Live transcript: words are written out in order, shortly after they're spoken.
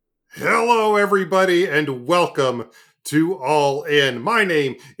Hello, everybody, and welcome to All In. My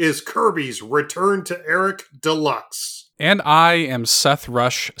name is Kirby's Return to Eric Deluxe. And I am Seth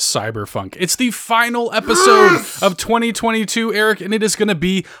Rush Cyberfunk. It's the final episode of 2022, Eric, and it is going to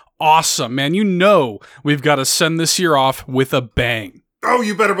be awesome, man. You know we've got to send this year off with a bang. Oh,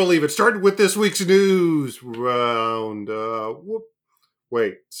 you better believe it. Started with this week's news round.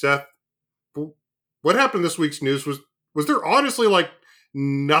 Wait, Seth, what happened this week's news? Was there honestly,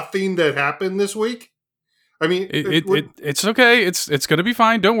 nothing that happened this week? I mean, it's okay. It's going to be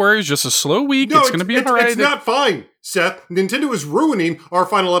fine. Don't worry. It's just a slow week. No, it's going to be all right. It's not fine, Seth. Nintendo is ruining our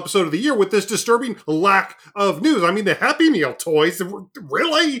final episode of the year with this disturbing lack of news. I mean, the Happy Meal toys.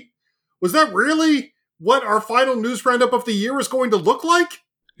 Really? Was that really what our final news roundup of the year is going to look like?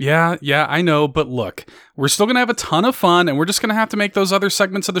 Yeah, I know, but look, we're still going to have a ton of fun, and we're just going to have to make those other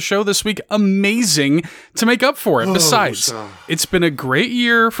segments of the show this week amazing to make up for it. Besides, it's been a great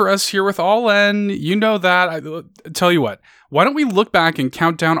year for us here with All In. You know that. I tell you what, why don't we look back and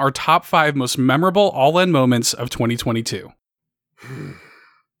count down our top 5 most memorable All In moments of 2022?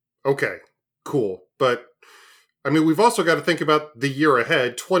 Okay, cool. But, I mean, we've also got to think about the year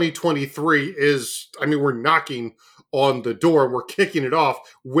ahead. 2023 is, we're knocking on the door. We're kicking it off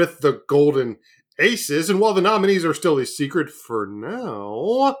with the Golden Aces. And while the nominees are still a secret for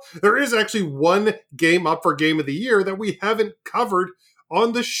now, there is actually one game up for Game of the Year that we haven't covered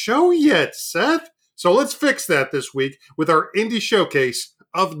on the show yet, Seth. So let's fix that this week with our indie showcase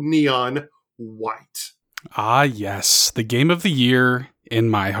of Neon White. Ah, yes. The Game of the Year in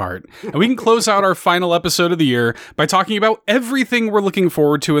my heart. And we can close out our final episode of the year by talking about everything we're looking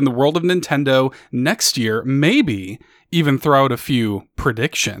forward to in the world of Nintendo next year. Maybe even throw out a few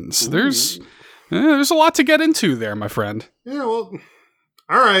predictions. There's a lot to get into there, my friend. Yeah, well,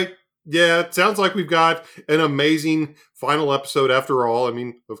 all right. Yeah, it sounds like we've got an amazing final episode after all. I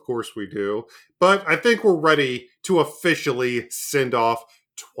mean, of course we do. But I think we're ready to officially send off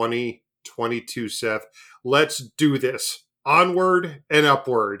 2022, Seth. Let's do this. Onward and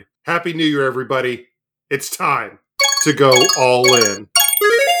upward. Happy New Year, everybody. It's time to go all in.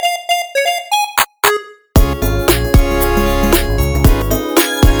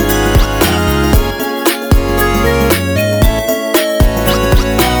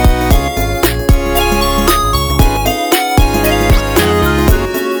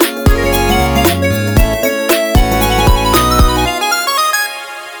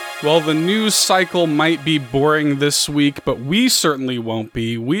 Well, the news cycle might be boring this week, but we certainly won't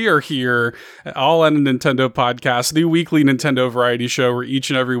be. We are here, All In Nintendo Podcast, the weekly Nintendo variety show where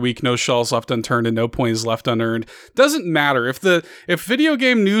each and every week no shells left unturned and no points left unearned. Doesn't matter. If video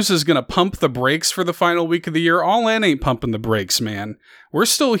game news is going to pump the brakes for the final week of the year, All In ain't pumping the brakes, man. We're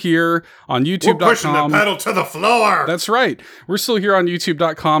still here on YouTube.com. We're pushing the pedal to the floor. That's right. We're still here on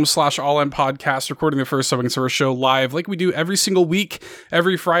YouTube.com/AllInPodcast, recording the first segments of our show live like we do every single week,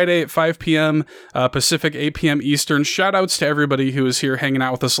 every Friday at 5 p.m. Pacific, 8 p.m. Eastern. Shout outs to everybody who is here hanging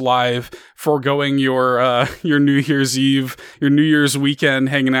out with us live, foregoing your New Year's Eve, your New Year's weekend,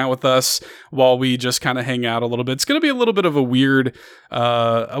 hanging out with us while we just kind of hang out a little bit. It's going to be a little bit of a weird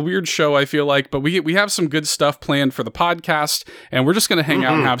show, I feel like, but we have some good stuff planned for the podcast, and we're just going to hang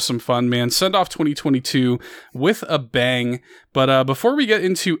out and have some fun, man. Send off 2022 with a bang. But before we get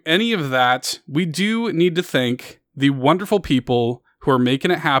into any of that, we do need to thank the wonderful people who are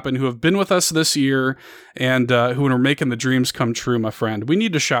making it happen, who have been with us this year, and who are making the dreams come true, my friend. We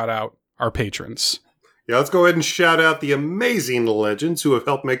need to shout out our patrons. Yeah, let's go ahead and shout out the amazing legends who have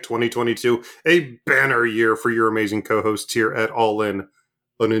helped make 2022 a banner year for your amazing co-hosts here at All In,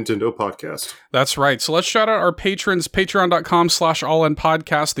 a Nintendo podcast. That's right. So let's shout out our patrons,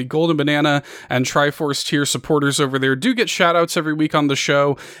 patreon.com/allinpodcast, the Golden Banana and Triforce tier supporters over there do get shout outs every week on the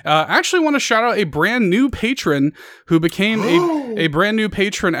show. Actually want to shout out a brand new patron who became a brand new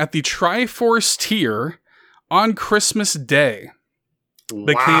patron at the Triforce tier on Christmas Day.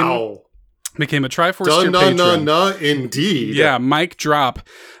 Wow. Became a Triforce tier patron. Indeed. Yeah, mic drop.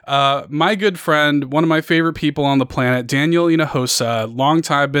 My good friend, one of my favorite people on the planet, Daniel Hinojosa, long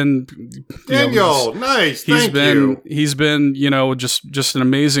time been... Daniel, nice, thank you. He's been, just an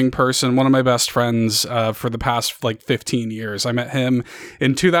amazing person, one of my best friends for the past, 15 years. I met him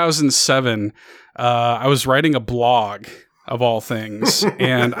in 2007. I was writing a blog, of all things,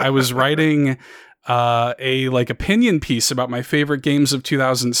 and I was writing... a opinion piece about my favorite games of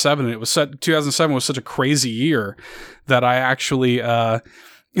 2007. And 2007 was such a crazy year that I actually I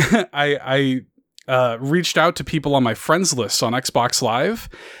reached out to people on my friends list on Xbox Live,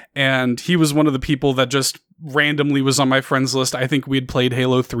 and he was one of the people that just randomly was on my friends list. I think we had played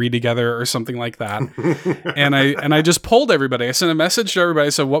Halo 3 together or something like that. and I just polled everybody. I sent a message to everybody.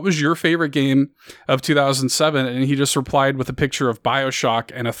 I said, what was your favorite game of 2007? And he just replied with a picture of BioShock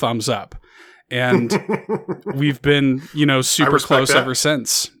and a thumbs up. And we've been, super close ever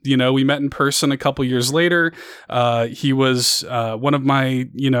since. We met in person a couple years later. He was one of my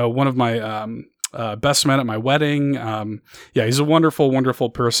best men at my wedding. He's a wonderful, wonderful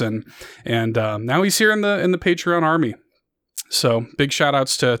person. And now he's here in the Patreon army. So big shout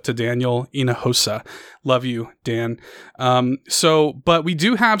outs to Daniel Inahosa. Love you, Dan. But we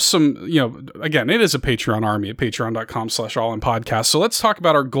do have some, again, it is a Patreon army at patreon.com/allinpodcast. So let's talk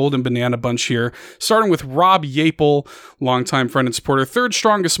about our golden banana bunch here, starting with Rob Yapel, longtime friend and supporter, third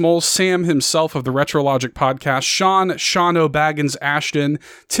strongest mole, Sam himself of the Retrologic podcast, Sean O'Baggins Ashton,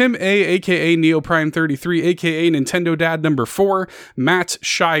 Tim A, aka Neoprime33, aka Nintendo Dad number 4, Matt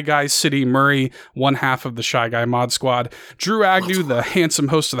Shy Guy City Murray, one half of the Shy Guy Mod Squad, Drew Agnew, the handsome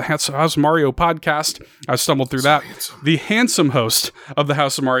host of the House of Mario podcast. I stumbled through that. The handsome host of the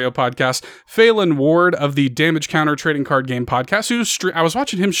House of Mario podcast, Phelan Ward of the Damage Counter Trading Card Game podcast, I was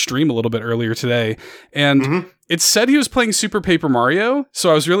watching him stream a little bit earlier today, and it said he was playing Super Paper Mario, so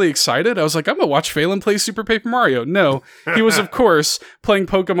I was really excited. I was like, I'm going to watch Phelan play Super Paper Mario. No, he was, of course, playing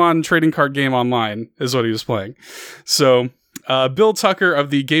Pokemon Trading Card Game Online, is what he was playing. So... Bill Tucker of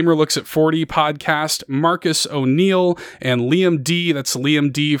the Gamer Looks at 40 podcast, Marcus O'Neill, and Liam D. That's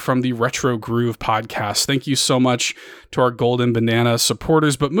Liam D. from the Retro Groove podcast. Thank you so much to our Golden Banana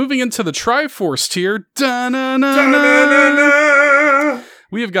supporters. But moving into the Triforce tier,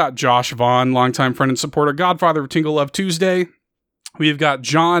 we have got Josh Vaughn, longtime friend and supporter, Godfather of Tingle Love Tuesday. We've got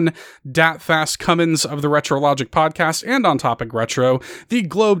John Datfast Cummins of the Retrologic podcast and On Topic Retro, the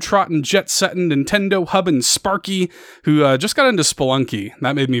Globe-Trottin' Jet-Settin' Nintendo Hubbin' Sparky, who just got into Spelunky.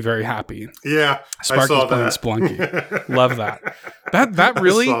 That made me very happy. Yeah, Sparky's I saw playing that. Spelunky. Love that. That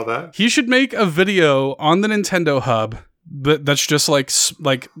really, I saw that. He should make a video on the Nintendo Hub that's just like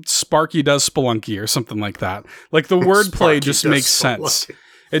Sparky does Spelunky or something like that. Like the wordplay just makes sense.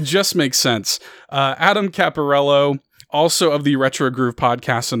 It just makes sense. Adam Caparello, also of the Retro Groove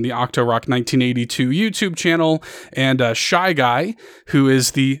podcast and the Octorock 1982 YouTube channel, and Shy Guy, who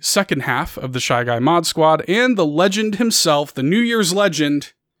is the second half of the Shy Guy Mod Squad, and the legend himself, the New Year's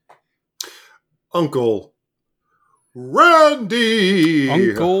legend, Uncle Randy.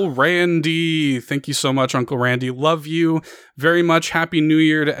 Uncle Randy. Thank you so much, Uncle Randy. Love you very much. Happy New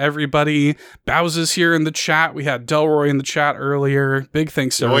Year to everybody. Bowz is here in the chat. We had Delroy in the chat earlier. Big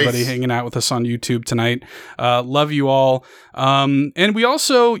thanks to everybody hanging out with us on YouTube tonight. Love you all. And we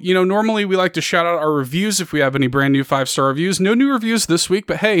also, normally we like to shout out our reviews if we have any brand new 5-star reviews. No new reviews this week,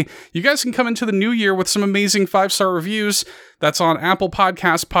 but hey, you guys can come into the new year with some amazing 5-star reviews. That's on Apple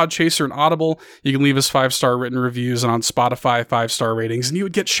Podcasts, Podchaser, and Audible. You can leave us 5-star written reviews, and on Spotify, 5-star ratings, and you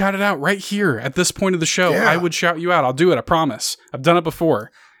would get shouted out right here at this point of the show. Yeah. I would shout you out. I'll do it. I promise. I've done it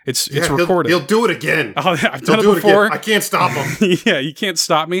before. It's recorded. He'll do it again. I've done it before. I can't stop him. Yeah, you can't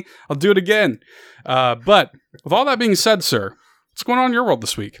stop me. I'll do it again. But with all that being said, sir, what's going on in your world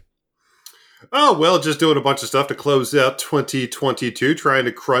this week? Oh, well, just doing a bunch of stuff to close out 2022, trying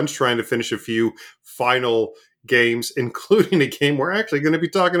to finish a few final games, including a game we're actually going to be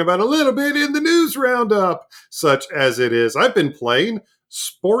talking about a little bit in the news roundup, such as it is. I've been playing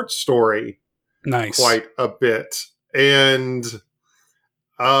Sports Story quite a bit, and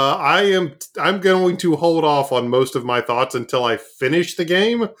I'm going to hold off on most of my thoughts until I finish the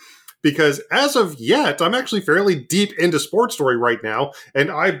game, because as of yet, I'm actually fairly deep into Sports Story right now,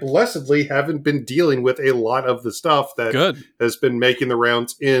 and I blessedly haven't been dealing with a lot of the stuff that has been making the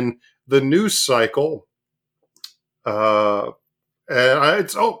rounds in the news cycle. And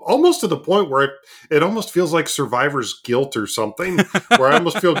it's almost to the point where it almost feels like survivor's guilt or something, where I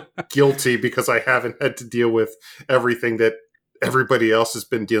almost feel guilty because I haven't had to deal with everything that everybody else has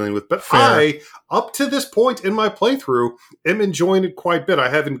been dealing with. But I, up to this point in my playthrough, am enjoying it quite a bit.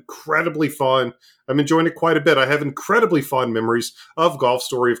 I'm enjoying it quite a bit. I have incredibly fond memories of Golf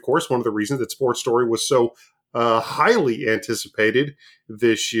Story, of course. One of the reasons that Sports Story was so highly anticipated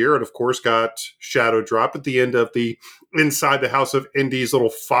this year, and of course got shadow drop at the end of the Inside the House of Indies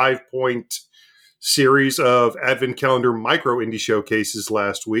little 5-point series of Advent Calendar micro indie showcases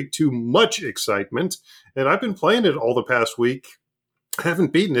last week, to much excitement. And I've been playing it all the past week. I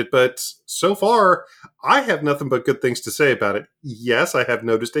haven't beaten it, but so far I have nothing but good things to say about it. Yes, I have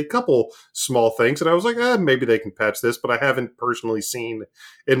noticed a couple small things, and I was like, maybe they can patch this, but I haven't personally seen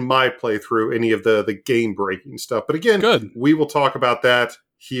in my playthrough any of the game-breaking stuff. But again, we will talk about that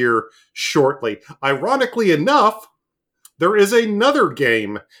here shortly. Ironically enough, there is another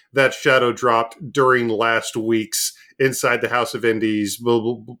game that Shadow dropped during last week's Inside the House of Indies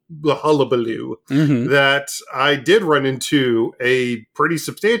hullabaloo that I did run into a pretty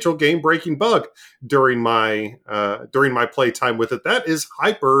substantial game-breaking bug during my playtime with it. That is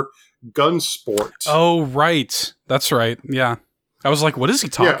Hyper Gun Sport. Oh, right. That's right. Yeah. I was like, what is he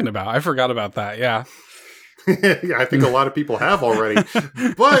talking about? I forgot about that. Yeah. Yeah, I think a lot of people have already.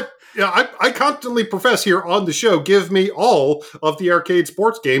 But yeah, I constantly profess here on the show, give me all of the arcade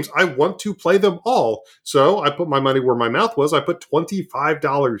sports games. I want to play them all. So I put my money where my mouth was. I put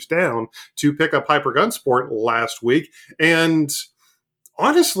 $25 down to pick up Hyper Gun Sport last week. And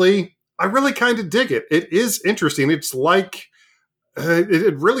honestly, I really kind of dig it. It is interesting. It's like,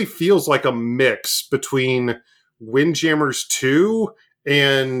 it really feels like a mix between Windjammers 2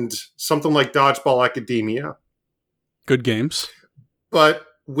 and something like Dodgeball Academia. Good games. But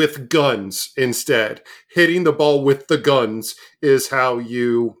with guns instead. Hitting the ball with the guns is how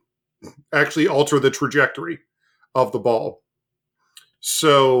you actually alter the trajectory of the ball.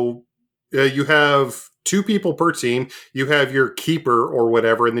 So you have 2 people per team. You have your keeper or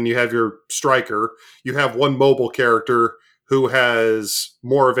whatever, and then you have your striker. You have one mobile character who has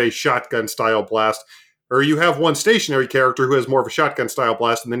more of a shotgun style blast. Or you have one stationary character who has more of a shotgun style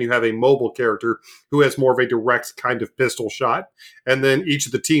blast, and then you have a mobile character who has more of a direct kind of pistol shot. And then each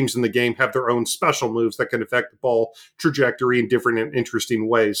of the teams in the game have their own special moves that can affect the ball trajectory in different and interesting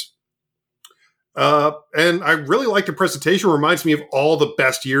ways. And I really like the presentation. It reminds me of all the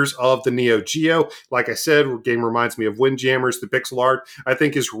best years of the Neo Geo. Like I said, the game reminds me of Windjammers. The pixel art, I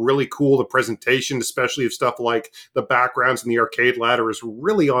think, is really cool. The presentation, especially of stuff like the backgrounds and the arcade ladder, is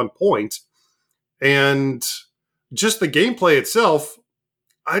really on point. And just the gameplay itself,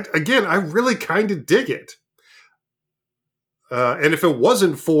 I really kind of dig it. And if it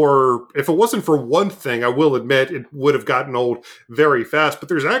wasn't for one thing, I will admit it would have gotten old very fast. But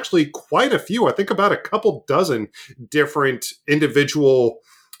there's actually quite a few. I think about a couple dozen different individual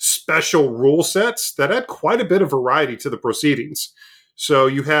special rule sets that add quite a bit of variety to the proceedings. So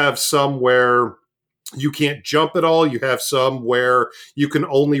you have some where you can't jump at all. You have some where you can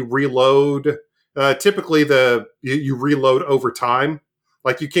only reload. Typically, you reload over time.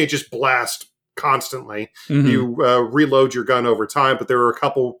 Like, you can't just blast constantly. Mm-hmm. You reload your gun over time, but there are a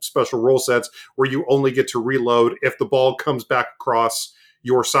couple special rule sets where you only get to reload if the ball comes back across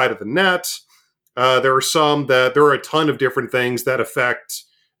your side of the net. There are a ton of different things that affect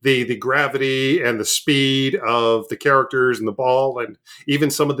the gravity and the speed of the characters and the ball, and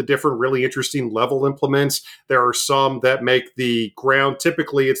even some of the different really interesting level implements. There are some that make the ground,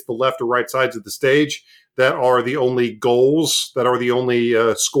 typically it's the left or right sides of the stage, that are the only goals, that are the only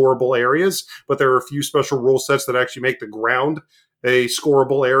scoreable areas. But there are a few special rule sets that actually make the ground a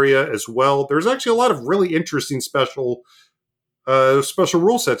scoreable area as well. There's actually a lot of really interesting special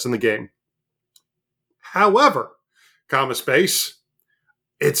rule sets in the game. However, Comma Space,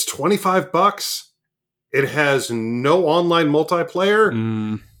 it's $25. It has no online multiplayer.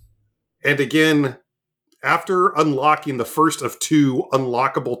 And again, after unlocking the first of 2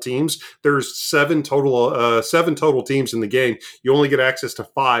 unlockable teams, there's 7 total teams in the game. You only get access to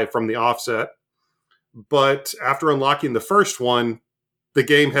 5 from the offset. But after unlocking the first one, the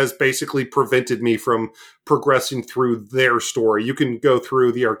game has basically prevented me from progressing through their story. You can go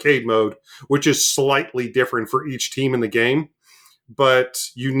through the arcade mode, which is slightly different for each team in the game, but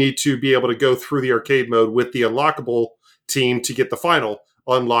you need to be able to go through the arcade mode with the unlockable team to get the final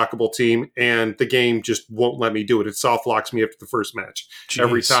unlockable team, and the game just won't let me do it. It soft locks me after the first match. Jeez.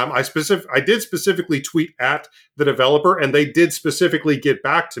 Every time. I did specifically tweet at the developer, and they did specifically get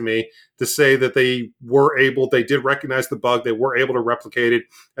back to me to say that they did recognize the bug, they were able to replicate it,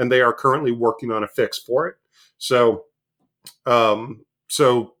 and they are currently working on a fix for it. So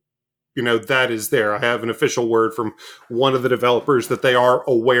that is there. I have an official word from one of the developers that they are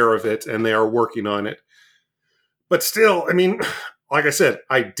aware of it and they are working on it. But still, I mean, like I said,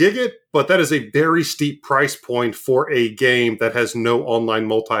 I dig it, but that is a very steep price point for a game that has no online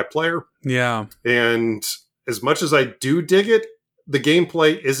multiplayer. Yeah. And as much as I do dig it, the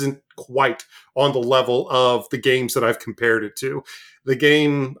gameplay isn't quite on the level of the games that I've compared it to. The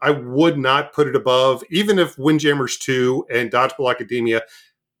game, I would not put it above, even if Windjammers 2 and Dodgeball Academia,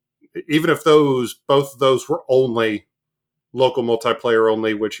 even if both of those were only local multiplayer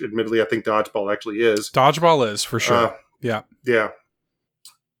only, which admittedly I think Dodgeball actually is. Dodgeball is, for sure. Yeah.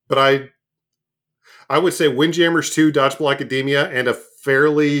 But I would say Windjammers 2, Dodgeball Academia, and a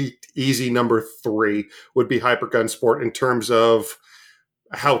fairly easy number 3 would be Hyper Gun Sport in terms of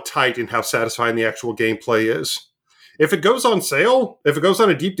how tight and how satisfying the actual gameplay is. if it goes on sale, if it goes on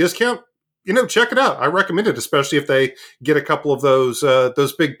a deep discount, check it out. I recommend it, especially if they get a couple of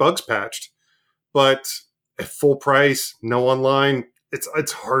those big bugs patched. But at full price, no online,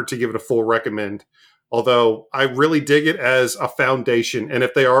 it's hard to give it a full recommend. Although I really dig it as a foundation. And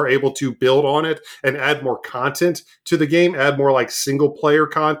if they are able to build on it and add more content to the game, add more like single player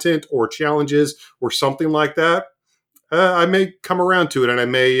content or challenges or something like that, I may come around to it and I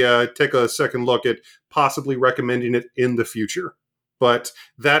may take a second look at possibly recommending it in the future. But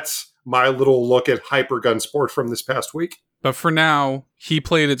that's my little look at Hypergun Sport from this past week. But for now, he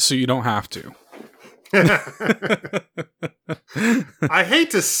played it so you don't have to. I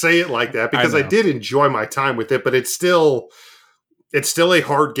hate to say it like that because I did enjoy my time with it, but it's still a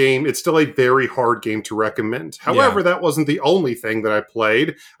hard game. It's still a very hard game to recommend. However, that wasn't the only thing that I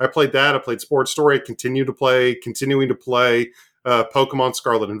played. I played that. I played Sports Story. I continuing to play Pokemon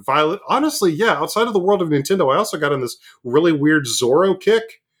Scarlet and Violet. Honestly, outside of the world of Nintendo, I also got on this really weird Zorro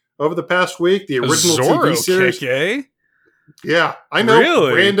kick over the past week. The original Zorro TV series. Kick, eh? Yeah, I know.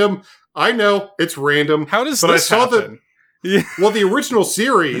 Really? Random. I know it's random. How does this happen? Well, the original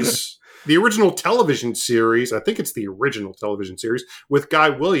series, the original television series, I think it's the original television series with Guy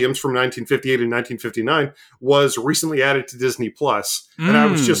Williams from 1958 and 1959 was recently added to Disney Plus, and I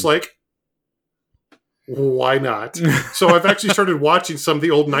was just like, why not? So I've actually started watching some of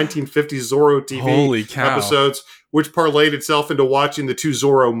the old 1950s Zorro TV episodes, which parlayed itself into watching the 2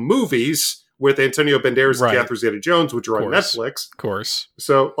 Zorro movies with Antonio Banderas and Catherine Zeta-Jones, which are on Netflix. Of course.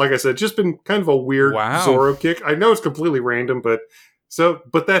 So, like I said, just been kind of a weird Zorro kick. I know it's completely random, but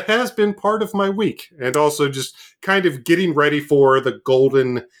that has been part of my week. And also just kind of getting ready for the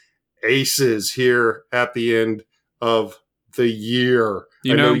Golden Aces here at the end of the year.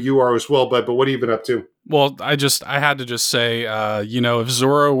 I know you are as well, bud, but what have you been up to? Well, I had to just say, if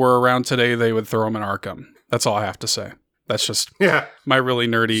Zorro were around today, they would throw him in Arkham. That's all I have to say. That's just my really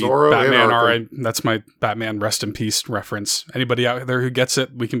nerdy Zorro Batman. That's my Batman Rest in Peace reference. Anybody out there who gets it,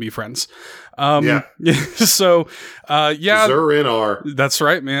 we can be friends. So, Zur in R. That's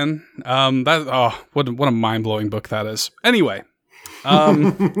right, man. What a mind-blowing book that is. Anyway,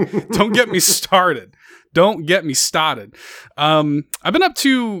 don't get me started. Don't get me started. I've been up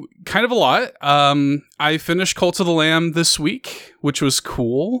to kind of a lot. I finished Cult of the Lamb this week, which was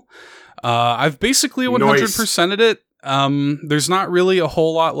cool. I've basically 100%ed it. There's not really a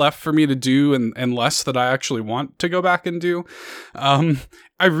whole lot left for me to do and less that I actually want to go back and do.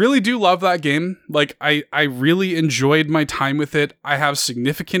 I really do love that game. Like, I really enjoyed my time with it. I have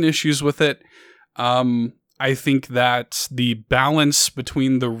significant issues with it. I think that the balance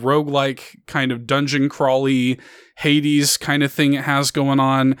between the roguelike kind of dungeon crawly Hades kind of thing it has going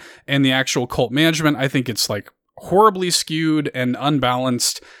on and the actual cult management, I think it's like horribly skewed and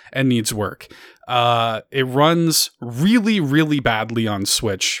unbalanced and needs work. It runs really, really badly on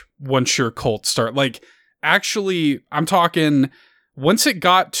Switch once your cult start. Like, actually, I'm talking once it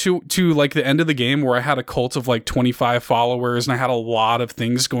got to like the end of the game where I had a cult of like 25 followers and I had a lot of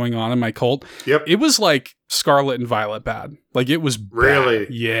things going on in my cult. Yep. It was like Scarlet and Violet bad. Like, it was bad. Really?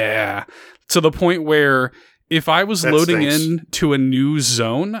 Yeah. To the point where if I was loading in to a new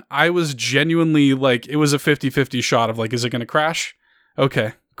zone, I was genuinely like, it was a 50-50 shot of like, is it going to crash?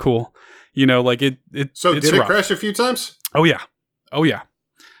 Okay, cool. Like it. So it's did it rough. crash a few times? Oh yeah.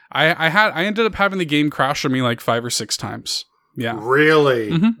 I ended up having the game crash on me like 5 or 6 times. Yeah. Really?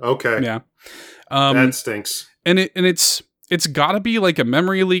 Mm-hmm. Okay. Yeah. That stinks. And it's got to be like a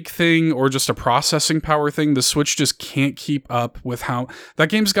memory leak thing or just a processing power thing. The Switch just can't keep up with how that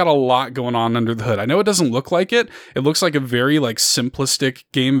game's got a lot going on under the hood. I know it doesn't look like it. It looks like a very like simplistic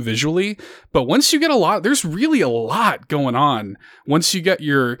game visually, but once you get there's really a lot going on. Once you get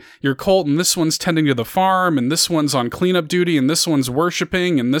your cult and this one's tending to the farm and this one's on cleanup duty and this one's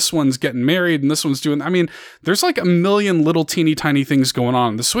worshiping and this one's getting married and this one's doing, there's like a million little teeny tiny things going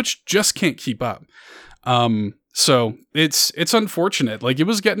on. The Switch just can't keep up. So it's unfortunate. Like, it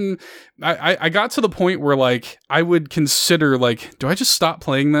was getting, I got to the point where like I would consider like, do I just stop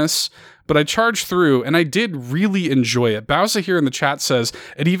playing this? But I charged through and I did really enjoy it. Bowser here in the chat says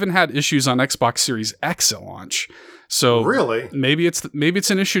it even had issues on Xbox Series X at launch. So really, maybe it's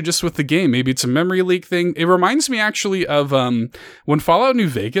an issue just with the game. Maybe it's a memory leak thing. It reminds me actually of when Fallout New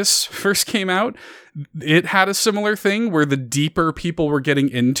Vegas first came out. It had a similar thing where the deeper people were getting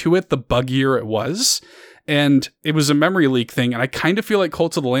into it, the buggier it was. And it was a memory leak thing. And I kind of feel like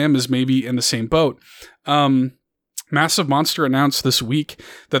Cult of the Lamb is maybe in the same boat. Massive Monster announced this week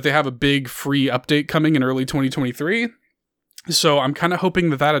that they have a big free update coming in early 2023. So I'm kind of hoping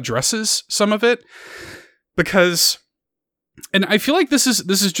that addresses some of it. Because, and I feel like this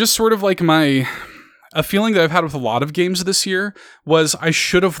is just sort of like my a feeling that I've had with a lot of games this year was I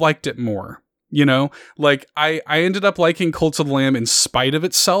should have liked it more. You know, like I ended up liking Cult of the Lamb in spite of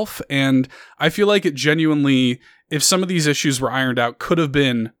itself. And I feel like it genuinely, if some of these issues were ironed out, could have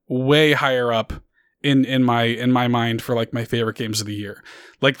been way higher up in my mind for like my favorite games of the year.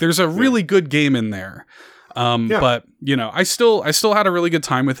 Like there's a really good game in there. But you know, I still had a really good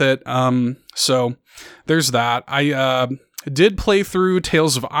time with it. So there's that. I did play through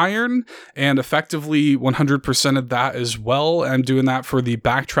Tales of Iron and effectively 100%ed that as well. I'm doing that for the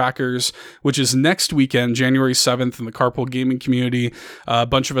Backtrackers, which is next weekend, January 7th, in the Carpool Gaming community. A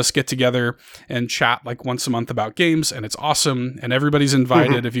bunch of us get together and chat like once a month about games, and it's awesome. And everybody's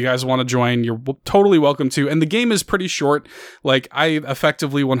invited. If you guys want to join, you're totally welcome to. And the game is pretty short. Like I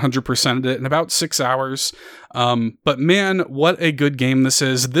effectively 100%ed it in about 6 hours. But man, what a good game this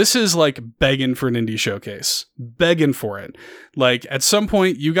is. This is like begging for an indie showcase. Begging for it. Like at some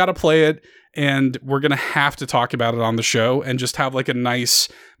point you got to play it, and we're going to have to talk about it on the show and just have like a nice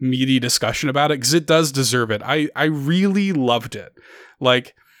meaty discussion about it, because it does deserve it. I really loved it.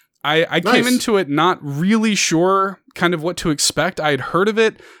 Like I came into it not really sure kind of what to expect. I had heard of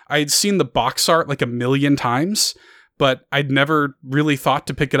it. I had seen the box art like a million times, but I'd never really thought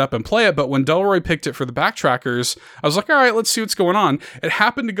to pick it up and play it. But when Delroy picked it for the Backtrackers, I was like, all right, let's see what's going on. It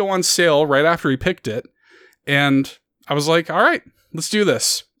happened to go on sale right after he picked it. And I was like, all right, let's do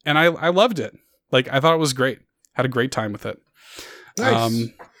this. And I loved it. Like, I thought it was great. Had a great time with it. Nice.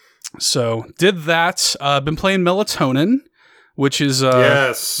 So did that. Been playing Melatonin, which is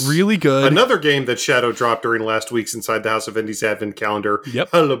really good. Another game that Shadow dropped during last week's Inside the House of Indies Advent Calendar.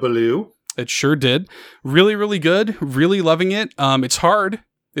 Yep. Hullabaloo. It sure did. Really, really good. Really loving it. It's hard.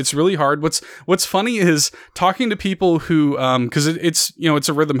 It's really hard. What's funny is talking to people who, because it's it's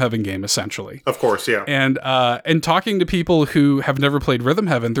a Rhythm Heaven game essentially. Of course, yeah. And talking to people who have never played Rhythm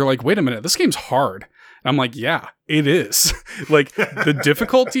Heaven, they're like, "Wait a minute, this game's hard." And I'm like, "Yeah, it is." Like the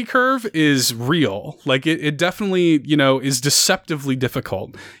difficulty curve is real. Like it definitely is deceptively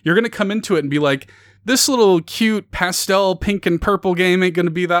difficult. You're gonna come into it and be like, this little cute pastel pink and purple game ain't going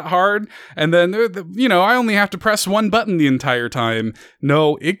to be that hard. And then, I only have to press one button the entire time.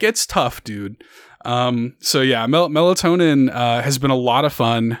 No, it gets tough, dude. So yeah, Melatonin has been a lot of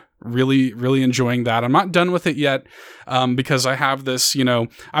fun. Really, really enjoying that. I'm not done with it yet because I have this,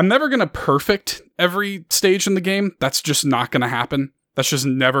 I'm never going to perfect every stage in the game. That's just not going to happen. That's just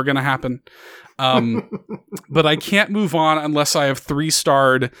never going to happen. But I can't move on unless I have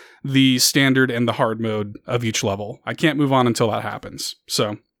 3-starred the standard and the hard mode of each level. I can't move on until that happens.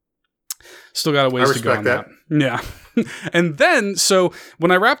 So still got a ways to go on that. Yeah. And then, so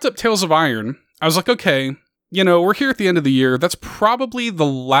when I wrapped up Tales of Iron, I was like, okay, we're here at the end of the year. That's probably the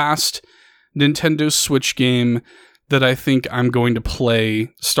last Nintendo Switch game that I think I'm going to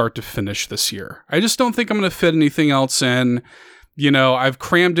play start to finish this year. I just don't think I'm going to fit anything else in. I've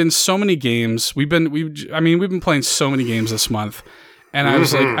crammed in so many games. We've been playing so many games this month, and I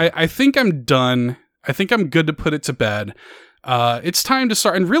was like, I think I'm done. I think I'm good to put it to bed. It's time to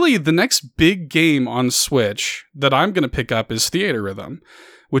start. And really, the next big game on Switch that I'm going to pick up is Theater Rhythm,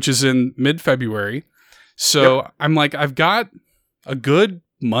 which is in mid-February. So I'm like, I've got a good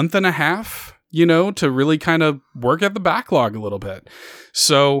month and a half, to really kind of work at the backlog a little bit.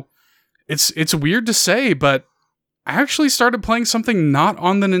 So it's weird to say, but I actually started playing something not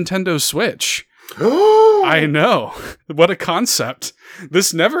on the Nintendo Switch. I know. What a concept.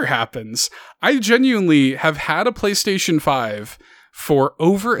 This never happens. I genuinely have had a PlayStation 5 for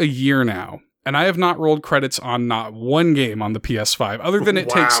over a year now, and I have not rolled credits on not one game on the PS5, other than It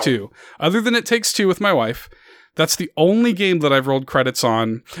Takes Two. Other than It Takes Two with my wife. That's the only game that I've rolled credits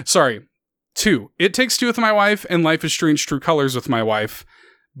on. Sorry, 2. It Takes Two with my wife, and Life is Strange True Colors with my wife.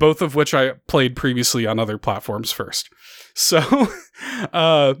 Both of which I played previously on other platforms first. So,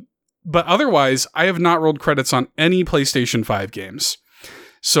 but otherwise, I have not rolled credits on any PlayStation 5 games.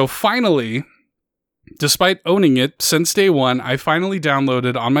 So finally, despite owning it since day one, I finally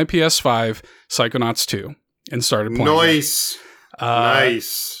downloaded on my PS5 Psychonauts 2 and started playing Nice.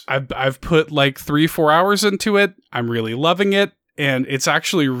 Nice. I've put like 3-4 hours into it. I'm really loving it. And it's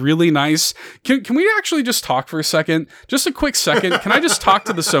actually really nice. Can we actually just talk for a second? Just a quick second. Can I just talk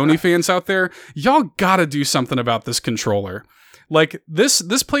to the Sony fans out there? Y'all gotta do something about this controller. Like, this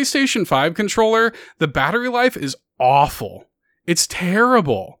PlayStation 5 controller, the battery life is awful. It's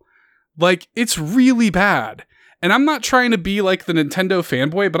terrible. Like, it's really bad. And I'm not trying to be like the Nintendo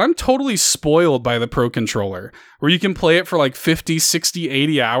fanboy, but I'm totally spoiled by the Pro Controller, where you can play it for like 50, 60,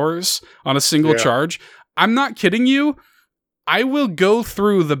 80 hours on a single charge. I'm not kidding you. I will go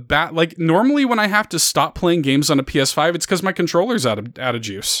through the like normally when I have to stop playing games on a PS5, it's because my controller's out of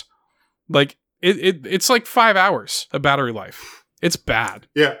juice. Like it's like 5 hours of battery life. It's bad.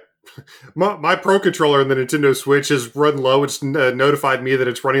 Yeah. My Pro controller in the Nintendo Switch has run low. It's notified me that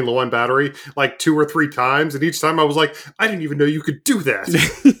it's running low on battery like 2 or 3 times, and each time I was like, I didn't even know you could do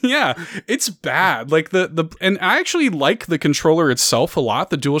that. Yeah, it's bad. Like and I actually like the controller itself a lot.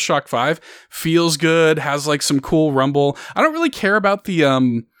 The DualShock 5 feels good, has like some cool rumble. I don't really care about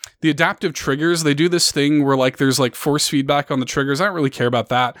the adaptive triggers. They do this thing where like there's like force feedback on the triggers. I don't really care about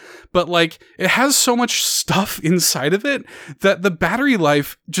that. But like it has so much stuff inside of it that the battery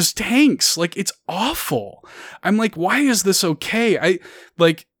life just tanks. Like it's awful. I'm like, why is this okay?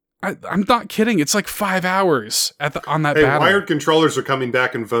 I'm not kidding. It's like 5 hours on that battery. Wired controllers are coming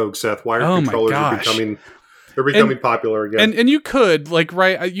back in vogue, Seth. Wired controllers are becoming popular again. And you could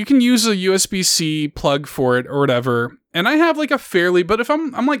you can use a USB-C plug for it or whatever. And I have like a but if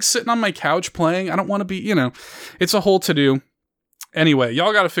I'm like sitting on my couch playing, I don't want to be, it's a whole to-do. Anyway,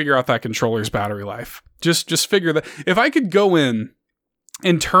 y'all got to figure out that controller's battery life. Just figure that. If I could go in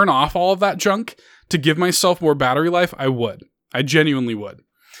and turn off all of that junk to give myself more battery life, I would. I genuinely would.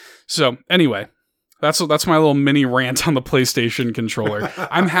 So anyway, that's my little mini rant on the PlayStation controller.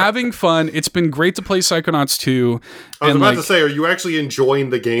 I'm having fun. It's been great to play Psychonauts 2. I was about to say, are you actually enjoying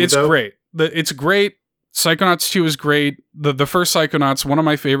the game, It's though? Great. It's great. Psychonauts 2 is great. The first Psychonauts, one of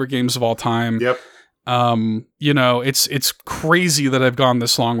my favorite games of all time. Yep. It's crazy that I've gone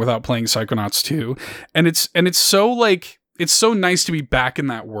this long without playing Psychonauts 2. And it's so like it's so nice to be back in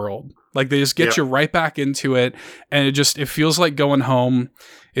that world. Like they just get you right back into it, and it feels like going home.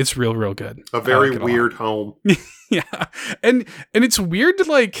 It's real, real good. A very weird home. Yeah. And it's weird to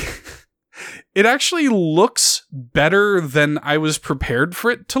like it actually looks better than I was prepared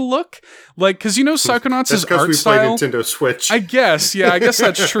for it to look. Like, because Psychonauts' art because we style. play Nintendo Switch. I guess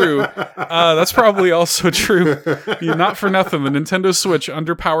that's true. That's probably also true. Not for nothing, the Nintendo Switch,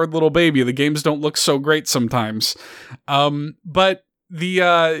 underpowered little baby. The games don't look so great sometimes. But the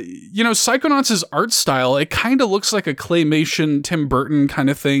Psychonauts' art style, it kind of looks like a claymation Tim Burton kind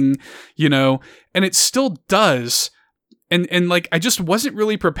of thing, and it still does. And like, I just wasn't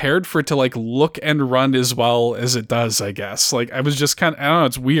really prepared for it to like look and run as well as it does, I guess. Like, I was just kind of, I don't know,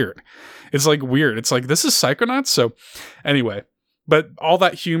 it's weird. It's like weird. It's like, this is Psychonauts? So anyway, but all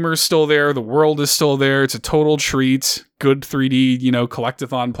that humor is still there. The world is still there. It's a total treat. Good 3D,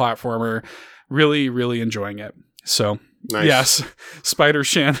 collectathon platformer. Really, really enjoying it. So nice. Yes,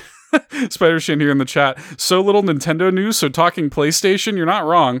 Spider-Shan. Spider-Shan here in the chat. So little Nintendo news. So talking PlayStation, you're not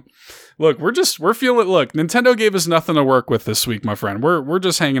wrong. Look, we're feeling. Look, Nintendo gave us nothing to work with this week, my friend. We're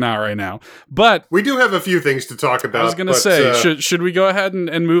just hanging out right now. But we do have a few things to talk about. I was going to say, should we go ahead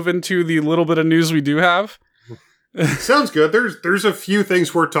and move into the little bit of news we do have? Sounds good. There's a few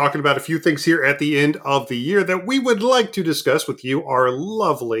things we're talking about, a few things here at the end of the year that we would like to discuss with you, our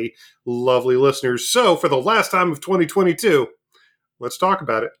lovely, lovely listeners. So, for the last time of 2022, let's talk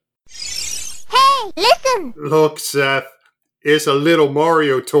about it. Hey, listen! Look, Seth. It's a little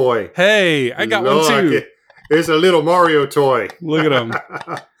Mario toy. Hey, I got one too. It's a little Mario toy. Look at him.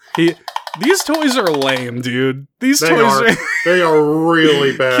 These toys are lame, dude. They are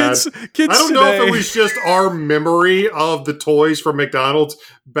really bad. Kids I don't know if it was just our memory of the toys from McDonald's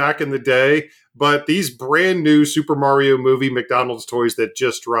back in the day, but these brand new Super Mario movie McDonald's toys that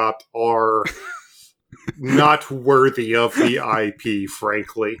just dropped are not worthy of the IP,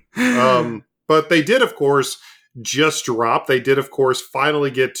 frankly. But they did, of course, just drop. They did, of course,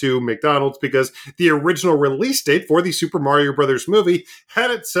 finally get to McDonald's because the original release date for the Super Mario Brothers movie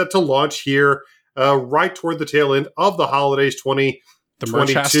had it set to launch here right toward the tail end of the holidays 2022. The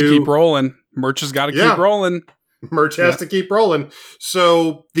merch has to keep rolling. Merch has got to keep rolling. Merch has to keep rolling.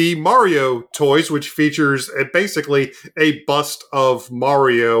 So the Mario toys, which features basically a bust of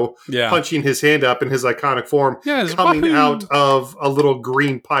Mario punching his hand up in his iconic form, coming out of a little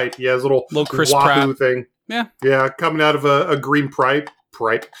green pipe. He has a little Chris Wahoo Pratt thing. Yeah, coming out of a green pipe.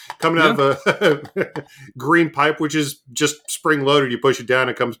 Coming out of a green pipe, which is just spring loaded. You push it down,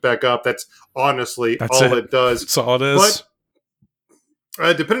 it comes back up. That's honestly all it does. That's all it is.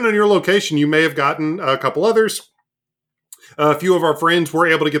 But depending on your location, you may have gotten a couple others. A few of our friends were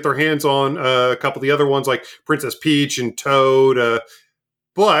able to get their hands on a couple of the other ones, like Princess Peach and Toad.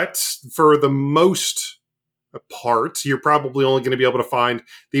 But for the most part, you're probably only going to be able to find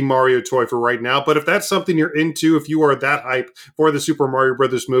the Mario toy for right now. But if that's something you're into, if you are that hype for the Super Mario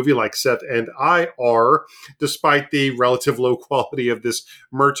Brothers movie, like Seth and I are, despite the relative low quality of this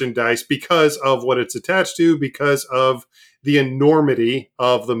merchandise, because of what it's attached to, because of the enormity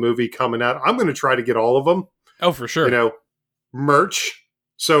of the movie coming out, I'm going to try to get all of them. Oh, for sure. Merch,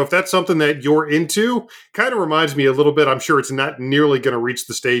 So if that's something that you're into, kind of reminds me a little bit. I'm sure it's not nearly going to reach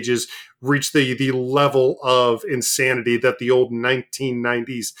the level of insanity that the old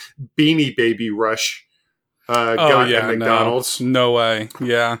 1990s Beanie Baby rush got at McDonald's. No way.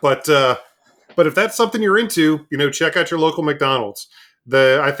 Yeah. But if that's something you're into, check out your local McDonald's.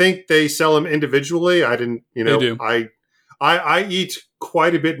 I think they sell them individually. I didn't, They do. I eat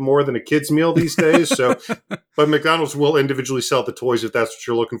quite a bit more than a kid's meal these days. So, but McDonald's will individually sell the toys if that's what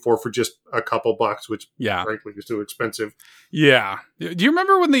you're looking for just a couple bucks, which frankly is too expensive. Yeah. Do you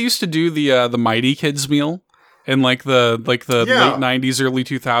remember when they used to do the Mighty Kids meal? In like the late 90s, early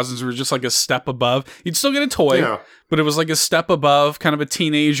 2000s, were just like a step above. You'd still get a toy, but it was like a step above, kind of a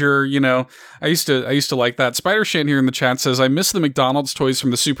teenager. I used to like that. Spider Shan here in the chat says, "I miss the McDonald's toys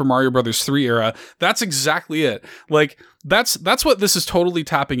from the Super Mario Brothers 3 era." That's exactly it. Like that's what this is totally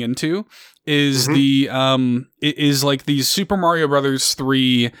tapping into. Is is like these Super Mario Brothers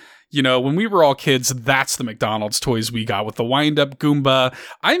 3. When we were all kids, that's the McDonald's toys we got with the wind-up Goomba.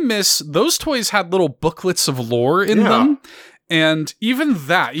 I miss those toys had little booklets of lore in them. And even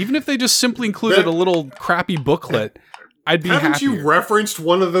if they just simply included a little crappy booklet, I'd be happy. Haven't you referenced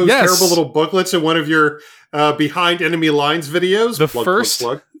one of those terrible little booklets in one of your Behind Enemy Lines videos?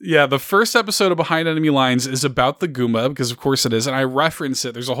 The first episode of Behind Enemy Lines is about the Goomba, because of course it is, and I reference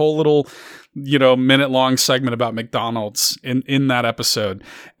it. There's a whole little, minute-long segment about McDonald's in that episode.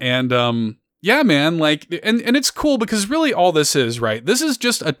 And yeah, man, like, and it's cool because really all this is, right? This is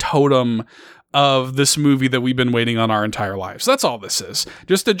just a totem of this movie that we've been waiting on our entire lives. That's all this is.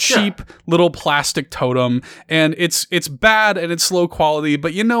 Just a cheap little plastic totem, and it's bad and it's low quality,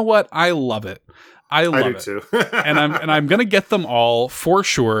 but you know what? I love it. I love it too. and I'm gonna get them all for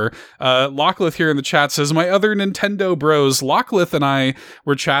sure. Locklith here in the chat says, "My other Nintendo bros, Locklith and I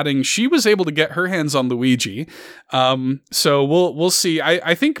were chatting. She was able to get her hands on Luigi. So we'll see.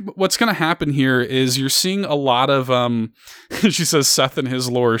 I think what's gonna happen here is you're seeing a lot of she says Seth and his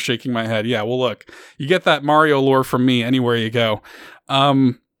lore, shaking my head. Yeah, well look, you get that Mario lore from me anywhere you go.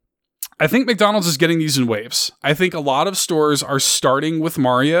 I think McDonald's is getting these in waves. I think a lot of stores are starting with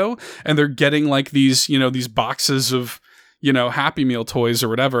Mario, and they're getting like these boxes of, Happy Meal toys or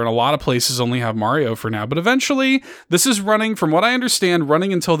whatever, and a lot of places only have Mario for now. But eventually, this is running, from what I understand,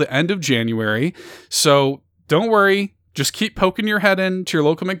 running until the end of January. So don't worry. Just keep poking your head into your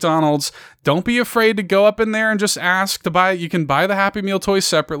local McDonald's. Don't be afraid to go up in there and just ask to buy it. You can buy the Happy Meal toys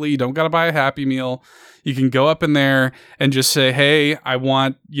separately. You don't got to buy a Happy Meal. You can go up in there and just say, "Hey, I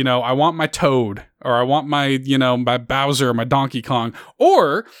want my Toad, or I want my, my Bowser, my Donkey Kong."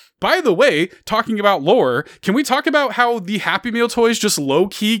 Or, by the way, talking about lore, can we talk about how the Happy Meal toys just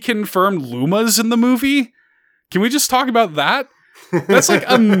low-key confirmed Lumas in the movie? Can we just talk about that? That's like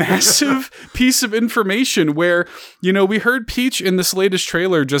a massive piece of information where, we heard Peach in this latest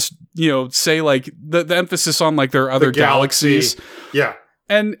trailer just, say like the emphasis on like their other galaxies. Yeah.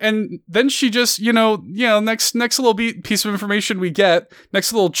 And then she just, next little piece of information we get,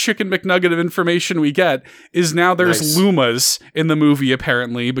 next little chicken McNugget of information we get is now there's Lumas in the movie,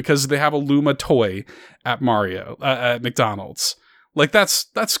 apparently, because they have a Luma toy at at McDonald's. Like, that's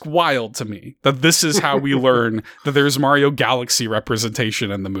wild to me, that this is how we learn that there's Mario Galaxy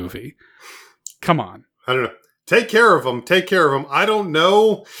representation in the movie. Come on. I don't know. Take care of them. I don't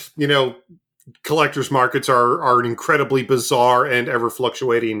know, collectors markets are an incredibly bizarre and ever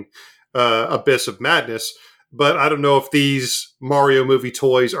fluctuating abyss of madness. But I don't know if these Mario movie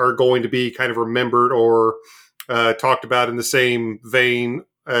toys are going to be kind of remembered or talked about in the same vein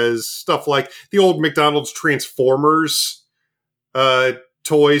as stuff like the old McDonald's Transformers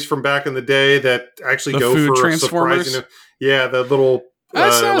toys from back in the day that actually go for a surprising. Yeah, the little.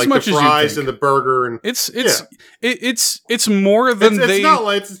 That's not like as much the as fries you and the burger, and it's more than it's not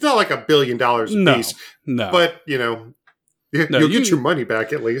like $1 billion a piece. No, but you'll get your money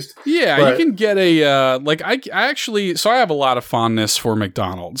back at least. Yeah, but you can get a I actually. So I have a lot of fondness for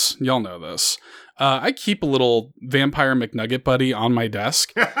McDonald's. Y'all know this. I keep a little Vampire McNugget buddy on my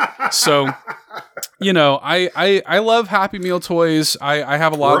desk. So, I love Happy Meal toys. I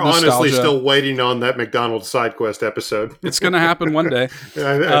have a lot of nostalgia. We're honestly still waiting on that McDonald's side quest episode. It's going to happen one day.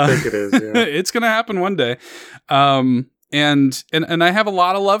 I think it is. Yeah. It's going to happen one day. And I have a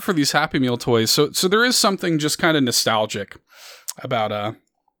lot of love for these Happy Meal toys. So there is something just kind of nostalgic about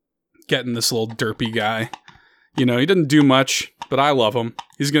getting this little derpy guy. He didn't do much, but I love him.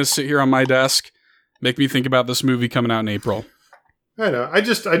 He's going to sit here on my desk, make me think about this movie coming out in April. I know. I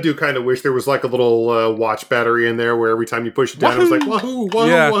do kind of wish there was like a little watch battery in there where every time you push it down, it was like, wahoo, wahoo,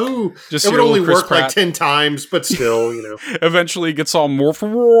 Yeah. wahoo. Just It would your only little Chris work like Pratt. 10 times, but still, Eventually it gets all more.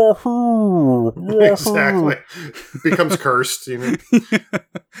 exactly. Becomes cursed,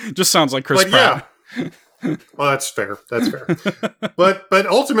 Just sounds like Chris But Pratt. yeah. Well, that's fair. That's fair. but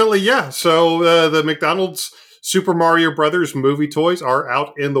ultimately, yeah. So the McDonald's Super Mario Brothers movie toys are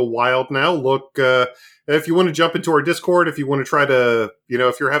out in the wild now. Look, if you want to jump into our Discord, if you want to try to,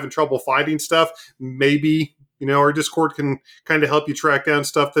 if you're having trouble finding stuff, maybe, our Discord can kind of help you track down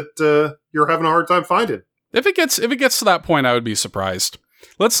stuff that you're having a hard time finding. If it gets to that point, I would be surprised.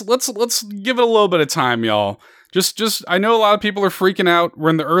 Let's give it a little bit of time, y'all. Just I know a lot of people are freaking out.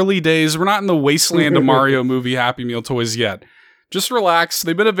 We're in the early days. We're not in the wasteland of Mario movie Happy Meal toys yet. Just relax.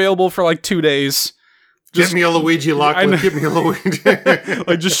 They've been available for like 2 days. Get me a Luigi, Lachlan. Give me a Luigi.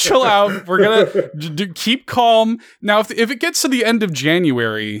 Like, just chill out. We're gonna keep calm. Now, if it gets to the end of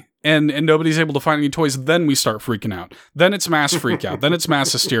January and nobody's able to find any toys, then we start freaking out. Then it's mass freak out. Then it's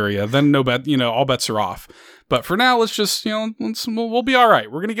mass hysteria. Then all bets are off. But for now, let's just we'll be all right.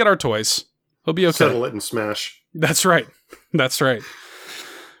 We're gonna get our toys. We'll be okay. Settle it and smash. That's right. That's right.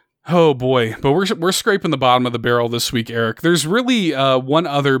 Oh boy, but we're scraping the bottom of the barrel this week, Eric. There's really one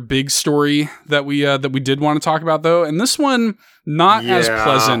other big story that we did want to talk about though, and this one not as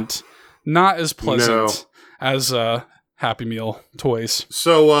pleasant as Happy Meal toys.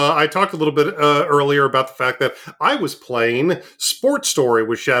 So I talked a little bit earlier about the fact that I was playing Sports Story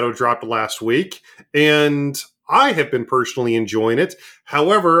with Shadow Dropped last week, and I have been personally enjoying it.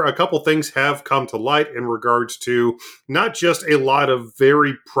 However, a couple things have come to light in regards to not just a lot of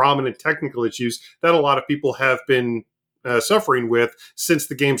very prominent technical issues that a lot of people have been suffering with since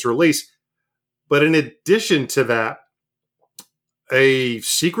the game's release, but in addition to that, a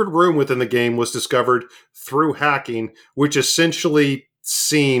secret room within the game was discovered through hacking, which essentially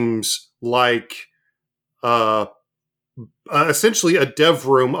seems like essentially a dev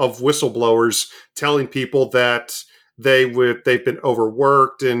room of whistleblowers telling people that they've been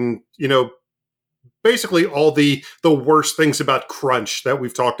overworked and, basically all the worst things about crunch that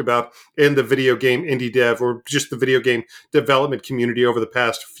we've talked about in the video game indie dev or just the video game development community over the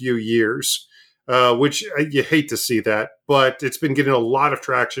past few years. Which you hate to see that, but it's been getting a lot of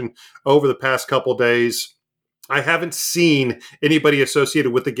traction over the past couple days. I haven't seen anybody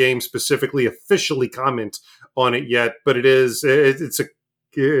associated with the game specifically officially comment on it yet, but it's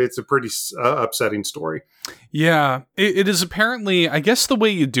a pretty upsetting story. Yeah, it is apparently, I guess the way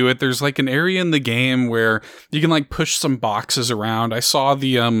you do it, there's like an area in the game where you can like push some boxes around. I saw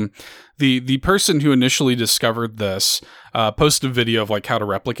the person who initially discovered this post a video of like how to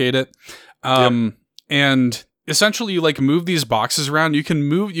replicate it. And essentially you like move these boxes around. You can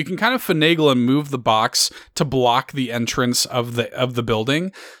kind of finagle and move the box to block the entrance of the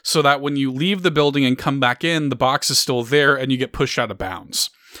building so that when you leave the building and come back in, the box is still there and you get pushed out of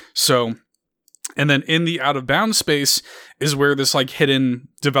bounds. So, and then in the out of bounds space is where this like hidden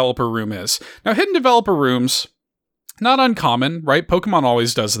developer room is. Now, hidden developer rooms, not uncommon, right? Pokemon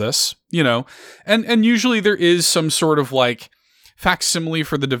always does this, and usually there is some sort of like facsimile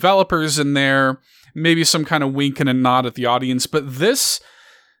for the developers in there, maybe some kind of wink and a nod at the audience, but this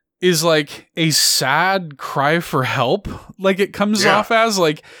is like a sad cry for help. Like it comes off as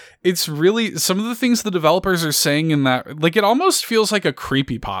like, it's really, some of the things the developers are saying in that, like it almost feels like a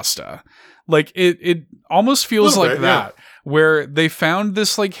creepypasta. Like it almost feels like that, where they found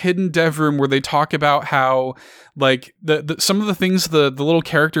this like hidden dev room where they talk about how like the some of the things the little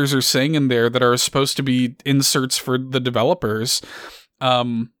characters are saying in there that are supposed to be inserts for the developers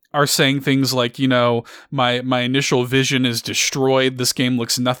are saying things like, my initial vision is destroyed. This game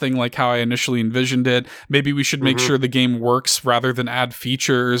looks nothing like how I initially envisioned it. Maybe we should make sure the game works rather than add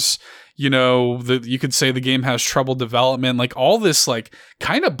features. You could say the game has trouble development, like all this like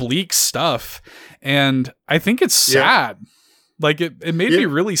kind of bleak stuff. And I think it's sad. Like it made me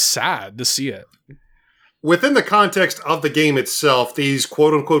really sad to see it. Within the context of the game itself, these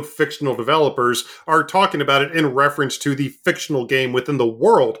quote-unquote fictional developers are talking about it in reference to the fictional game within the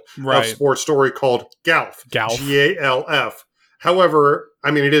world of Sports Story called GALF. GALF. However,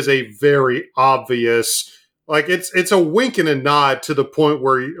 I mean, it is a very obvious, like, it's a wink and a nod to the point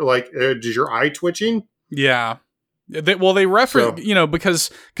where, like, is your eye twitching? Yeah. They reference,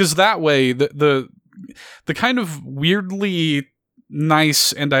 because that way, the kind of weirdly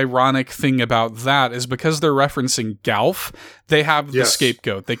nice and ironic thing about that is because they're referencing GALF, they have the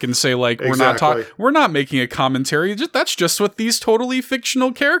scapegoat. They can say like, we're not making a commentary. That's just what these totally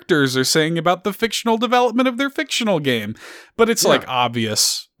fictional characters are saying about the fictional development of their fictional game. But it's like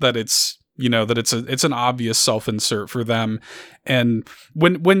obvious that it's You know, that it's an obvious self-insert for them. And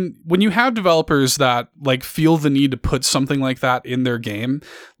when you have developers that like feel the need to put something like that in their game,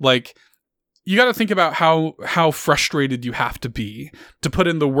 like, you got to think about how frustrated you have to be to put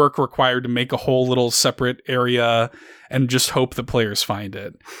in the work required to make a whole little separate area and just hope the players find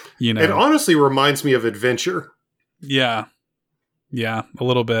it. You know, it honestly reminds me of Adventure. Yeah, a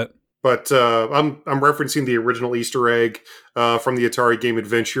little bit. But I'm referencing the original Easter egg from the Atari game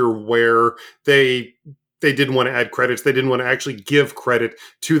Adventure, where they didn't want to add credits. They didn't want to actually give credit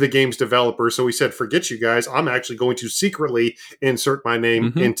to the game's developer. So he said, "Forget you guys. I'm actually going to secretly insert my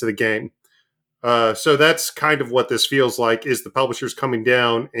name into the game." So that's kind of what this feels like, is the publishers coming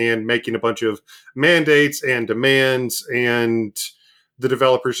down and making a bunch of mandates and demands, and the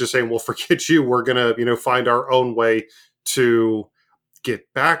developers just saying, "Well, forget you. We're gonna, find our own way to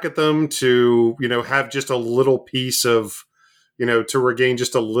get back at them, to, have just a little piece of, to regain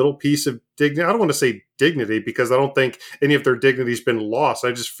just a little piece of dignity." I don't want to say dignity, because I don't think any of their dignity's been lost.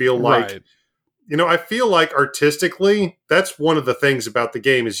 I just feel like, I feel like artistically, that's one of the things about the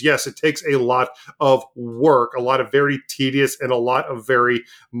game is, yes, it takes a lot of work, a lot of very tedious and a lot of very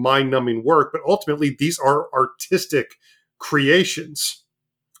mind-numbing work, but ultimately these are artistic creations.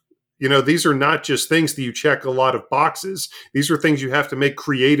 These are not just things that you check a lot of boxes. These are things you have to make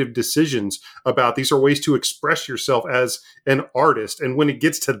creative decisions about. These are ways to express yourself as an artist. And when it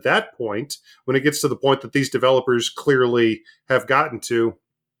gets to that point, when it gets to the point that these developers clearly have gotten to,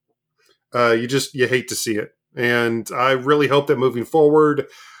 you hate to see it. And I really hope that moving forward,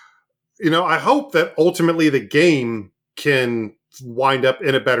 I hope that ultimately the game can wind up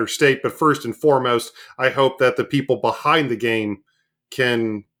in a better state. But first and foremost, I hope that the people behind the game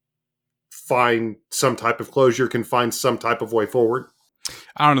can find some type of closure, can find some type of way forward.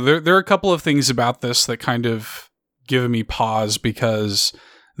 I don't know. There are a couple of things about this that kind of give me pause, because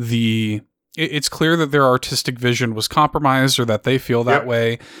it's clear that their artistic vision was compromised, or that they feel that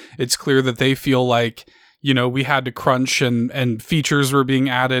way. It's clear that they feel like, we had to crunch and features were being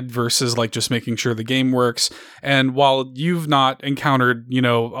added versus like just making sure the game works. And while you've not encountered, a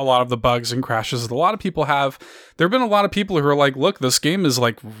lot of the bugs and crashes that a lot of people have, there have been a lot of people who are like, look, this game is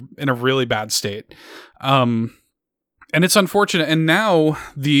like in a really bad state. And it's unfortunate. And now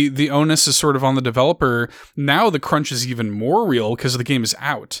the onus is sort of on the developer. Now the crunch is even more real because the game is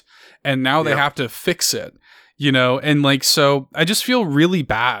out, and now they have to fix it. And like, so I just feel really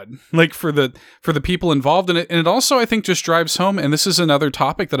bad, like for the people involved in it. And it also, I think, just drives home, and this is another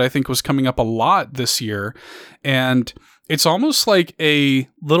topic that I think was coming up a lot this year. And it's almost like a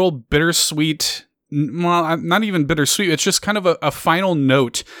little bittersweet, well, not even bittersweet. It's just kind of a final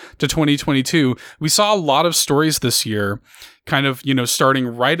note to 2022. We saw a lot of stories this year, kind of, starting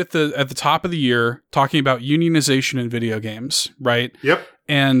right at the top of the year, talking about unionization in video games, right? Yep.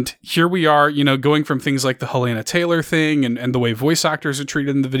 And here we are, going from things like the Helena Taylor thing and the way voice actors are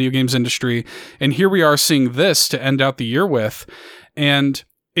treated in the video games industry. And here we are seeing this to end out the year with. And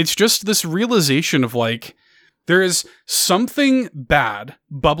it's just this realization of like, there is something bad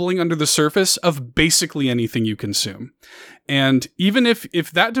bubbling under the surface of basically anything you consume. And even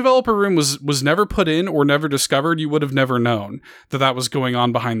if that developer room was never put in or never discovered, you would have never known that was going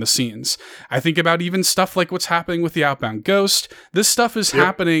on behind the scenes. I think about even stuff like what's happening with the Outbound Ghost. This stuff is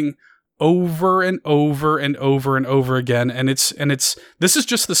happening over and over and over and over again. And this is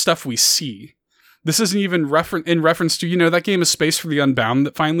just the stuff we see. This isn't even in reference to, that game is Space for the Unbound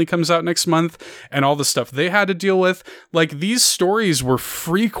that finally comes out next month, and all the stuff they had to deal with. Like, these stories were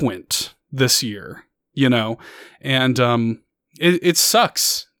frequent this year, and it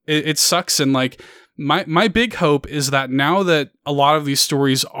sucks. It sucks. And like, my big hope is that now that a lot of these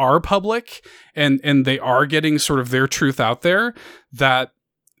stories are public and they are getting sort of their truth out there, that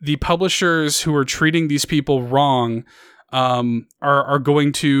the publishers who are treating these people wrong are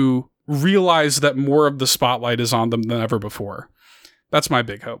going to realize that more of the spotlight is on them than ever before. That's my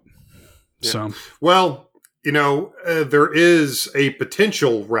big hope. Yeah. So, well, there is a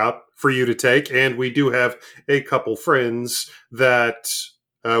potential route for you to take, and we do have a couple friends that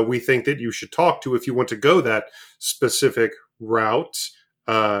we think that you should talk to if you want to go that specific route.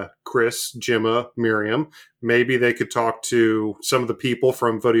 Chris, Gemma, Miriam, maybe they could talk to some of the people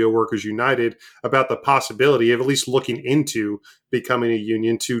from Video Workers United about the possibility of at least looking into becoming a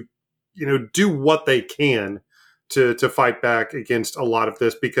union to do what they can to fight back against a lot of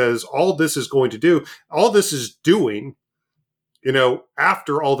this, because all this is doing,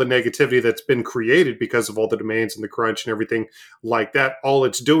 after all the negativity that's been created because of all the demands and the crunch and everything like that, all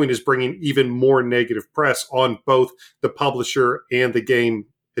it's doing is bringing even more negative press on both the publisher and the game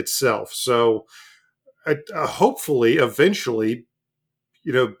itself. So hopefully, eventually,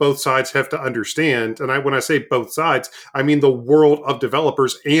 both sides have to understand. And when I say both sides, I mean the world of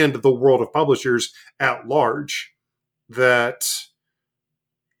developers and the world of publishers at large, that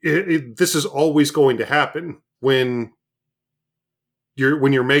this is always going to happen when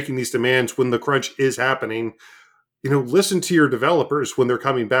you're making these demands, when the crunch is happening. Listen to your developers when they're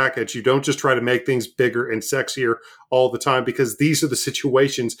coming back at you. Don't just try to make things bigger and sexier all the time, because these are the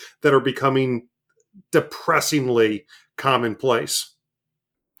situations that are becoming depressingly commonplace.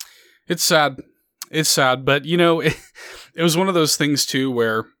 It's sad. But it was one of those things too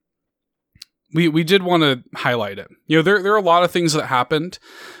where we did want to highlight it. There are a lot of things that happened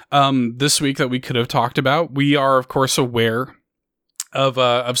this week that we could have talked about. We are, of course, aware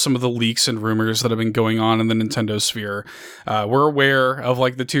of some of the leaks and rumors that have been going on in the Nintendo sphere. We're aware of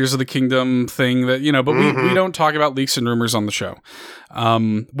like the Tears of the Kingdom thing that, but we don't talk about leaks and rumors on the show.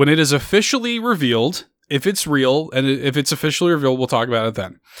 When it is officially revealed, if it's real and if it's officially revealed, we'll talk about it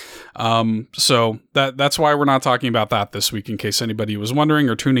then. So that's why we're not talking about that this week, in case anybody was wondering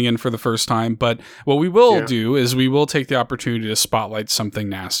or tuning in for the first time. But what we will do is we will take the opportunity to spotlight something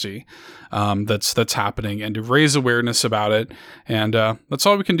nasty that's happening and to raise awareness about it. And that's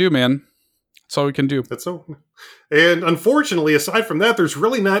all we can do, man. That's all we can do. That's all. And unfortunately, aside from that, there's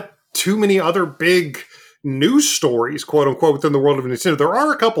really not too many other big news stories, quote unquote, within the world of Nintendo. There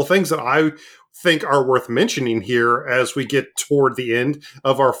are a couple things that I think are worth mentioning here as we get toward the end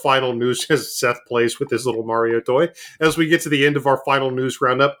of our final news, as Seth plays with his little Mario toy. As we get to the end of our final news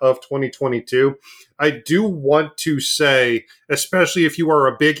roundup of 2022, I do want to say, especially if you are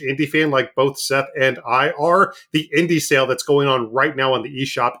a big indie fan like both Seth and I are, the indie sale that's going on right now on the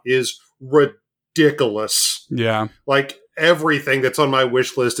eShop is ridiculous. Yeah. Like, everything that's on my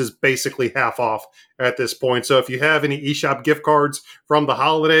wish list is basically half off at this point. So if you have any eShop gift cards from the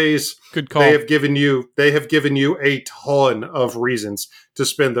holidays, good call. They have given you a ton of reasons to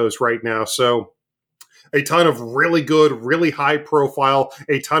spend those right now. So a ton of really good, really high profile,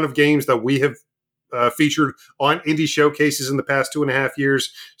 a ton of games that we have featured on indie showcases in the past 2.5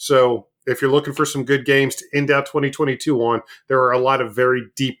 years. So if you're looking for some good games to end out 2022 on, there are a lot of very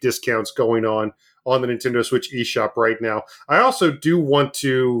deep discounts going on the Nintendo Switch eShop right now. I also do want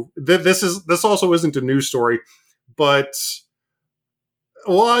to, this also isn't a news story, but,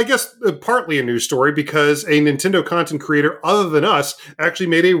 well, I guess partly a news story, because a Nintendo content creator other than us actually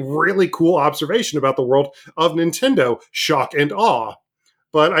made a really cool observation about the world of Nintendo. Shock and awe.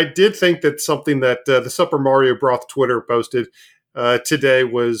 But I did think that something that the Super Mario Broth Twitter posted today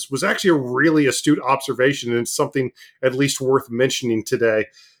was actually a really astute observation, and something at least worth mentioning today.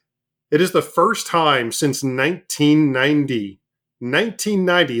 It is the first time since 1990,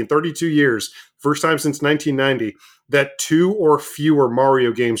 in 32 years, first time since 1990, that 2 or fewer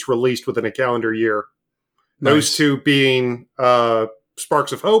Mario games released within a calendar year. Nice. Those two being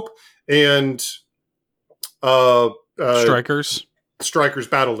Sparks of Hope and Strikers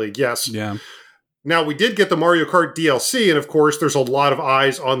Battle League, yes. Yeah. Now, we did get the Mario Kart DLC, and of course, there's a lot of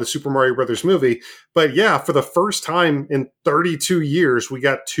eyes on the Super Mario Brothers movie. But yeah, for the first time in 32 years, we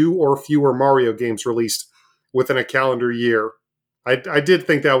got 2 or fewer Mario games released within a calendar year. I did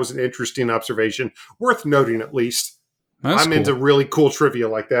think that was an interesting observation, worth noting at least. That's cool. Into really cool trivia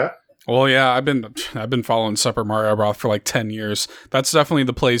like that. Well, yeah, I've been following Super Mario Broth for like 10 years. That's definitely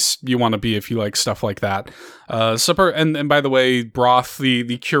the place you want to be if you like stuff like that. And by the way, Broth,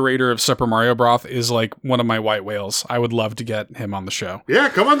 the curator of Super Mario Broth, is like one of my white whales. I would love to get him on the show. Yeah,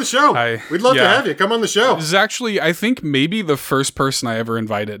 come on the show. We'd love to have you. Come on the show. This is actually, I think, maybe the first person I ever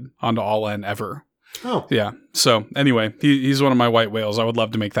invited onto All In ever. Oh. Yeah. So anyway, he's one of my white whales. I would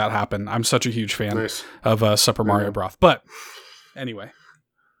love to make that happen. I'm such a huge fan of Super Mario Broth. But anyway.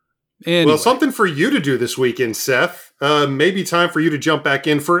 Well, something for you to do this weekend, Seth. Maybe time for you to jump back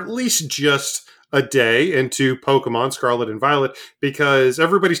in for at least just a day into Pokemon Scarlet and Violet, because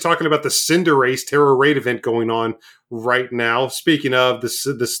everybody's talking about the Cinderace Terra Raid event going on right now. Speaking of those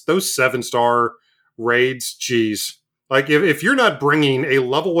 7-star raids, geez. Like, if you're not bringing a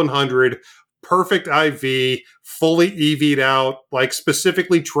level 100 perfect IV, fully EV'd out, like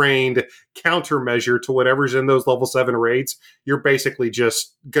specifically trained countermeasure to whatever's in those level 7 raids, you're basically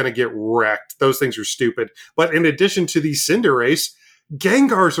just going to get wrecked. Those things are stupid. But in addition to the Cinderace,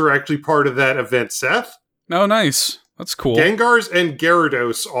 Gengars are actually part of that event, Seth. Oh, nice. That's cool. Gengars and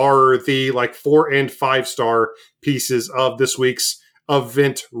Gyarados are the 4 and 5-star pieces of this week's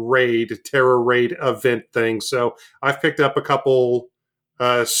event raid, Terra Raid event thing. So I've picked up a couple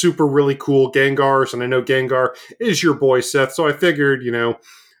super really cool Gengars, and I know Gengar is your boy, Seth, so I figured,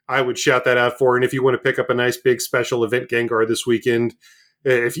 I would shout that out for you. And if you want to pick up a nice big special event Gengar this weekend,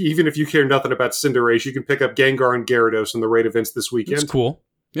 Even if you care nothing about Cinderace, you can pick up Gengar and Gyarados in the raid events this weekend. It's cool.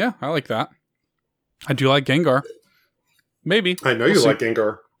 Yeah, I like that. I do like Gengar. Maybe. I know you like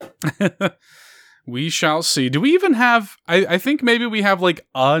Gengar. We shall see. Do we even have... I think maybe we have like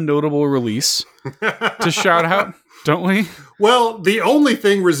a notable release to shout out, don't we? Well, the only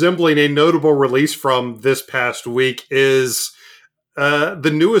thing resembling a notable release from this past week is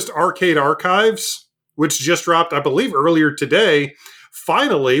the newest Arcade Archives, which just dropped, I believe, earlier today.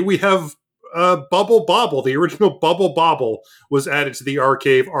 Finally, we have Bubble Bobble. The original Bubble Bobble was added to the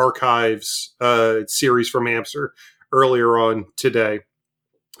Arcade Archives series from Hamster earlier on today.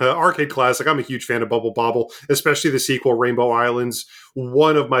 Arcade classic. I'm a huge fan of Bubble Bobble, especially the sequel, Rainbow Islands.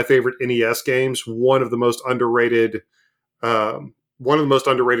 One of my favorite NES games. One of the most underrated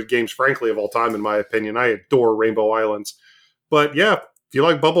games, frankly, of all time, in my opinion. I adore Rainbow Islands. But yeah, if you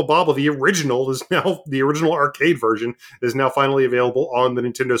like Bubble Bobble, the original arcade version is now finally available on the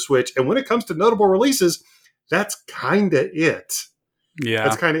Nintendo Switch. And when it comes to notable releases, that's kind of it. Yeah,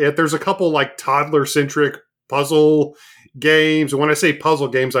 that's kind of it. There's a couple like toddler-centric puzzle games. And when I say puzzle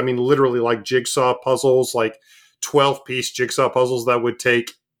games, I mean literally like jigsaw puzzles, like 12-piece jigsaw puzzles that would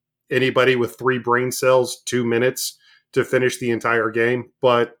take anybody with 3 brain cells 2 minutes to finish the entire game.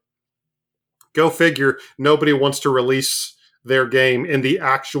 But go figure, nobody wants to release their game in the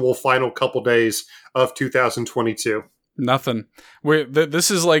actual final couple days of 2022. Nothing.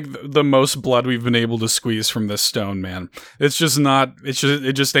 This is like the most blood we've been able to squeeze from this stone, man. It's just not. It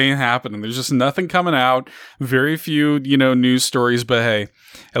just ain't happening. There's just nothing coming out. Very few, news stories. But hey,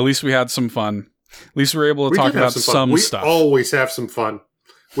 at least we had some fun. At least we were able to talk about some stuff. We always have some fun.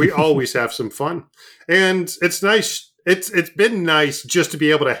 We always have some fun, and it's nice. It's been nice just to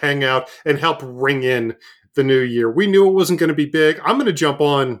be able to hang out and help ring in the new year. We knew it wasn't going to be big. I'm going to jump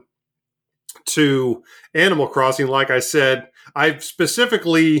on to Animal Crossing. Like I said, I've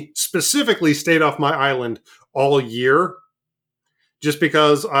specifically stayed off my island all year just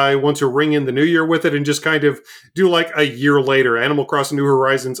because I want to ring in the new year with it and just kind of do like a year later, Animal Crossing New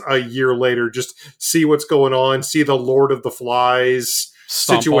Horizons a year later, just see what's going on, see the Lord of the Flies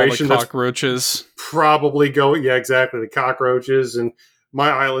situation. All the cockroaches. Probably going, yeah, exactly, the cockroaches, and my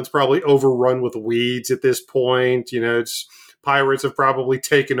island's probably overrun with weeds at this point. Pirates have probably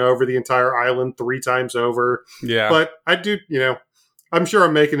taken over the entire island 3 times over. Yeah. But I do, I'm sure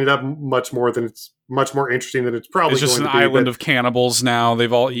I'm making it up much more interesting than it's probably going to be. It's just an island of cannibals now.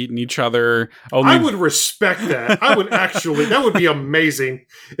 They've all eaten each other. I would respect that. I would actually, that would be amazing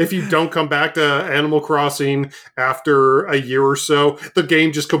if you don't come back to Animal Crossing after a year or so. The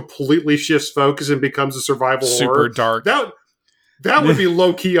game just completely shifts focus and becomes a survival horror. Super dark. That would be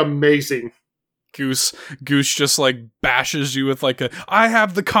low-key amazing. Goose just like bashes you with like I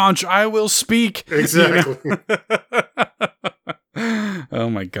have the conch, I will speak. Exactly. Oh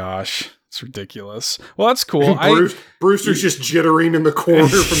my gosh. It's ridiculous. Well, that's cool. Brewster's just jittering in the corner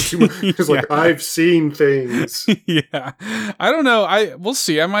from too much. He's like, I've seen things. Yeah. I don't know. We'll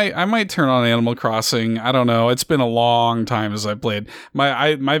see. I might turn on Animal Crossing. I don't know. It's been a long time as I played.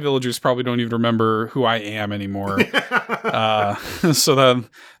 My villagers probably don't even remember who I am anymore. So that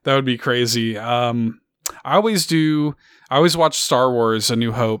would be crazy. I always watch Star Wars A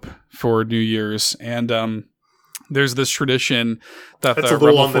New Hope for New Year's, and there's this tradition that's a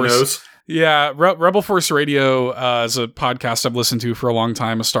little on the nose. Yeah, Rebel Force Radio is a podcast I've listened to for a long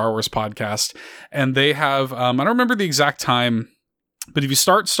time, a Star Wars podcast. And they have, I don't remember the exact time, but if you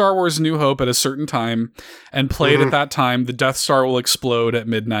start Star Wars New Hope at a certain time and play it at that time, the Death Star will explode at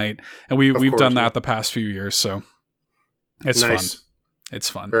midnight. And we've done that the past few years, so it's nice. Fun. It's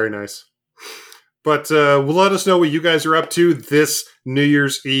fun. Very nice. But let us know what you guys are up to this New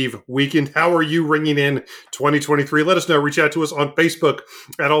Year's Eve weekend. How are you ringing in 2023? Let us know. Reach out to us on Facebook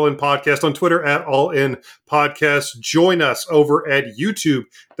at All In Podcast, on Twitter at All In Podcast. Join us over at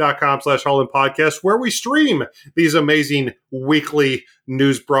youtube.com/All In Podcast, where we stream these amazing weekly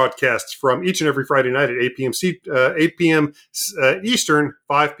news broadcasts from each and every Friday night at 8 p.m. Eastern,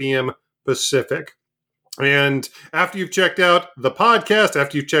 5 p.m. Pacific. And after you've checked out the podcast,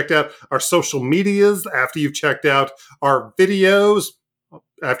 after you've checked out our social medias, after you've checked out our videos,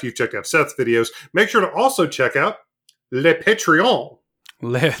 after you've checked out Seth's videos, make sure to also check out Le Patreon.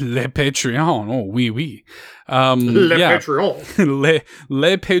 Le Patreon. Oh, oui. Patreon.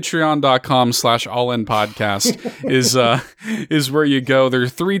 Patreon.com/allinpodcast is where you go. There are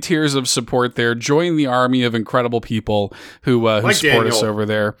 3 tiers of support there. Join the army of incredible people who support us over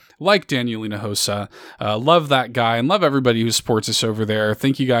there. Like Daniel Hinojosa. Love that guy and love everybody who supports us over there.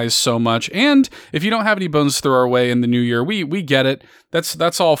 Thank you guys so much. And if you don't have any bones to throw our way in the new year, we get it.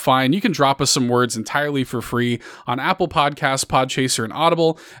 That's all fine. You can drop us some words entirely for free on Apple Podcasts, Podchaser, and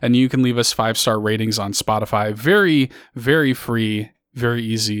Audible, and you can leave us 5-star ratings on Spotify. Very, very free, very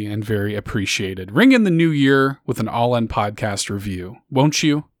easy, and very appreciated. Ring in the new year with an All In podcast review, won't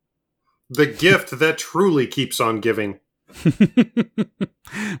you? The gift that truly keeps on giving.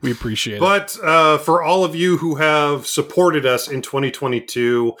 We appreciate it. But for all of you who have supported us in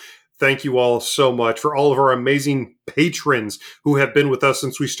 2022, thank you all so much. For all of our amazing patrons who have been with us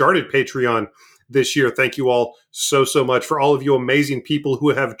since we started Patreon this year, thank you all so much. For all of you amazing people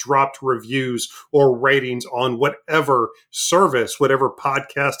who have dropped reviews or ratings on whatever service, whatever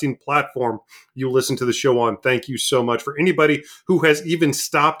podcasting platform you listen to the show on, thank you so much. For anybody who has even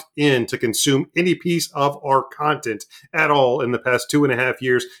stopped in to consume any piece of our content at all in the past 2.5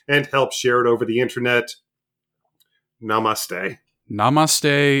 years and helped share it over the internet, namaste.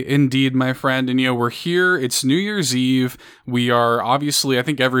 Namaste, indeed, my friend. And, we're here. It's New Year's Eve. We are obviously, I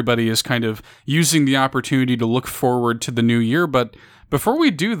think everybody is kind of using the opportunity to look forward to the new year. But before we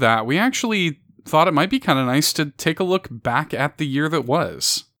do that, we actually thought it might be kind of nice to take a look back at the year that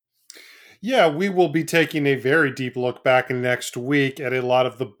was. Yeah, we will be taking a very deep look back next week at a lot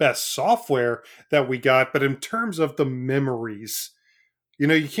of the best software that we got. But in terms of the memories,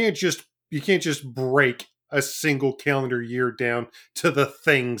 you can't just break a single calendar year down to the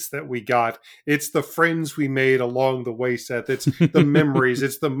things that we got. It's the friends we made along the way, Seth. It's the memories.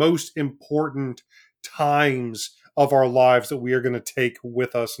 It's the most important times of our lives that we are going to take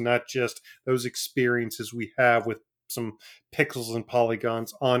with us, not just those experiences we have with some pixels and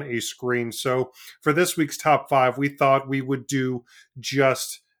polygons on a screen. So for this week's top 5, we thought we would do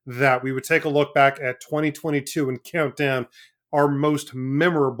just that. We would take a look back at 2022 and count down our most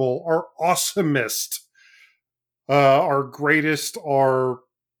memorable, our awesomest, our greatest, our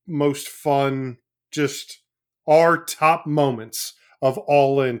most fun, just our top moments of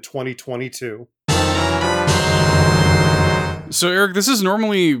All In 2022. So, Eric, this is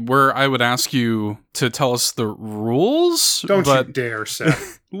normally where I would ask you to tell us the rules. Don't you dare,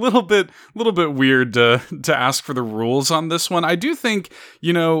 Seth. little bit weird to ask for the rules on this one. I do think,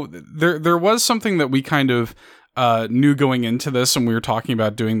 there was something that we kind of knew going into this when we were talking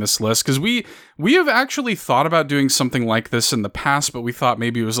about doing this list, because we have actually thought about doing something like this in the past, but we thought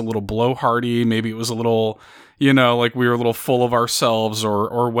maybe it was a little blowhardy, maybe it was a little, like we were a little full of ourselves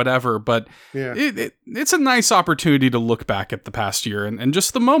or whatever, but yeah. It's a nice opportunity to look back at the past year and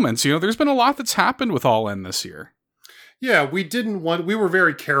just the moments. There's been a lot that's happened with All In this year. Yeah, we were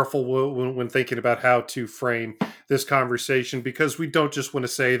very careful when thinking about how to frame this conversation, because we don't just want to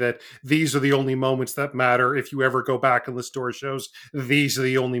say that these are the only moments that matter. If you ever go back and listen to our shows, these are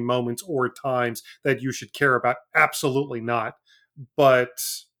the only moments or times that you should care about. Absolutely not. But,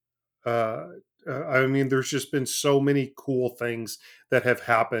 there's just been so many cool things that have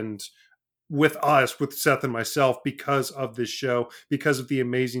happened with us, with Seth and myself, because of this show, because of the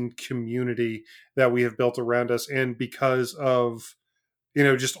amazing community that we have built around us, and because of,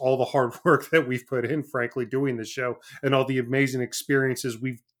 just all the hard work that we've put in, frankly, doing the show, and all the amazing experiences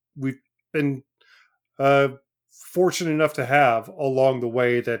we've been fortunate enough to have along the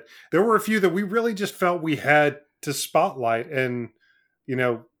way, that there were a few that we really just felt we had to spotlight. And,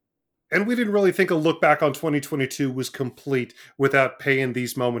 and we didn't really think a look back on 2022 was complete without paying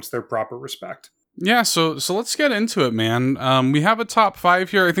these moments their proper respect. Yeah, so let's get into it, man. We have a top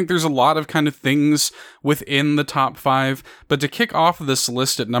 5 here. I think there's a lot of kind of things within the top 5, but to kick off this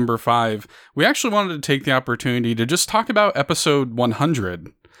list at number 5, we actually wanted to take the opportunity to just talk about episode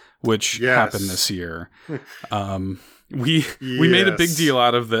 100, which happened this year. We made a big deal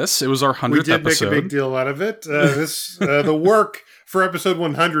out of this. It was our 100th episode. We did make a big deal out of it. The work for episode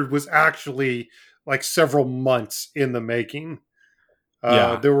 100 was actually like several months in the making.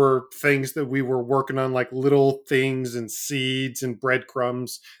 There were things that we were working on, like little things and seeds and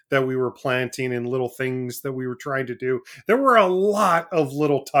breadcrumbs that we were planting, and little things that we were trying to do. There were a lot of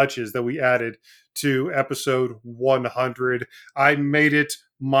little touches that we added to episode 100. I made it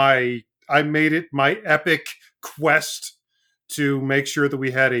my epic quest to make sure that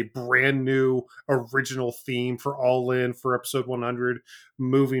we had a brand new original theme for All In for episode 100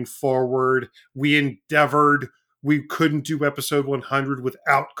 moving forward. We couldn't do episode 100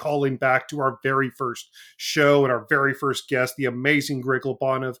 without calling back to our very first show and our very first guest, the amazing Greg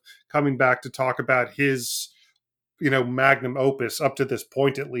Lobanov, coming back to talk about his, magnum opus up to this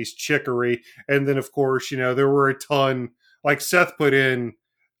point, at least, Chicory. And then, of course, there were a ton, like Seth put in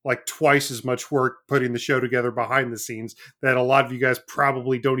like twice as much work putting the show together behind the scenes that a lot of you guys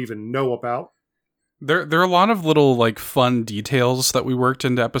probably don't even know about. There are a lot of little like fun details that we worked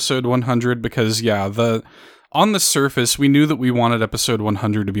into episode 100, because on the surface, we knew that we wanted episode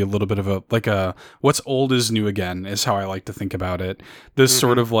 100 to be a little bit of a what's old is new again, is how I like to think about it. This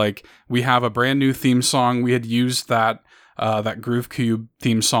sort of like, we have a brand new theme song. We had used that Groove Cube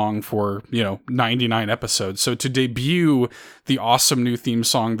theme song for 99 episodes. So to debut the awesome new theme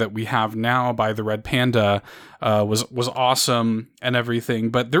song that we have now by the Red Panda was awesome and everything.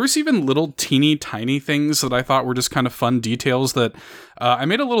 But there was even little teeny tiny things that I thought were just kind of fun details that I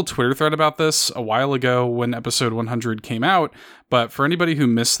made a little Twitter thread about this a while ago when episode 100 came out. But for anybody who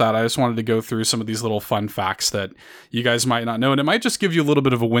missed that, I just wanted to go through some of these little fun facts that you guys might not know, and it might just give you a little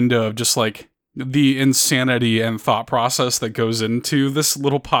bit of a window of just like the insanity and thought process that goes into this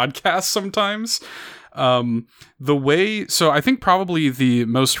little podcast sometimes. So I think probably the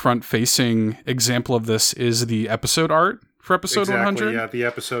most front-facing example of this is the episode art for episode 100. Yeah, the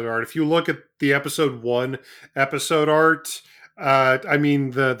episode art. If you look at the episode 1 episode art, I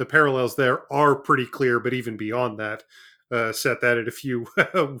mean, the parallels there are pretty clear, but even beyond that, set that at a few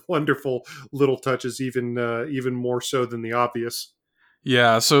wonderful little touches, even more so than the obvious.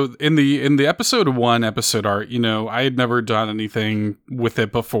 Yeah, so in the episode 1 episode art, I had never done anything with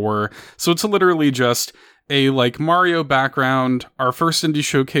it before. So it's literally just a like Mario background. Our first indie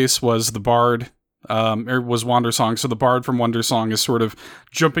showcase was the Bard, was Wandersong. So the Bard from Wandersong is sort of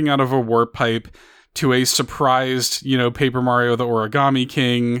jumping out of a warp pipe to a surprised, Paper Mario the Origami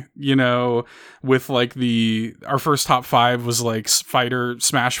King, with like our first top 5 was like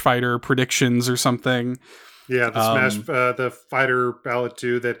Smash Fighter predictions or something. Yeah, the Fighter Ballad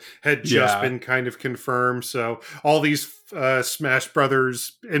 2 that had just been kind of confirmed. So all these Smash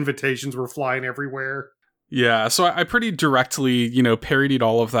Brothers invitations were flying everywhere. Yeah, so I pretty directly, parodied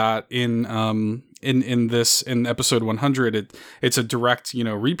all of that in episode 100. It's a direct,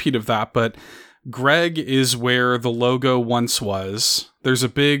 repeat of that, but Greg is where the logo once was. There's a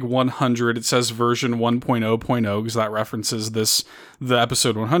big 100. It says version 1.0.0 because that references the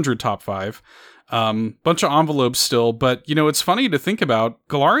episode 100 top 5. Bunch of envelopes still, but it's funny to think about.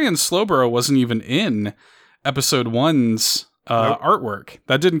 Galarian Slowbro wasn't even in episode 1's artwork.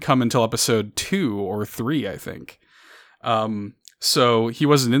 That didn't come until episode 2 or 3, I think. So he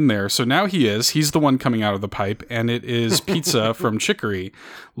wasn't in there. So now he is. He's the one coming out of the pipe, and it is Pizza from Chicory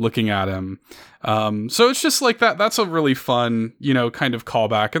looking at him. So it's just like that. That's a really fun, kind of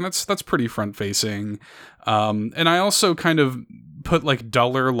callback, and that's pretty front facing. And I also kind of put like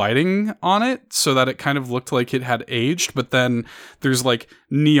duller lighting on it so that it kind of looked like it had aged, but then there's like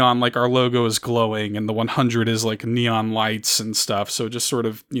neon, like our logo is glowing and the 100 is like neon lights and stuff. So it just sort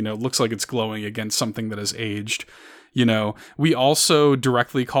of, looks like it's glowing against something that has aged. We also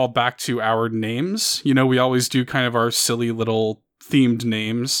directly called back to our names. We always do kind of our silly little themed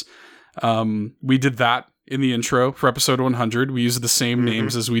names. We did that in the intro for episode 100. We used the same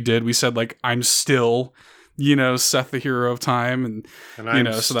names as we did. We said like, I'm still, Seth the Hero of Time, and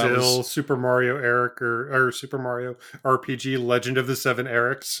I'm so still that was Super Mario Eric or Super Mario RPG Legend of the Seven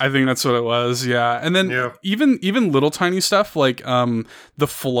Erics. I think that's what it was, yeah. And then even little tiny stuff like the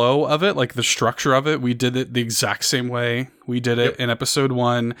flow of it, like the structure of it, we did it the exact same way we did it in episode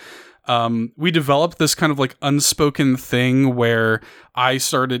 1. We developed this kind of like unspoken thing where I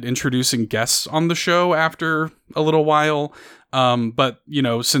started introducing guests on the show after a little while. But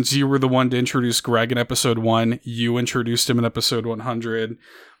since you were the one to introduce Greg in episode 1, you introduced him in episode 100,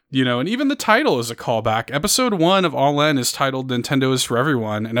 and even the title is a callback. Episode 1 of All In is titled Nintendo is for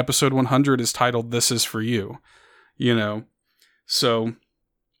Everyone, and episode 100 is titled This is for You, so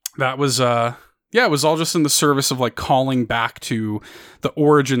that was, it was all just in the service of like calling back to the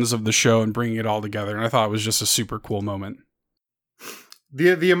origins of the show and bringing it all together. And I thought it was just a super cool moment.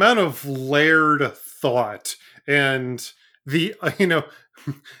 The amount of layered thought and the,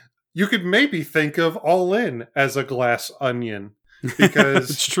 you could maybe think of All In as a glass onion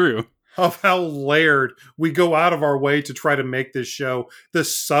because it's true of how layered we go out of our way to try to make this show, the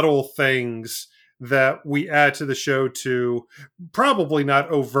subtle things that we add to the show to probably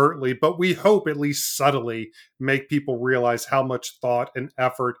not overtly, but we hope at least subtly make people realize how much thought and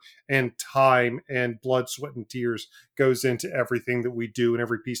effort and time and blood, sweat, and tears goes into everything that we do and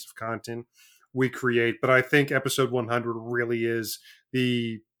every piece of content we create. But I think episode 100 really is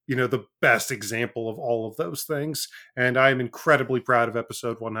the best example of all of those things. And I'm incredibly proud of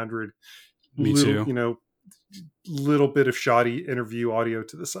episode 100. Me too. Little bit of shoddy interview audio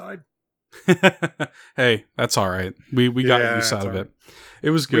to the side. Hey, that's all right. We got use out of it.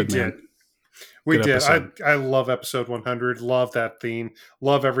 It was good, man. We did. I love episode 100. Love that theme.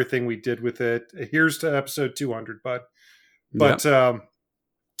 Love everything we did with it. Here's to episode 200, bud. But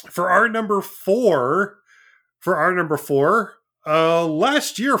for our number four,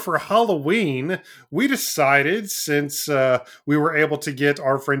 Last year for Halloween, we decided, since we were able to get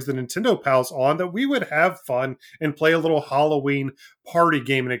our friends the Nintendo Pals on, that we would have fun and play a little Halloween party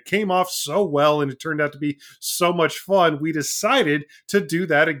game. And it came off so well, and it turned out to be so much fun. We decided to do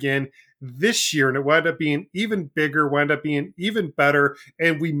that again this year, and it wound up being even bigger, wound up being even better.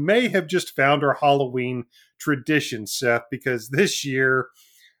 And we may have just found our Halloween tradition, Seth, because this year,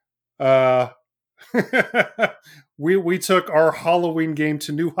 we took our Halloween game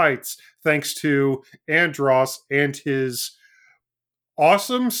to new heights thanks to Andros and his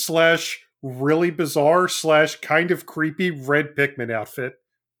awesome / really bizarre / kind of creepy red Pikmin outfit.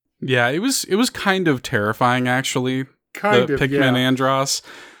 Yeah, it was kind of terrifying, actually. Kind of, Pikmin yeah. Andros.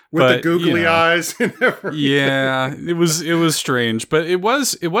 With the googly eyes and everything. Yeah, it was strange, but it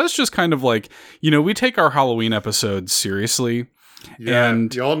was just kind of like, we take our Halloween episodes seriously. Yeah,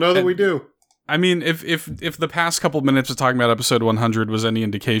 and y'all know that we do. I mean, if the past couple minutes of talking about episode 100 was any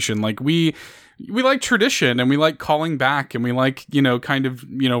indication, like we like tradition, and we like calling back, and we like, kind of,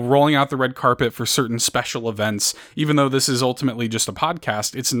 rolling out the red carpet for certain special events. Even though this is ultimately just a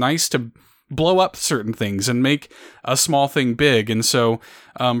podcast, it's nice to blow up certain things and make a small thing big. And so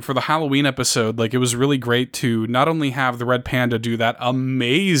for the Halloween episode, like, it was really great to not only have the Red Panda do that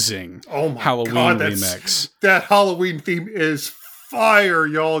amazing Halloween remix. That Halloween theme is fire,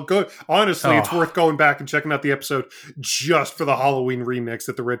 y'all. Go. Honestly, it's worth going back and checking out the episode just for the Halloween remix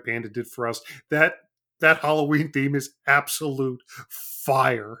that the Red Panda did for us. That Halloween theme is absolute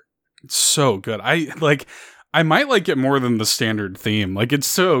fire. It's so good. I might like it more than the standard theme. Like, it's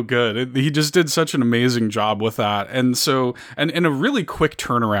so good. He just did such an amazing job with that. And so, and a really quick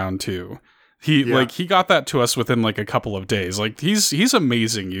turnaround too. He got that to us within like a couple of days. Like, he's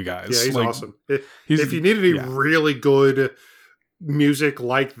amazing, you guys. Yeah, he's like, awesome. If you need any really good music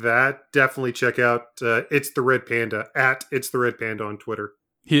like that, definitely check out It's the Red Panda at It's the Red Panda on Twitter.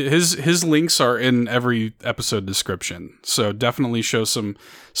 His links are in every episode description, so definitely show some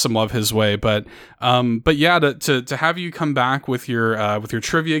love his way. But yeah, to have you come back with your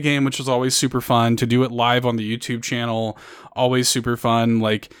trivia game, which was always super fun, to do it live on the YouTube channel, always super fun.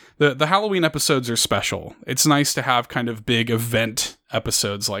 Like, the Halloween episodes are special. It's nice to have kind of big event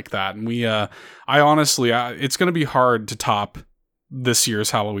episodes like that, and it's going to be hard to top this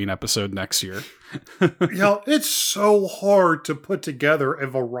year's Halloween episode next year. It's so hard to put together a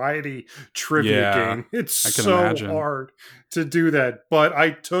variety trivia game. It's so hard to do that. But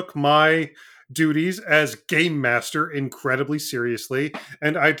I took my duties as game master incredibly seriously,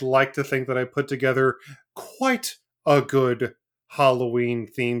 and I'd like to think that I put together quite a good Halloween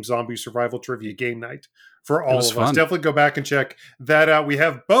themed zombie survival trivia game night for all of us. Definitely go back and check that out. We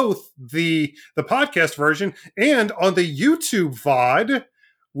have both the podcast version and on the YouTube VOD.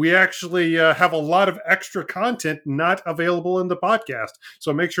 We actually have a lot of extra content not available in the podcast.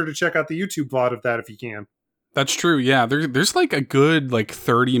 So make sure to check out the YouTube VOD of that if you can. That's true. Yeah, there's like a good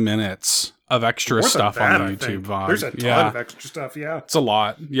 30 minutes of extra stuff on the YouTube VOD. There's a ton of extra stuff. Yeah, it's a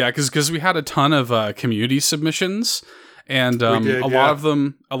lot. Yeah, because we had a ton of community submissions. And a lot of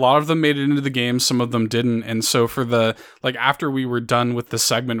them made it into the game. Some of them didn't. And so for after we were done with the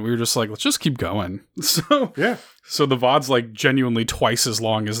segment, we were just like, let's just keep going. So yeah. So the VOD's genuinely twice as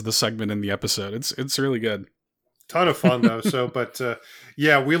long as the segment in the episode. It's really good. Ton of fun though. So, but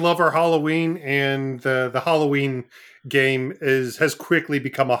we love our Halloween, and the Halloween game has quickly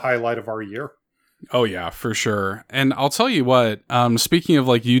become a highlight of our year. Oh yeah, for sure. And I'll tell you what, speaking of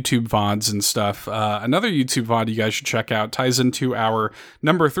YouTube VODs and stuff, another YouTube VOD you guys should check out ties into our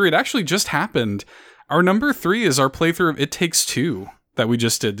number 3. It actually just happened. Our number 3 is our playthrough of It Takes Two that we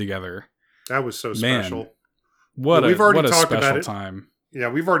just did together. That was so special. Man, what a special about it. Time. Yeah,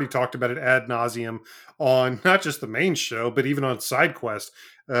 we've already talked about it ad nauseum on not just the main show, but even on SideQuest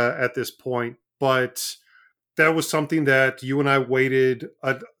at this point. But that was something that you and I waited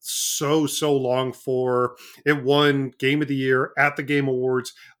so long for. It won Game of the Year at the Game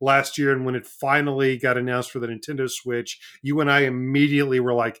Awards last year, and when it finally got announced for the Nintendo Switch, you and I immediately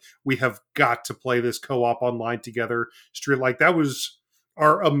were like, we have got to play this co-op online together. That was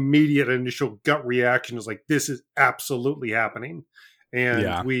our immediate initial gut reaction, is like, this is absolutely happening.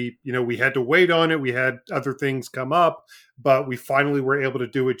 And we had to wait on it. We had other things come up, but we finally were able to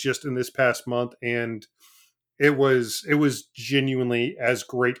do it just in this past month, and it was genuinely as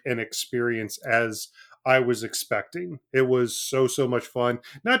great an experience as I was expecting. It was so much fun.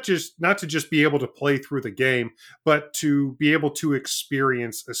 Not to just be able to play through the game, but to be able to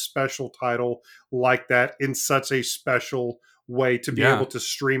experience a special title like that in such a special way, to be able to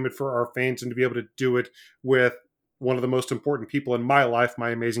stream it for our fans, and to be able to do it with one of the most important people in my life,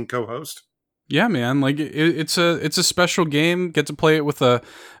 my amazing co-host. Yeah, man. Like it's a special game. Get to play it with a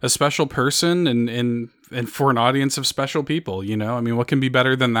special person and for an audience of special people. You know, I mean, what can be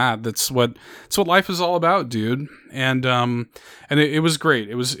better than that? That's what life is all about, dude. And it was great.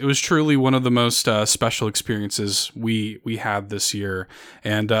 It was truly one of the most special experiences we had this year.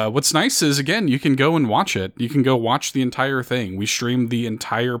 And what's nice is, again, you can go and watch it. You can go watch the entire thing. We streamed the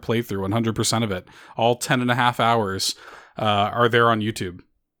entire playthrough, 100% of it, all 10.5 hours are there on YouTube.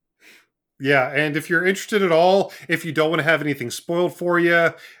 Yeah, and if you're interested at all, if you don't want to have anything spoiled for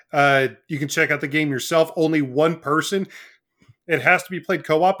you, you can check out the game yourself. Only one person. It has to be played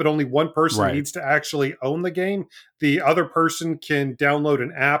co-op, but only one person needs to actually own the game. The other person can download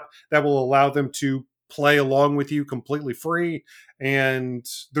an app that will allow them to play along with you completely free. And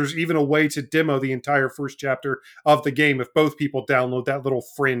there's even a way to demo the entire first chapter of the game if both people download that little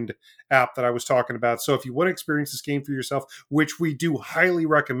friend app that I was talking about. So if you want to experience this game for yourself, which we do highly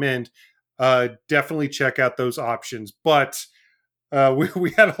recommend, definitely check out those options. But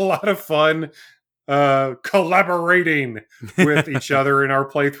we had a lot of fun collaborating with each other in our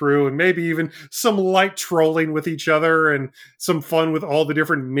playthrough, and maybe even some light trolling with each other, and some fun with all the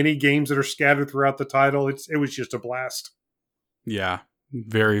different mini games that are scattered throughout the title. It was just a blast. Yeah,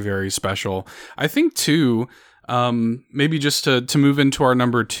 very, very special. I think too, maybe just to move into our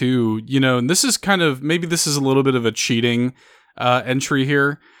number 2, you know, and this is kind of, maybe this is a little bit of a cheating entry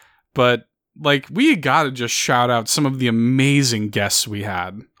here, but like, we got to just shout out some of the amazing guests we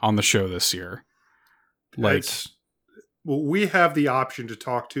had on the show this year. Like, we have the option to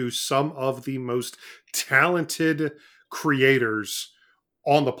talk to some of the most talented creators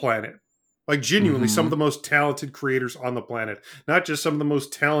on the planet. Like, genuinely, some of the most talented creators on the planet. Not just some of the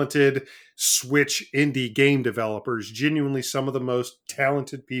most talented Switch indie game developers. Genuinely, some of the most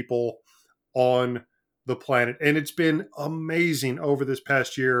talented people on the planet. And it's been amazing over this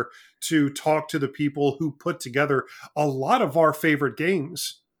past year to talk to the people who put together a lot of our favorite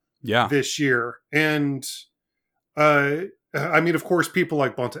games this year. And I mean, of course, people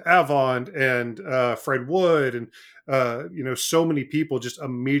like Bonta Avant and Fred Wood and you know, so many people just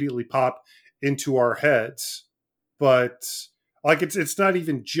immediately pop into our heads. But like, it's not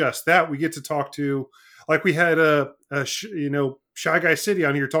even just that. We get to talk to, like, we had you know, Shy Guy City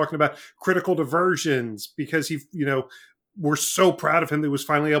on here talking about Critical Diversions, because he, you know, we're so proud of him that he was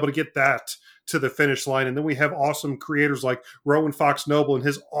finally able to get that to the finish line. And then we have awesome creators like Rowan Fox Noble and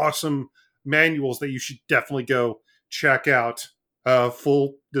his awesome manuals that you should definitely go check out.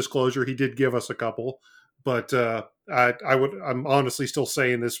 Full disclosure, he did give us a couple, but I'm honestly still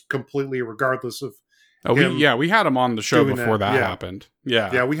saying this completely regardless of. We had him on the show before that happened.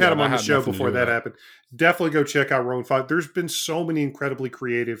 Yeah, we had him on the show before that happened. Definitely go check out Rowan Fox. There's been so many incredibly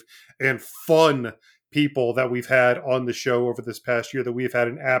creative and fun people that we've had on the show over this past year that we've had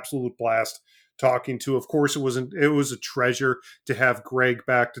an absolute blast talking to. Of course, it was a treasure to have Greg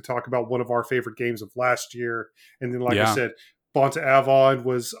back to talk about one of our favorite games of last year. And then, like I said, Bonta Avant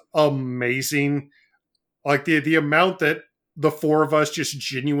was amazing. Like, the amount that the four of us just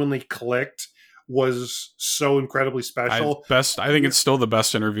genuinely clicked was so incredibly special. I think it's still the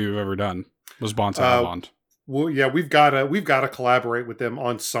best interview we've ever done. Was Bonta Avant. Well, yeah, we've got to collaborate with them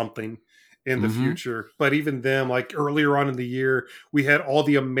on something in the future. But even them, like earlier on in the year, we had all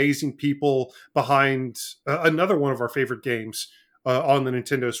the amazing people behind another one of our favorite games on the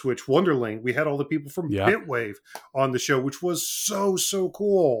Nintendo Switch, Wonderling. We had all the people from Bitwave on the show, which was so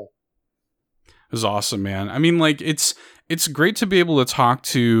cool. It was awesome, man. I mean, like, it's great to be able to talk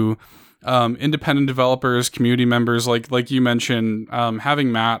to independent developers, community members, like you mentioned,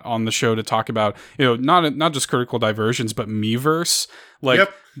 having Matt on the show to talk about, you know, not just Critical Diversions, but Miiverse. Like,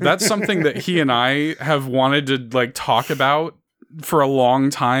 that's something that he and I have wanted to, like, talk about for a long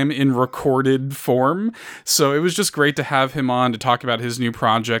time in recorded form. So it was just great to have him on to talk about his new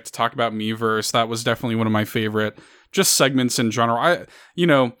project, to talk about Miiverse. That was definitely one of my favorite just segments in general.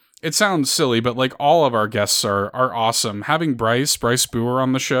 It sounds silly, but like, all of our guests are awesome. Having Bryce Boer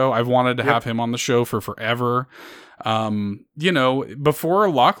on the show, I've wanted to have him on the show for forever. You know, before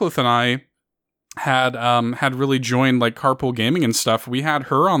Lachlan and I had really joined, like, Carpool Gaming and stuff, we had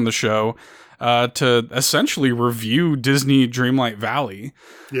her on the show to essentially review Disney Dreamlight Valley.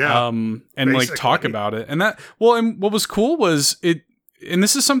 And basically, like, talk about it. And what was cool was it. And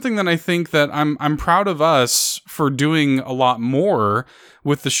this is something that I think that I'm proud of us for doing a lot more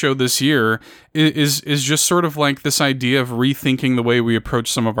with the show this year, is just sort of like this idea of rethinking the way we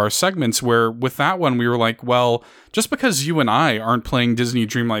approach some of our segments, where with that one we were like, well, just because you and I aren't playing Disney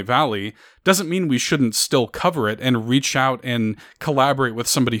Dreamlight Valley doesn't mean we shouldn't still cover it and reach out and collaborate with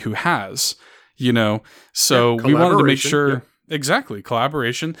somebody who has, you know. So we wanted to make sure Exactly,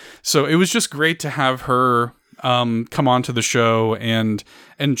 collaboration. So it was just great to have her come onto the show and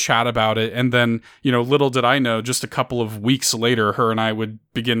chat about it. And then, little did I know, just a couple of weeks later, her and I would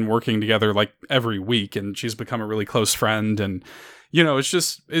begin working together like every week, and she's become a really close friend. And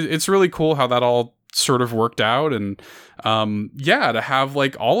it's really cool how that all sort of worked out. And to have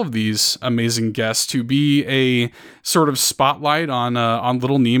like all of these amazing guests, to be a sort of spotlight on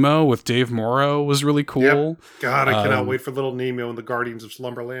Little Nemo with Dave Morrow was really cool. Yep. God, I cannot wait for Little Nemo and the Guardians of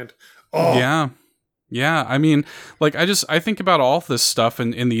Slumberland. Oh yeah. I mean, like, I think about all of this stuff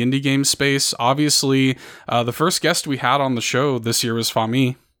in the indie game space. Obviously, the first guest we had on the show this year was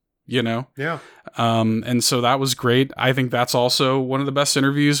Fami. Yeah. And so that was great. I think that's also one of the best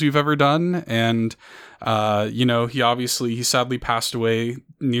interviews we've ever done. And, he sadly passed away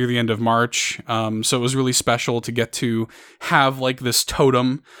near the end of March. So it was really special to get to have like this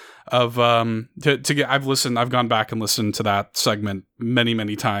totem of, I've gone back and listened to that segment many,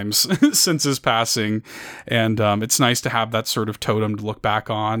 many times since his passing. And, it's nice to have that sort of totem to look back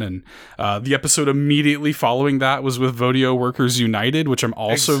on. And, the episode immediately following that was with Vodio Workers United, which I'm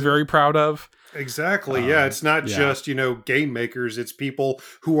also very proud of. Exactly. Yeah. It's not just, game makers. It's people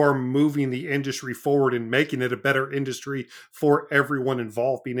who are moving the industry forward and making it a better industry for everyone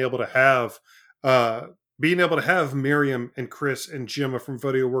involved. Being able to have Miriam and Chris and Gemma from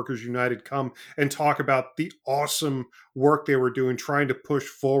Vodio Workers United come and talk about the awesome work they were doing, trying to push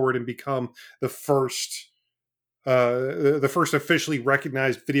forward and become the first officially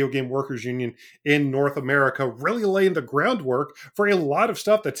recognized video game workers union in North America, really laying the groundwork for a lot of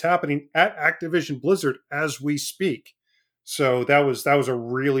stuff that's happening at Activision Blizzard as we speak. So that was a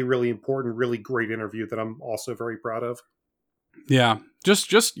really, really important, really great interview that I'm also very proud of. Yeah,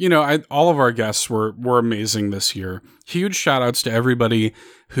 just all of our guests were amazing this year. Huge shout outs to everybody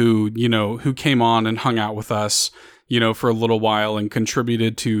who came on and hung out with us, for a little while and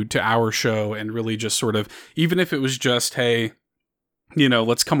contributed to our show, and really just sort of, even if it was just, hey,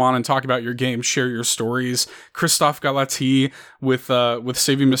 let's come on and talk about your game, share your stories. Christophe Galati with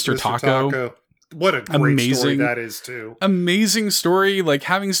Saving Mr. Taco. What a great story that is, too. Amazing story. Like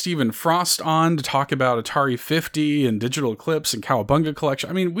having Stephen Frost on to talk about Atari 50 and Digital Eclipse and Cowabunga Collection.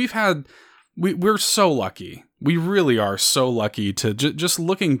 I mean, we're so lucky. We really are so lucky to just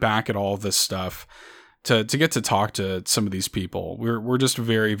looking back at all of this stuff to get to talk to some of these people. We're just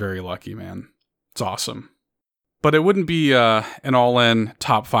very, very lucky, man. It's awesome. But it wouldn't be an all-in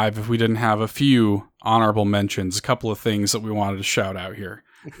top 5 if we didn't have a few honorable mentions, a couple of things that we wanted to shout out here.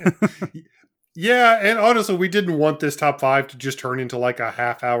 Yeah, and honestly, we didn't want this top 5 to just turn into like a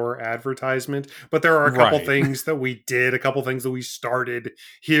half-hour advertisement, but there are a couple things that we did, a couple things that we started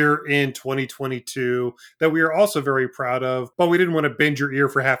here in 2022 that we are also very proud of, but we didn't want to bend your ear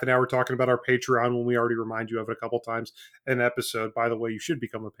for half an hour talking about our Patreon when we already remind you of it a couple times an episode. By the way, you should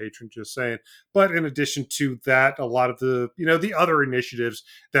become a patron, just saying. But in addition to that, a lot of the, the other initiatives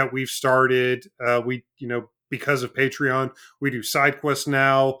that we've started, because of Patreon, we do side quests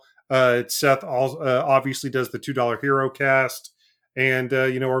now. Seth obviously does the $2 Hero cast, and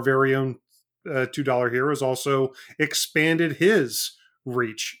our very own $2 Hero has also expanded his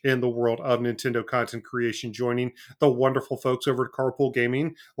reach in the world of Nintendo content creation, joining the wonderful folks over at Carpool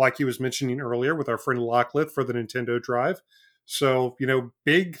Gaming, like he was mentioning earlier with our friend Lachlan for the Nintendo Drive. So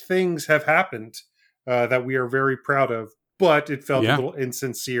big things have happened that we are very proud of, but it felt a little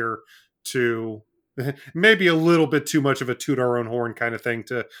insincere to maybe a little bit too much of a toot our own horn kind of thing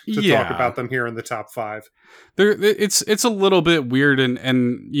to talk about them here in the top 5. It's a little bit weird, and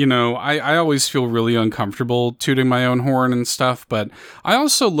I always feel really uncomfortable tooting my own horn and stuff, but I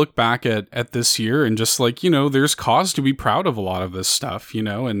also look back at this year and just like, there's cause to be proud of a lot of this stuff,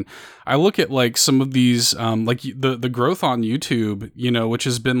 and I look at like some of these like the growth on YouTube, which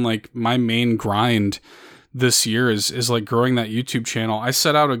has been like my main grind this year is like growing that YouTube channel. I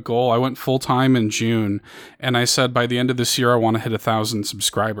set out a goal. I went full time in June, and I said by the end of this year I want to hit 1,000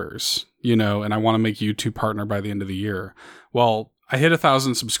 subscribers, and I want to make YouTube partner by the end of the year. Well, I hit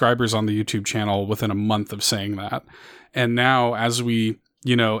 1,000 subscribers on the YouTube channel within a month of saying that. And now as we,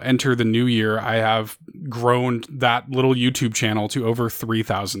 enter the new year, I have grown that little YouTube channel to over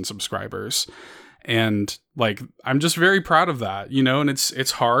 3,000 subscribers. And like, I'm just very proud of that, and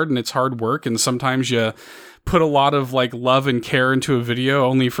it's hard and it's hard work. And sometimes you put a lot of like love and care into a video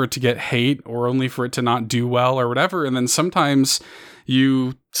only for it to get hate or only for it to not do well or whatever. And then sometimes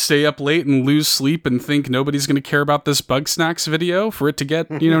you stay up late and lose sleep and think nobody's going to care about this Bug Snacks video for it to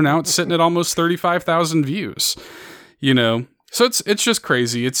get, now it's sitting at almost 35,000 views, So it's just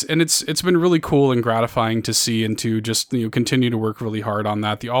crazy. It's been really cool and gratifying to see and to just continue to work really hard on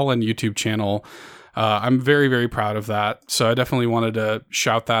that. The All In YouTube channel I'm very, very proud of that. So I definitely wanted to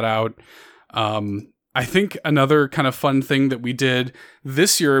shout that out. I think another kind of fun thing that we did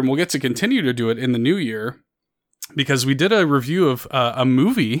this year, and we'll get to continue to do it in the new year, because we did a review of a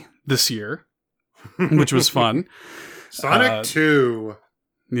movie this year, which was fun. Sonic 2.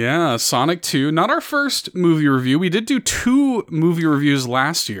 Yeah, Sonic 2. Not our first movie review. We did do 2 movie reviews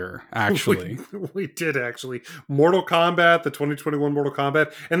last year, actually. We did, actually. Mortal Kombat, the 2021 Mortal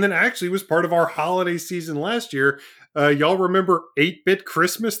Kombat, and then actually was part of our holiday season last year. Y'all remember 8-Bit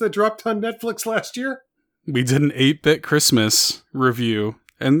Christmas that dropped on Netflix last year? We did an 8-Bit Christmas review.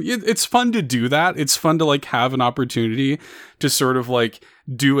 And it's fun to do that. It's fun to like have an opportunity to sort of like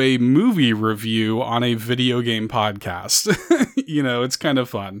do a movie review on a video game podcast. You know, it's kind of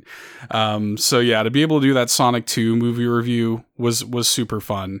fun. So yeah, to be able to do that Sonic 2 movie review was super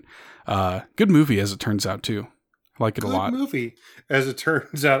fun. Good movie as it turns out too. I like it a lot. Good movie as it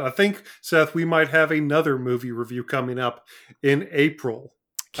turns out. I think, Seth, we might have another movie review coming up in April.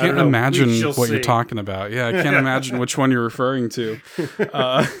 Can't imagine what you're talking about. Yeah, I can't imagine which one you're referring to.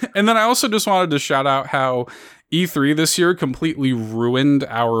 And then I also just wanted to shout out how E3 this year completely ruined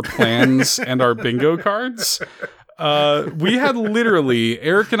our plans and our bingo cards. We had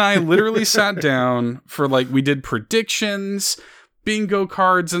Eric and I literally sat down for like, we did predictions, bingo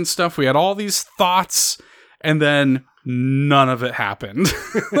cards and stuff. We had all these thoughts, and then none of it happened.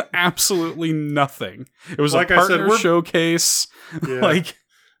 Absolutely nothing. It was like a partner showcase. Yeah.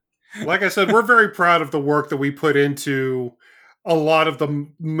 Like I said, we're very proud of the work that we put into a lot of the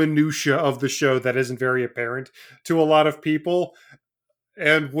minutia of the show that isn't very apparent to a lot of people.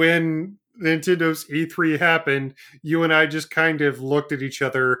 And when Nintendo's E3 happened, you and I just kind of looked at each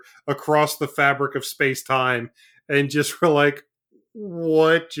other across the fabric of space-time and just were like,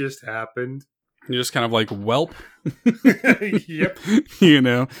 what just happened? You're just kind of like, welp. Yep. You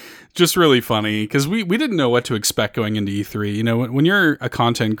know, just really funny because we didn't know what to expect going into E3. You know, when you're a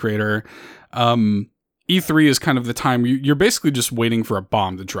content creator, E3 is kind of the time you're basically just waiting for a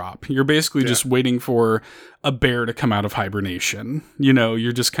bomb to drop. You're basically just waiting for a bear to come out of hibernation. You know,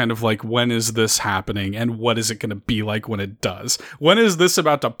 you're just kind of like, when is this happening? And what is it going to be like when it does? When is this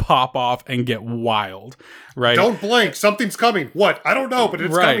about to pop off and get wild? Right? Don't blink. Something's coming. What? I don't know, but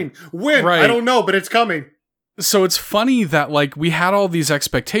it's coming. When? I don't know, but it's coming. So it's funny that like we had all these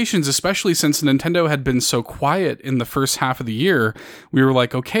expectations, especially since Nintendo had been so quiet in the first half of the year. We were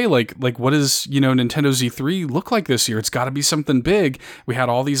like, okay, like what does, you know, Nintendo's E3 look like this year? It's got to be something big. We had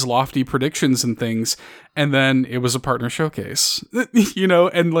all these lofty predictions and things, and then it was a partner showcase, you know,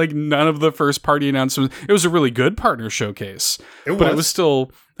 and like none of the first party announcements. It was a really good partner showcase, but it was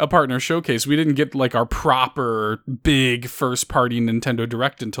still a partner showcase. We didn't get like our proper big first party Nintendo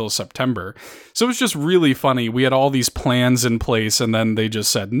Direct until September. So it was just really funny. We had all these plans in place, and then they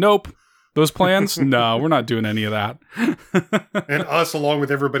just said, nope, those plans? No, we're not doing any of that. And us, along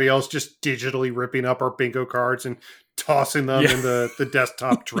with everybody else, just digitally ripping up our bingo cards and tossing them in the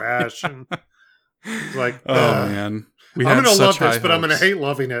desktop trash. And it's like, oh man, I'm going to love this, but I'm going to hate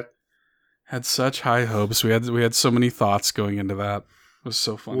loving it. Had such high hopes. We had so many thoughts going into that. It was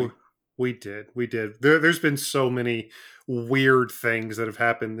so funny. We did. There's been so many weird things that have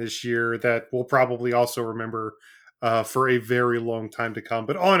happened this year that we'll probably also remember for a very long time to come.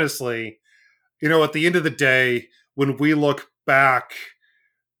 But honestly, you know, at the end of the day, when we look back,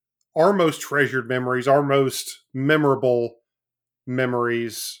 our most treasured memories, our most memorable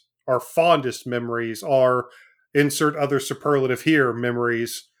memories, our fondest memories, our insert other superlative here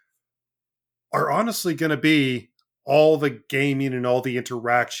memories are honestly going to be all the gaming and all the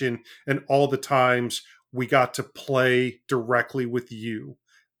interaction and all the times we got to play directly with you,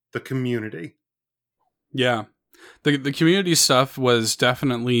 the community. Yeah. The community stuff was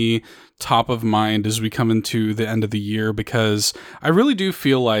definitely top of mind as we come into the end of the year, because I really do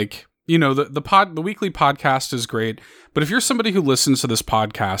feel like, you know, the weekly podcast is great, but if you're somebody who listens to this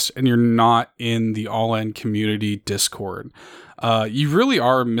podcast and you're not in the All In community Discord, you really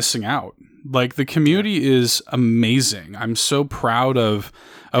are missing out. Like, the community is amazing. I'm so proud of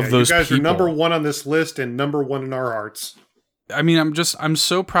those people. You guys are number one on this list and number one in our hearts. I mean, I'm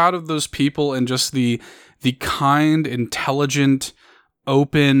so proud of those people and just the kind, intelligent,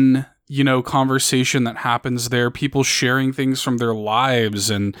 open, you know, conversation that happens there. People sharing things from their lives,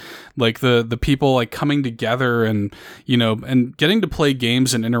 and like the people like coming together and, you know, and getting to play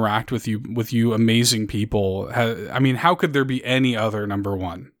games and interact with you amazing people. I mean, how could there be any other number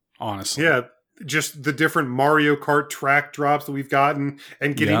one? Honestly. Yeah, just the different Mario Kart track drops that we've gotten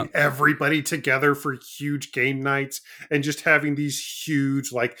and getting everybody together for huge game nights and just having these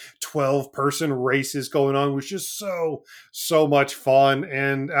huge, like 12-person races going on was just so much fun.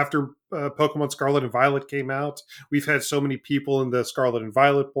 And after Pokemon Scarlet and Violet came out, we've had so many people in the Scarlet and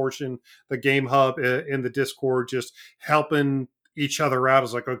Violet portion, the Game Hub in the Discord, just helping each other out.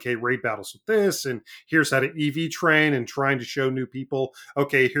 Is like, okay, raid battles with this, and here's how to EV train, and trying to show new people,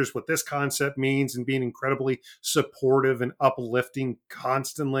 okay, here's what this concept means, and being incredibly supportive and uplifting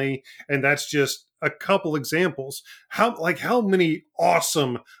constantly. And that's just a couple examples. How many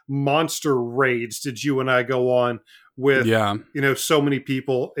awesome monster raids did you and I go on with, so many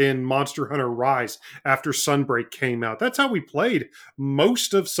people in Monster Hunter Rise after Sunbreak came out? That's how we played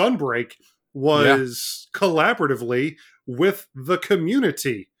most of Sunbreak, was collaboratively with the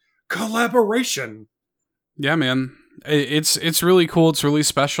community. Collaboration. Yeah, man. It's really cool. It's really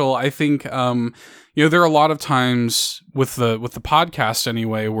special. I think there are a lot of times with the podcast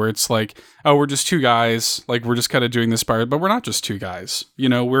anyway where it's like, oh, we're just two guys, like we're just kind of doing this but we're not just two guys.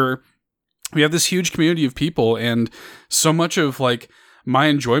 We have this huge community of people, and so much of like my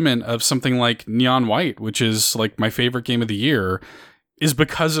enjoyment of something like Neon White, which is like my favorite game of the year, is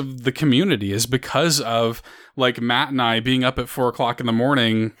because of the community, is because of like Matt and I being up at 4:00 in the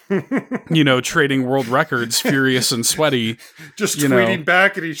morning, trading world records, furious and sweaty. Just tweeting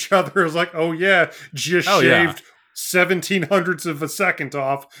back at each other. It's like, oh yeah, shaved 1700ths of a second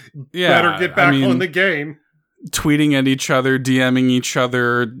off. Yeah, better get back on the game. Tweeting at each other, DMing each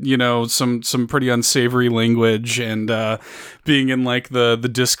other, some pretty unsavory language, and being in like the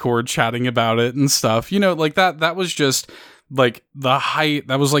Discord chatting about it and stuff. Like that was just like the height.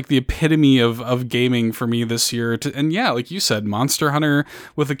 That was like the epitome of gaming for me this year. And yeah, like you said, Monster Hunter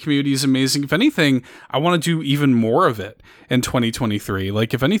with the community is amazing. If anything, I want to do even more of it in 2023.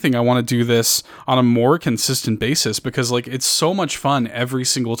 Like if anything, I want to do this on a more consistent basis, because like it's so much fun every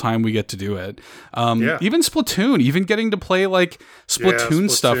single time we get to do it. Even Splatoon, even getting to play like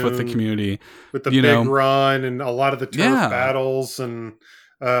Splatoon stuff with the community. With the big run and a lot of the turf battles and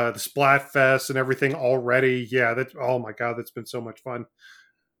the Splatfest and everything already. Yeah, oh my God, that's been so much fun.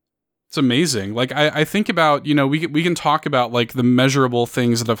 It's amazing. Like I think about, we can talk about like the measurable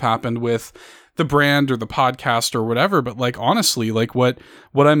things that have happened with the brand or the podcast or whatever, but like honestly, like what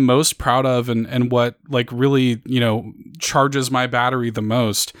I'm most proud of and what like really, charges my battery the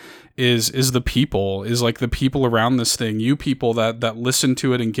most is the people, is like the people around this thing, you people that listen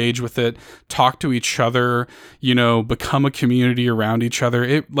to it, engage with it, talk to each other, become a community around each other.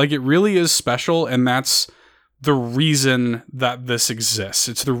 It really is special. And that's the reason that this exists.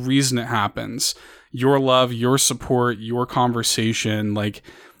 It's the reason it happens. Your love, your support, your conversation, like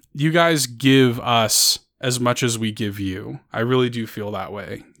you guys give us as much as we give you. I really do feel that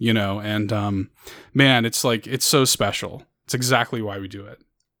way, and man, it's like, it's so special. It's exactly why we do it.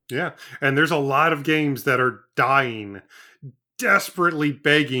 Yeah, and there's a lot of games that are dying, desperately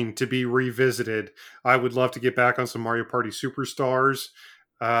begging to be revisited. I would love to get back on some Mario Party Superstars.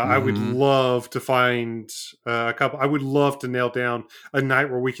 I would love to find a couple. I would love to nail down a night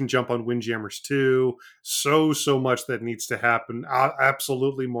where we can jump on Windjammers 2. So much that needs to happen.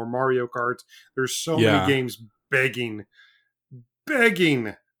 Absolutely more Mario Kart. There's so many games begging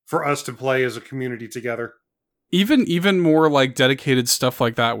for us to play as a community together. Even more like dedicated stuff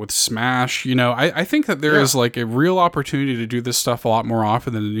like that with Smash. I think that there is like a real opportunity to do this stuff a lot more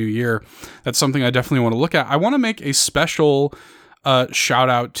often in the new year. That's something I definitely want to look at. I want to make a special shout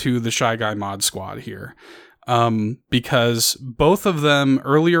out to the Shy Guy Mod Squad here, because both of them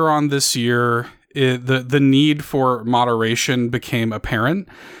earlier on this year, the need for moderation became apparent,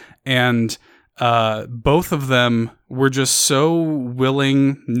 and both of them were just so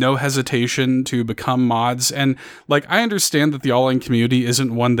willing, no hesitation to become mods. And like, I understand that the All In community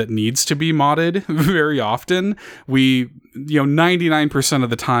isn't one that needs to be modded very often. We, 99% of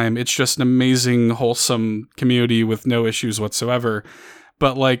the time, it's just an amazing, wholesome community with no issues whatsoever.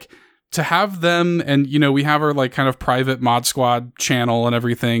 But like, to have them, and we have our like kind of private mod squad channel and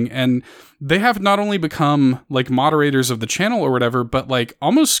everything, and they have not only become like moderators of the channel or whatever, but like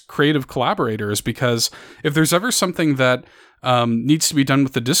almost creative collaborators, because if there's ever something that needs to be done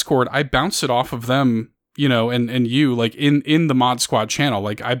with the Discord, I bounce it off of them, and you like in the mod squad channel,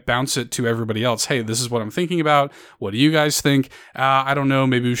 like I bounce it to everybody else. Hey, this is what I'm thinking about. What do you guys think? I don't know.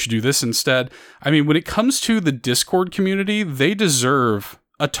 Maybe we should do this instead. I mean, when it comes to the Discord community, they deserve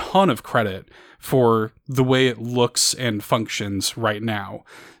a ton of credit for the way it looks and functions right now.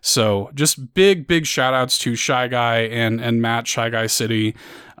 So just big shout outs to Shy Guy and Matt, Shy Guy City,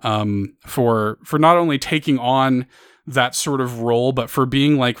 for not only taking on that sort of role, but for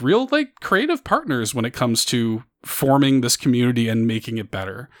being like real like creative partners when it comes to forming this community and making it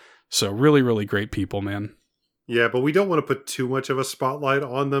better. So really, really great people, man. Yeah, but we don't want to put too much of a spotlight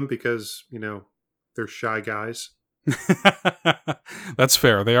on them because, they're shy guys. That's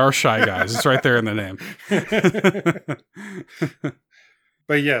fair. They are shy guys. It's right there in the name.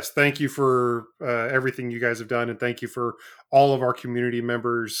 But yes, thank you for everything you guys have done, and thank you for all of our community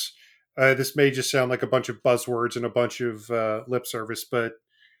members. This may just sound like a bunch of buzzwords and a bunch of lip service, but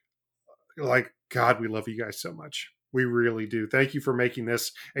God, we love you guys so much. We really do. Thank you for making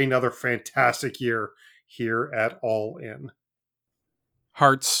this another fantastic year here at All In.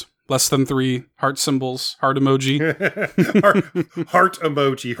 Hearts, less than 3, heart symbols, heart emoji. heart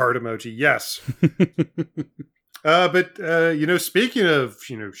emoji, yes. But speaking of,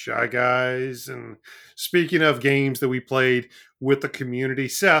 Shy Guys, and speaking of games that we played with the community,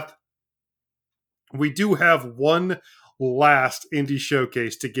 Seth, we do have one last indie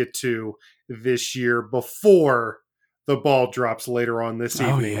showcase to get to this year before the ball drops later on this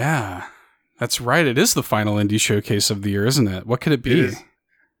evening. Oh, yeah. That's right. It is the final indie showcase of the year, isn't it? What could it be?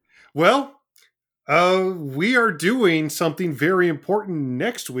 Well, we are doing something very important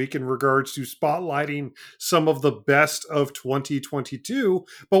next week in regards to spotlighting some of the best of 2022.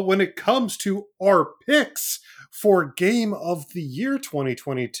 But when it comes to our picks for Game of the Year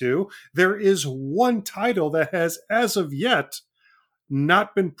 2022, there is one title that has, as of yet,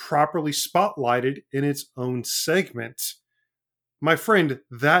 not been properly spotlighted in its own segment. My friend,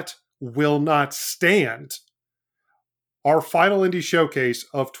 that will not stand. Our final indie showcase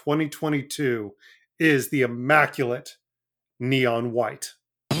of 2022 is the immaculate Neon White.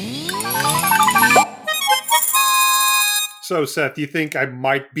 So, Seth, you think I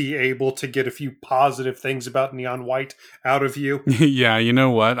might be able to get a few positive things about Neon White out of you? Yeah, you know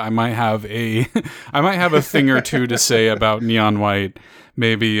what? I might have a thing or two to say about Neon White.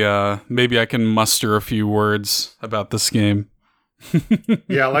 Maybe I can muster a few words about this game.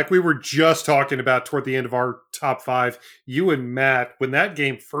 Yeah, like we were just talking about toward the end of our top 5, you and Matt, when that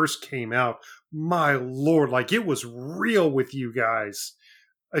game first came out, my lord, like it was real with you guys.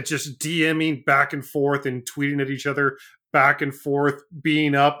 Just DMing back and forth and tweeting at each other back and forth,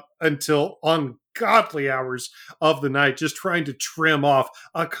 being up until ungodly hours of the night, just trying to trim off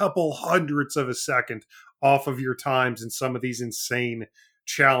a couple hundredths of a second off of your times in some of these insane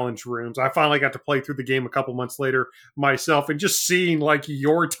challenge rooms. I finally got to play through the game a couple months later myself, and just seeing like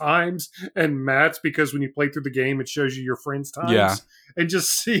your times and Matt's, because when you play through the game it shows you your friends' times. Yeah. And just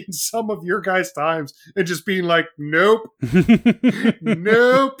seeing some of your guys' times and just being like, nope.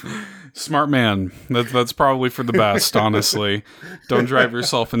 Nope. Smart man. That's probably for the best, honestly. Don't drive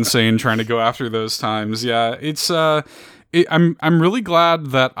yourself insane trying to go after those times. Yeah, it's I'm really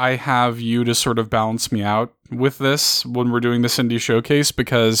glad that I have you to sort of balance me out with this when we're doing this indie showcase,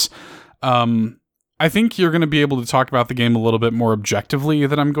 because I think you're going to be able to talk about the game a little bit more objectively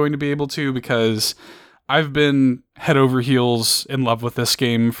than I'm going to be able to, because I've been head over heels in love with this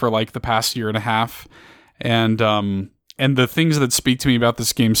game for like the past year and a half, and the things that speak to me about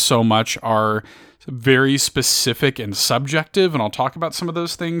this game so much are very specific and subjective, and I'll talk about some of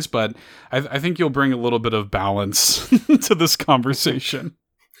those things, but I think you'll bring a little bit of balance to this conversation.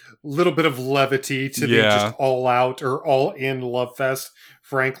 A little bit of levity to the just all out or all in love fest,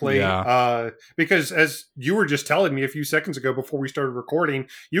 frankly. Yeah. Because as you were just telling me a few seconds ago before we started recording,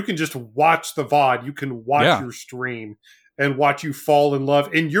 you can just watch the VOD, you can watch your stream and watch you fall in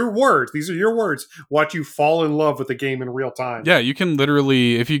love. In your words, these are your words, watch you fall in love with the game in real time. Yeah, you can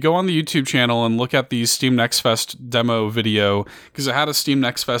literally, if you go on the YouTube channel and look at the Steam Next Fest demo video, because I had a Steam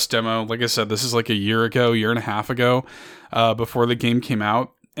Next Fest demo, like I said, this is like a year and a half ago, before the game came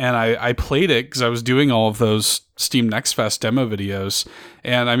out. And I played it because I was doing all of those Steam Next Fest demo videos.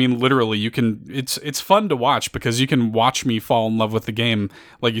 And I mean, literally, it's fun to watch because you can watch me fall in love with the game,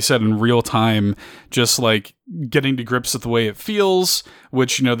 like you said, in real time, just like getting to grips with the way it feels,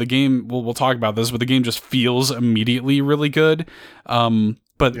 which, the game, we'll talk about this, but the game just feels immediately really good.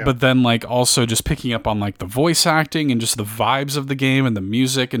 But then like also just picking up on like the voice acting and just the vibes of the game and the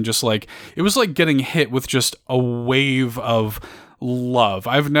music, and just like, it was like getting hit with just a wave of love.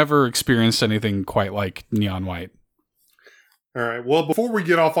 I've never experienced anything quite like Neon White. All right. Well, before we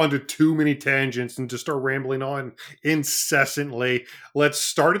get off onto too many tangents and just start rambling on incessantly, let's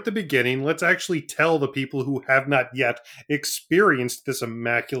start at the beginning. Let's actually tell the people who have not yet experienced this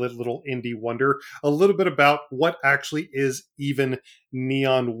immaculate little indie wonder a little bit about what actually is even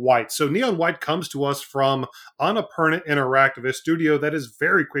Neon White. So Neon White comes to us from Annapurna Interactive, a studio that is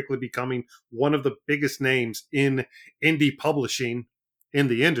very quickly becoming one of the biggest names in indie publishing in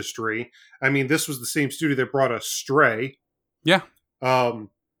the industry. I mean, this was the same studio that brought us Stray. Yeah. But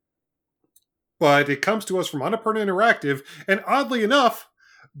it comes to us from Annapurna Interactive, and oddly enough,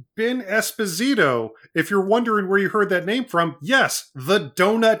 Ben Esposito. If you're wondering where you heard that name from, yes, the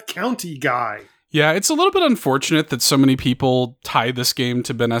Donut County guy. Yeah, it's a little bit unfortunate that so many people tie this game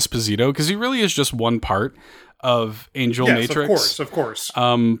to Ben Esposito, because he really is just one part of Angel Matrix. Of course.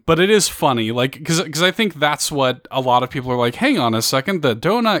 But it is funny, like, because I think that's what a lot of people are like, hang on a second, the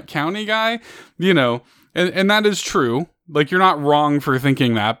Donut County guy, you know, and that is true. Like, you're not wrong for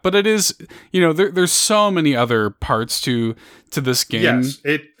thinking that, but it is, you know, there's so many other parts to this game. Yes,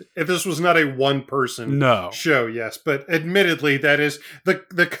 this was not a one-person show, yes, but admittedly, that is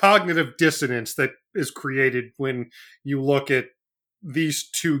the cognitive dissonance that is created when you look at these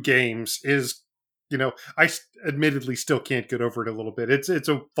two games is, you know, I admittedly still can't get over it a little bit. It's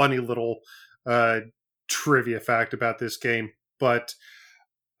a funny little trivia fact about this game, but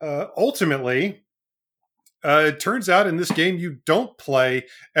ultimately, it turns out in this game you don't play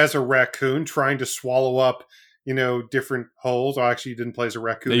as a raccoon trying to swallow up, you know, different holes. Oh, actually, you didn't play as a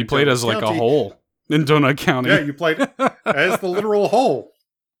raccoon. Yeah, you played as like a hole in Donut County. Yeah, you played as the literal hole.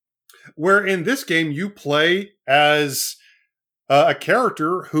 Where in this game you play as a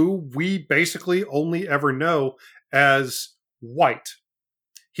character who we basically only ever know as White.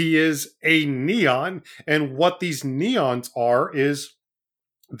 He is a neon, and what these neons are is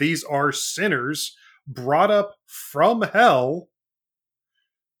these are sinners brought up from hell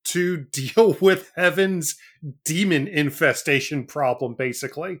to deal with heaven's demon infestation problem,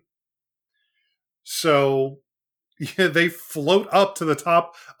 basically. So yeah, they float up to the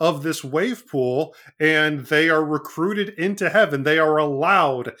top of this wave pool and they are recruited into heaven. They are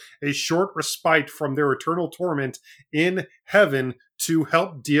allowed a short respite from their eternal torment in heaven to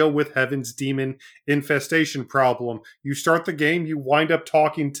help deal with heaven's demon infestation problem. You start the game, you wind up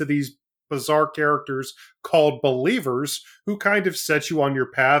talking to these bizarre characters called believers who kind of set you on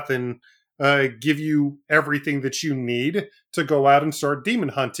your path and give you everything that you need to go out and start demon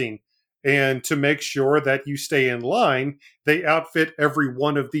hunting. And to make sure that you stay in line, they outfit every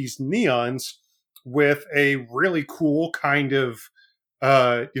one of these neons with a really cool kind of,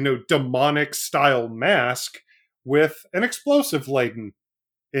 demonic style mask with an explosive laden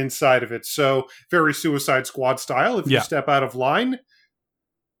inside of it. So very Suicide Squad style. If you step out of line,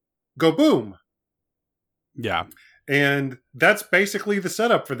 go boom. Yeah. And that's basically the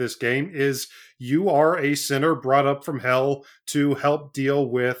setup for this game is you are a sinner brought up from hell to help deal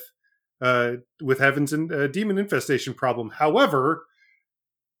with heaven's demon infestation problem. However,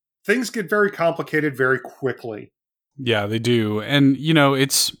 things get very complicated very quickly. Yeah, they do. And, you know,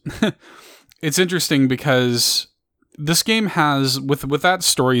 it's it's interesting because this game has, with that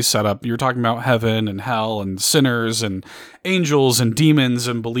story setup, you're talking about heaven and hell and sinners and angels and demons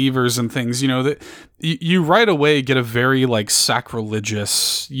and believers and things, you know, that you right away get a very, like,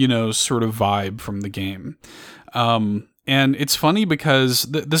 sacrilegious, you know, sort of vibe from the game. And it's funny because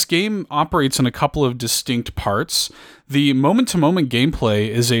this game operates in a couple of distinct parts. The moment-to-moment gameplay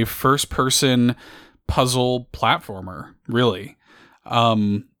is a first-person puzzle platformer, really.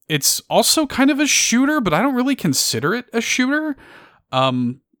 It's also kind of a shooter, but I don't really consider it a shooter.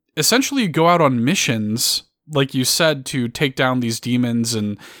 Essentially, you go out on missions, like you said, to take down these demons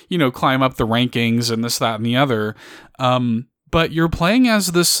and, you know, climb up the rankings and this, that, and the other. But you're playing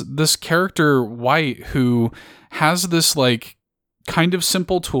as this character, White, who has this, like, kind of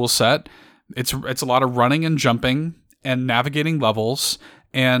simple tool set. It's a lot of running and jumping and navigating levels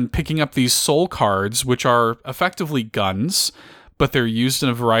and picking up these soul cards, which are effectively guns, but they're used in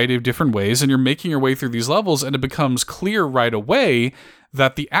a variety of different ways, and you're making your way through these levels, and it becomes clear right away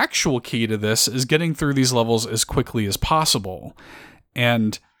that the actual key to this is getting through these levels as quickly as possible.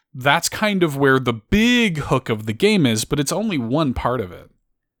 And that's kind of where the big hook of the game is, but it's only one part of it.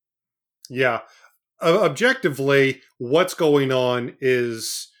 Yeah. Objectively, what's going on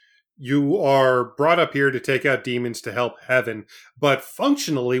is you are brought up here to take out demons to help heaven, but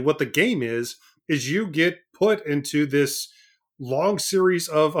functionally what the game is you get put into this long series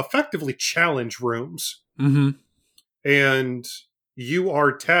of effectively challenge rooms. Mm-hmm. And you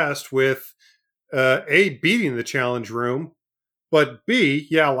are tasked with A, beating the challenge room, but B,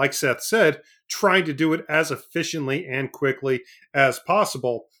 yeah, like Seth said, trying to do it as efficiently and quickly as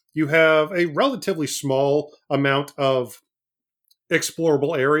possible. You have a relatively small amount of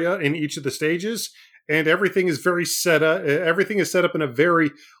explorable area in each of the stages, and everything is set up in a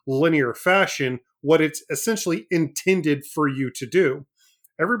very linear fashion, what it's essentially intended for you to do.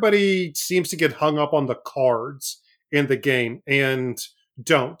 Everybody seems to get hung up on the cards in the game, and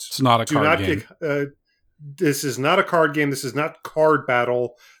don't. It's not a card game. This is not a card game. This is not card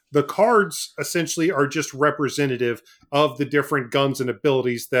battle. The cards essentially are just representative of the different guns and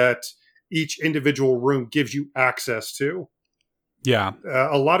abilities that each individual room gives you access to. Yeah.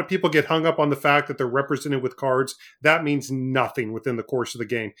 A lot of people get hung up on the fact that they're represented with cards. That means nothing within the course of the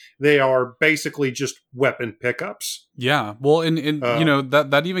game. They are basically just weapon pickups. Yeah. Well, and you know,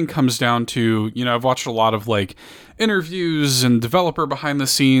 that even comes down to, you know, I've watched a lot of like interviews and developer behind the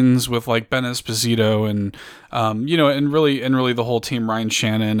scenes with like Ben Esposito and you know, and really the whole team, Ryan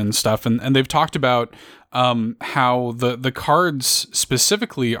Shannon and stuff, and they've talked about how the cards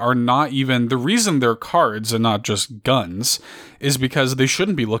specifically are not even the reason they're cards and not just guns is because they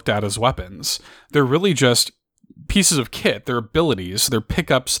shouldn't be looked at as weapons. They're really just pieces of kit. They're abilities. They're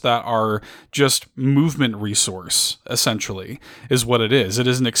pickups that are just movement resource, essentially, is what it is. It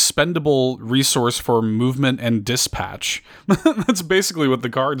is an expendable resource for movement and dispatch. That's basically what the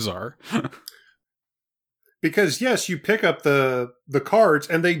cards are. Because yes, you pick up the cards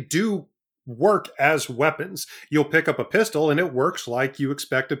and they do work as weapons. You'll pick up a pistol and it works like you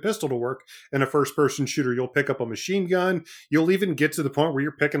expect a pistol to work in a first-person shooter. You'll pick up a machine gun. You'll even get to the point where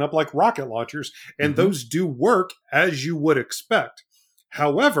you're picking up like rocket launchers, and those do work as you would expect.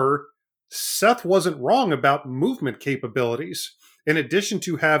 However, Seth wasn't wrong about movement capabilities. In addition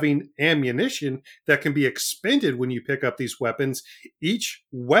to having ammunition that can be expended when you pick up these weapons, each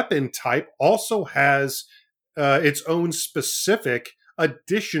weapon type also has its own specific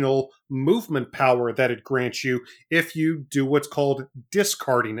additional movement power that it grants you if you do what's called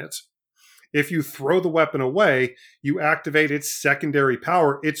discarding it. If you throw the weapon away, you activate its secondary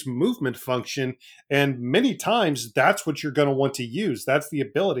power, its movement function, and many times that's what you're going to want to use. That's the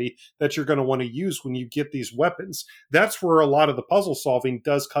ability that you're going to want to use when you get these weapons. That's where a lot of the puzzle solving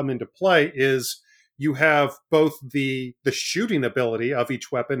does come into play, is you have both the shooting ability of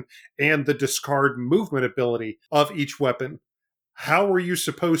each weapon and the discard movement ability of each weapon. How are you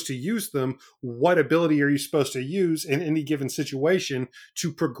supposed to use them? What ability are you supposed to use in any given situation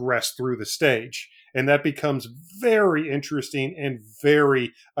to progress through the stage? And that becomes very interesting and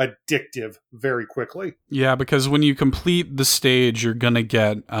very addictive very quickly. Yeah, because when you complete the stage, you're going to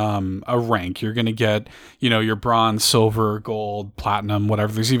get a rank. You're going to get, you know, your bronze, silver, gold, platinum,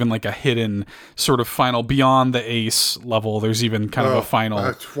 whatever. There's even like a hidden sort of final beyond the ace level. There's even kind of a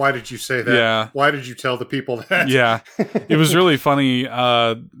final. Why did you say that? Yeah. Why did you tell the people that? Yeah. It was really funny.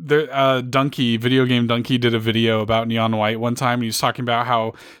 Donkey, Video Game Donkey, did a video about Neon White one time. And he was talking about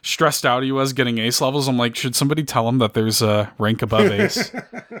how stressed out he was getting ace levels. I'm like, should somebody tell him that there's a rank above ace?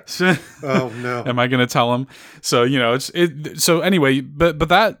 Oh no. Am I going to tell him? So, you know, so anyway, but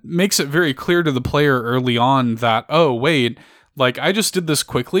that makes it very clear to the player early on that, oh, wait, like I just did this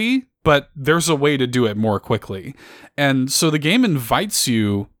quickly, but there's a way to do it more quickly. And so the game invites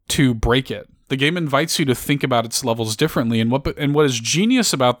you to break it. The game invites you to think about its levels differently. And what is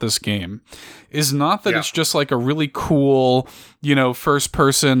genius about this game is not that it's just like a really cool, you know,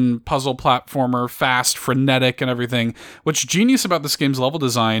 first-person puzzle platformer, fast, frenetic, and everything. What's genius about this game's level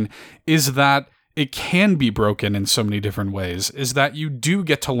design is that it can be broken in so many different ways, is that you do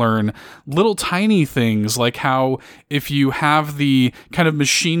get to learn little tiny things like how if you have the kind of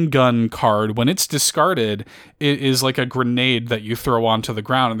machine gun card, when it's discarded, it is like a grenade that you throw onto the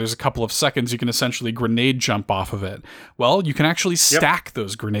ground, and there's a couple of seconds you can essentially grenade jump off of it. Well, you can actually stack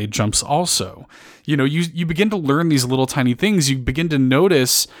those grenade jumps also. You know, you begin to learn these little tiny things. You begin to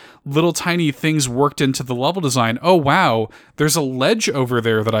notice little tiny things worked into the level design. Oh, wow, there's a ledge over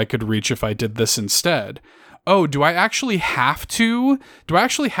there that I could reach if I did this instead. Oh, do I actually have to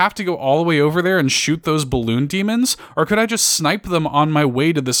go all the way over there and shoot those balloon demons? Or could I just snipe them on my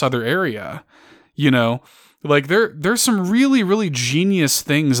way to this other area? You know, like there's some really, really genius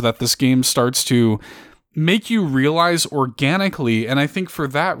things that this game starts to make you realize organically. And I think for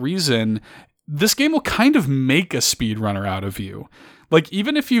that reason, this game will kind of make a speedrunner out of you. Like,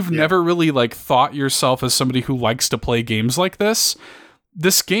 even if you've never really like thought yourself as somebody who likes to play games like this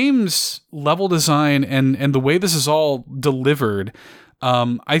game's level design and the way this is all delivered,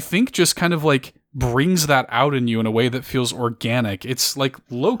 I think just kind of like brings that out in you in a way that feels organic. It's like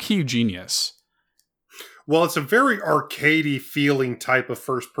low-key genius. Well, it's a very arcadey feeling type of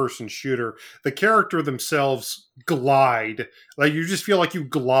first-person shooter. The character themselves glide. Like, you just feel like you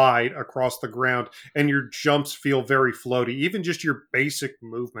glide across the ground, and your jumps feel very floaty. Even just your basic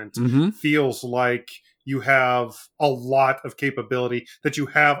movement feels like you have a lot of capability, that you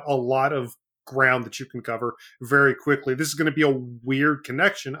have a lot of ground that you can cover very quickly. This is going to be a weird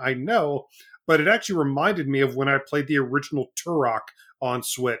connection, I know, but it actually reminded me of when I played the original Turok on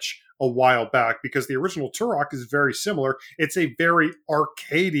Switch a while back, because the original Turok is very similar. It's a very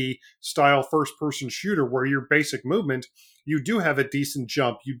arcadey style first-person shooter where your basic movement, you do have a decent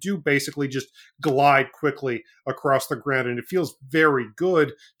jump. You do basically just glide quickly across the ground, and it feels very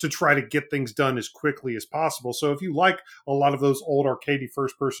good to try to get things done as quickly as possible. So if you like a lot of those old arcadey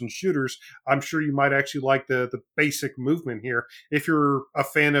first-person shooters, I'm sure you might actually like the basic movement here. If you're a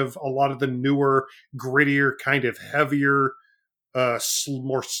fan of a lot of the newer, grittier, kind of heavier,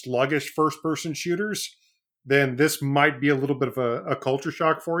 more sluggish first-person shooters, then this might be a little bit of a culture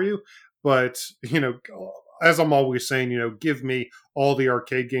shock for you. But, as I'm always saying, give me all the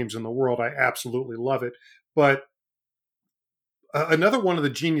arcade games in the world. I absolutely love it. But another one of the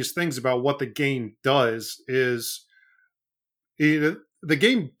genius things about what the game does is the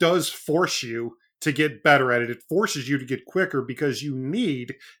game does force you to get better at it. It forces you to get quicker because you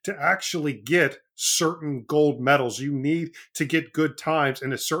need to actually get certain gold medals. You need to get good times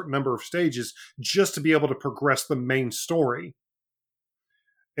in a certain number of stages just to be able to progress the main story.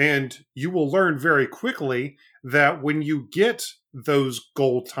 And you will learn very quickly that when you get those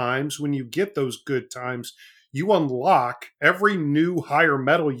gold times, when you get those good times, you unlock every new higher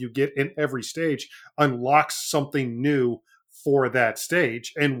medal you get in every stage unlocks something new for that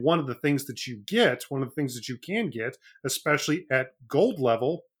stage. And one of the things that you can get, especially at gold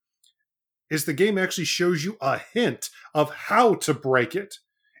level, is the game actually shows you a hint of how to break it.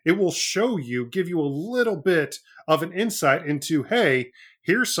 It will give you a little bit of an insight into, hey,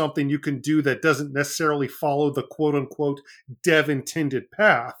 here's something you can do that doesn't necessarily follow the quote-unquote dev intended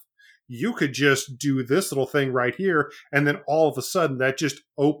path. You could just do this little thing right here, and then all of a sudden that just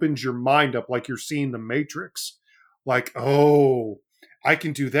opens your mind up like you're seeing the Matrix. Like, oh, I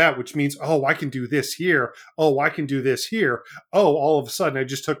can do that, which means, oh, I can do this here. Oh, I can do this here. Oh, all of a sudden I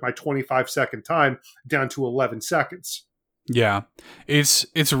just took my 25-second time down to 11 seconds. Yeah. It's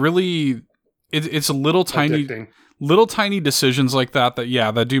really it's a little tiny Addicting. Little tiny decisions like that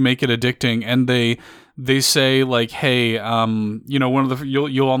do make it addicting. And they say like, hey, one of the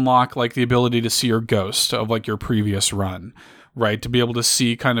you'll unlock like the ability to see your ghost of like your previous run, right? To be able to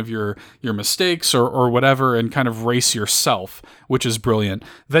see kind of your mistakes or whatever and kind of race yourself, which is brilliant.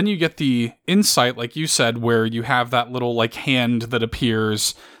 Then you get the insight, like you said, where you have that little like hand that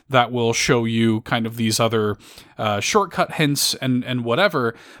appears that will show you kind of these other shortcut hints and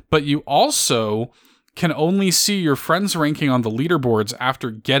whatever. But you also can only see your friends' ranking on the leaderboards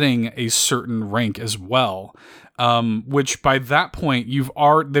after getting a certain rank as well. Which by that point they've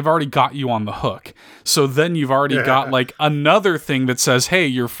already got you on the hook. So then you've already got like another thing that says, hey,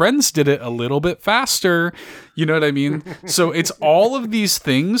 your friends did it a little bit faster. You know what I mean? So it's all of these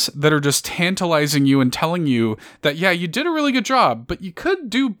things that are just tantalizing you and telling you that, yeah, you did a really good job, but you could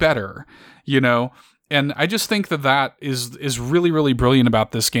do better, And I just think that is really, really brilliant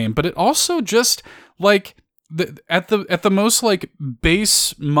about this game. But it also just like at the most like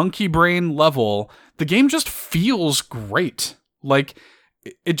base monkey brain level, the game just feels great. Like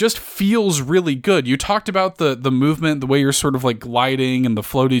it just feels really good. You talked about the movement, the way you're sort of like gliding and the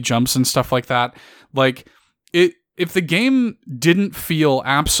floaty jumps and stuff like that. Like if the game didn't feel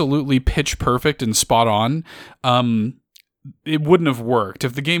absolutely pitch perfect and spot on, it wouldn't have worked.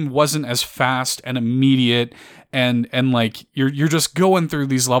 If the game wasn't as fast and immediate and like you're just going through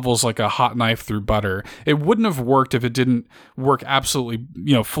these levels like a hot knife through butter, it wouldn't have worked if it didn't work absolutely,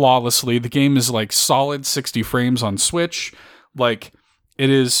 flawlessly. The game is like solid 60 frames on Switch. Like it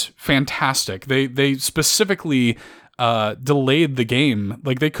is fantastic. They specifically delayed the game.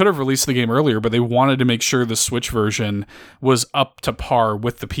 Like they could have released the game earlier, but they wanted to make sure the Switch version was up to par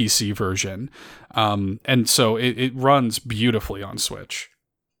with the PC version. And so it runs beautifully on Switch.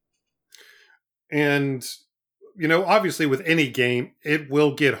 And, obviously with any game, it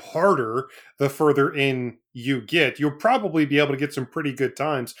will get harder the further in you get. You'll probably be able to get some pretty good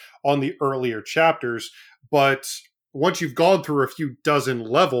times on the earlier chapters, but once you've gone through a few dozen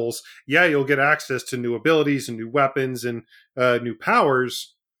levels, you'll get access to new abilities and new weapons and new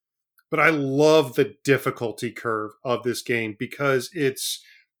powers. But I love the difficulty curve of this game because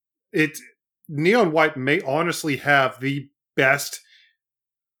Neon White may honestly have the best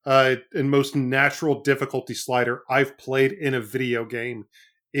and most natural difficulty slider I've played in a video game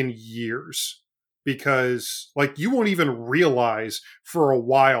in years. Because you won't even realize for a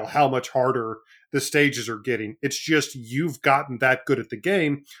while how much harder the stages are getting. It's just you've gotten that good at the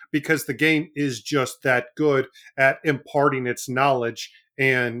game because the game is just that good at imparting its knowledge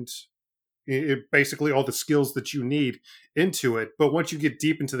and basically all the skills that you need into it. But once you get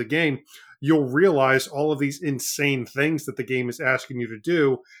deep into the game, you'll realize all of these insane things that the game is asking you to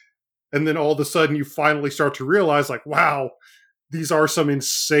do. And then all of a sudden you finally start to realize wow, these are some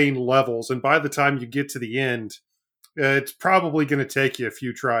insane levels. And by the time you get to the end, it's probably going to take you a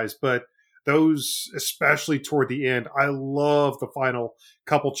few tries. But those, especially toward the end, I love the final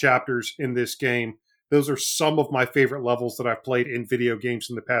couple chapters in this game. Those are some of my favorite levels that I've played in video games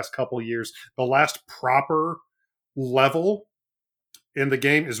in the past couple of years. The last proper level in the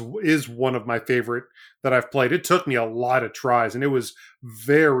game is one of my favorite that I've played. It took me a lot of tries, and it was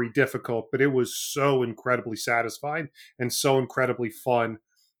very difficult, but it was so incredibly satisfying and so incredibly fun.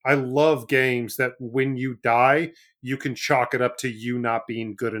 I love games that when you die, you can chalk it up to you not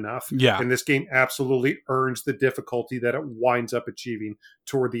being good enough. Yeah. And this game absolutely earns the difficulty that it winds up achieving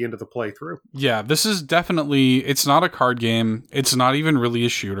toward the end of the playthrough. Yeah, this is definitely, it's not a card game. It's not even really a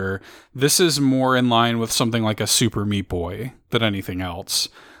shooter. This is more in line with something like a Super Meat Boy than anything else.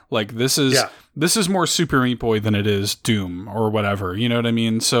 Like this is more Super Meat Boy than it is Doom or whatever. You know what I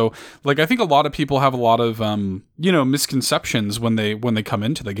mean? So like I think a lot of people have a lot of misconceptions when they come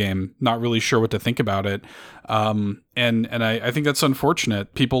into the game, not really sure what to think about it. And I think that's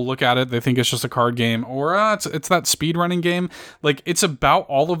unfortunate. People look at it, they think it's just a card game, or it's that speedrunning game. Like it's about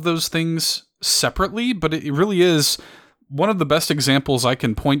all of those things separately, but it really is one of the best examples I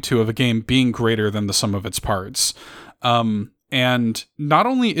can point to of a game being greater than the sum of its parts. And not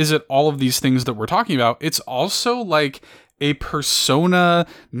only is it all of these things that we're talking about, it's also like a Persona,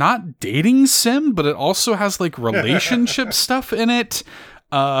 not dating sim, but it also has like relationship stuff in it.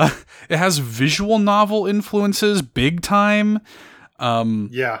 It has visual novel influences big time.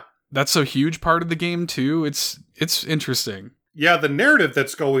 That's a huge part of the game too. It's interesting. Yeah, the narrative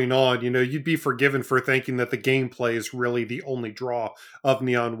that's going on, you'd be forgiven for thinking that the gameplay is really the only draw of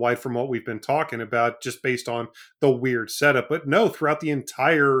Neon White from what we've been talking about, just based on the weird setup. But no, throughout the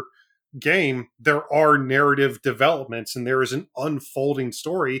entire game, there are narrative developments, and there is an unfolding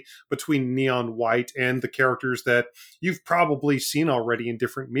story between Neon White and the characters that you've probably seen already in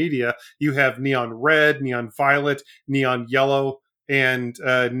different media. You have Neon Red, Neon Violet, Neon Yellow, and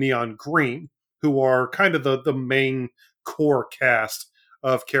Neon Green, who are kind of the main core cast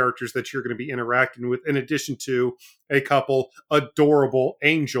of characters that you're going to be interacting with, in addition to a couple adorable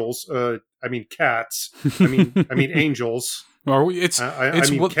angels. Cats. I mean angels. Or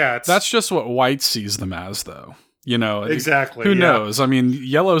I cats. That's just what White sees them as, though. Exactly. Who knows? I mean,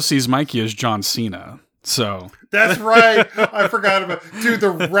 Yellow sees Mikey as John Cena. So that's right. I forgot about dude.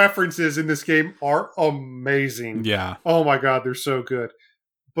 The references in this game are amazing. Yeah. Oh my god, they're so good.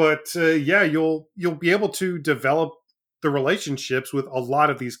 But you'll be able to develop the relationships with a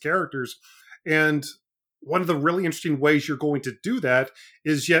lot of these characters. And one of the really interesting ways you're going to do that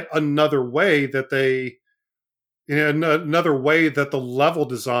is yet another way that the level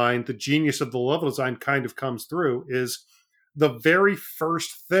design, the genius of the level design kind of comes through, is the very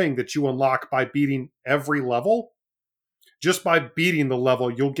first thing that you unlock by beating every level. Just by beating the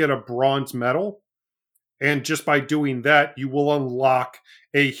level, you'll get a bronze medal. And just by doing that, you will unlock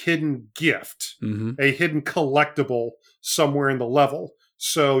a hidden gift, a hidden collectible somewhere in the level.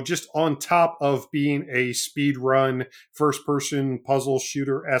 So just on top of being a speed run, first-person puzzle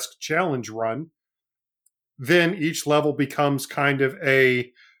shooter-esque challenge run, then each level becomes kind of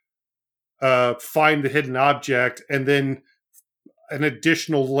a find the hidden object, and then an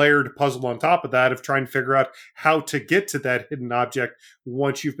additional layered puzzle on top of that of trying to figure out how to get to that hidden object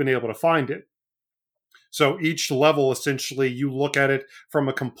once you've been able to find it. So each level, essentially, you look at it from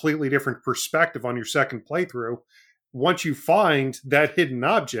a completely different perspective on your second playthrough. Once you find that hidden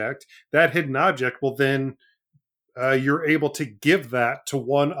object will then, you're able to give that to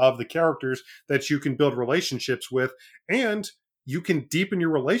one of the characters that you can build relationships with, and you can deepen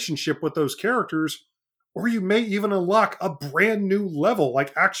your relationship with those characters, or you may even unlock a brand new level,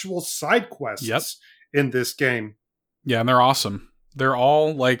 like actual side quests in this game. Yeah, and they're awesome. They're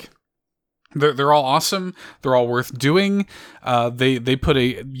all like... They're all awesome. They're all worth doing. They put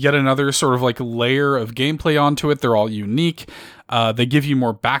yet another sort of like layer of gameplay onto it. They're all unique. They give you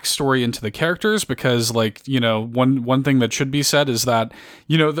more backstory into the characters because, like, one thing that should be said is that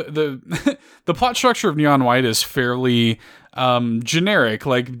the the plot structure of Neon White is fairly generic,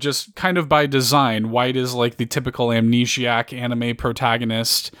 like just kind of by design. White is like the typical amnesiac anime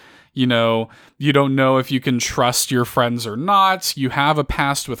protagonist. You don't know if you can trust your friends or not. You have a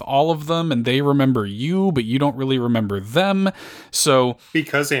past with all of them and they remember you, but you don't really remember them. So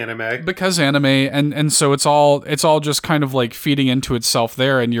because anime. And so it's all just kind of like feeding into itself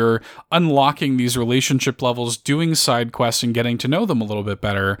there, and you're unlocking these relationship levels, doing side quests and getting to know them a little bit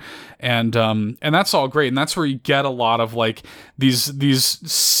better. And that's all great. And that's where you get a lot of like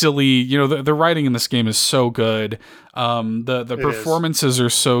these silly, the writing in this game is so good. The performances are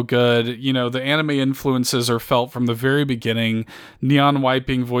so good. You know, the anime influences are felt from the very beginning. Neon White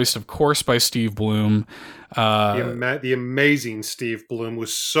being voiced, of course, by Steve Bloom. The amazing Steve Bloom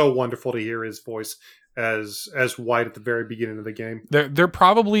was so wonderful to hear his voice as White at the very beginning of the game. There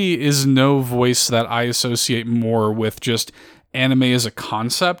probably is no voice that I associate more with just anime as a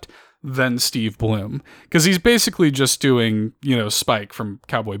concept than Steve Bloom, because he's basically just doing, you know, Spike from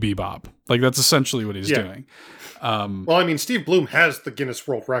Cowboy Bebop. Like, that's essentially what he's doing. Well, I mean, Steve Bloom has the Guinness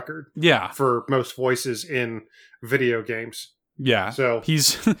World Record for most voices in video games. Yeah, so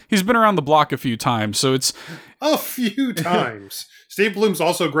he's been around the block a few times, so it's a few times. Steve Bloom's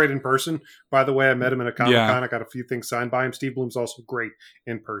also great in person. By the way, I met him in a Comic-Con. I got a few things signed by him. Steve Bloom's also great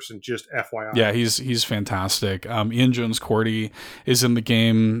in person, just FYI. Yeah, he's fantastic. Ian Jones-Cordy is in the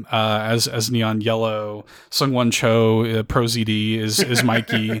game as Neon Yellow. Sungwon Cho, Pro ZD is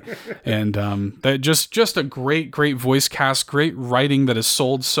Mikey. And that just a great voice cast, great writing that is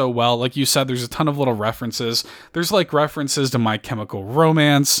sold so well. Like you said, there's a ton of little references. There's like references to My Chemical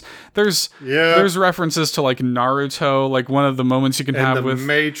Romance. There's references to like Naruto, like one of the moments you can have with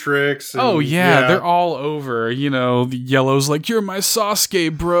Matrix. They're all over. You know, the Yellow's like, "You're my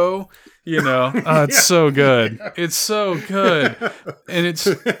Sasuke, bro." You know, it's so good. It's so good. And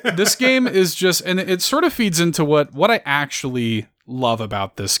this game is just, and it sort of feeds into what I actually love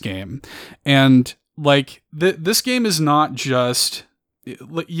about this game. And like this game is not just,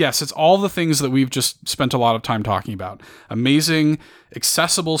 yes, it's all the things that we've just spent a lot of time talking about. Amazing,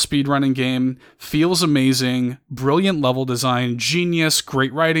 accessible speedrunning game, feels amazing, brilliant level design, genius,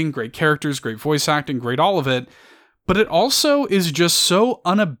 great writing, great characters, great voice acting, great all of it. But it also is just so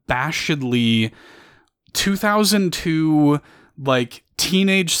unabashedly 2002, like,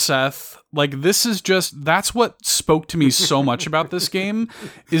 teenage Seth. Like, this is just, that's what spoke to me so much about this game,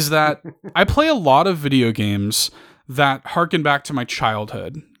 is that I play a lot of video games that harken back to my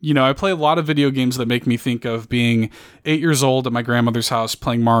childhood. You know, I play a lot of video games that make me think of being 8 years old at my grandmother's house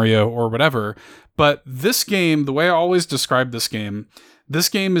playing Mario or whatever. But this game, the way I always describe this game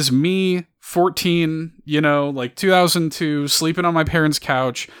is me, 14, you know, like 2002, sleeping on my parents'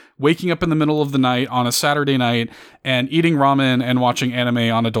 couch, waking up in the middle of the night on a Saturday night and eating ramen and watching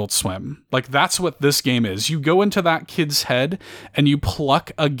anime on Adult Swim. Like, that's what this game is. You go into that kid's head and you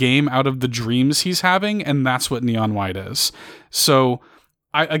pluck a game out of the dreams he's having, and that's what Neon White is. So,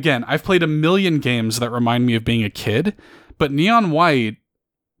 I've played a million games that remind me of being a kid, but Neon White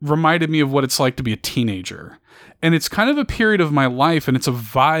reminded me of what it's like to be a teenager. And it's kind of a period of my life, and it's a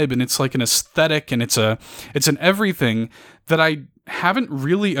vibe, and it's like an aesthetic, and it's an everything that I haven't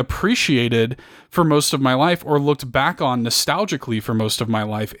really appreciated for most of my life, or looked back on nostalgically for most of my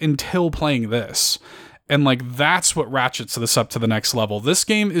life until playing this. And like, that's what ratchets this up to the next level. This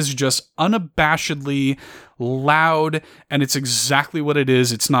game is just unabashedly loud, and it's exactly what it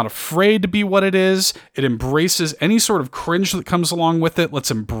is. It's not afraid to be what it is. It embraces any sort of cringe that comes along with it.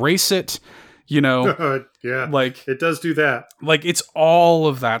 Let's embrace it. You know, yeah, like, it does do that. Like, it's all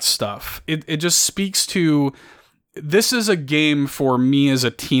of that stuff. It just speaks to, this is a game for me as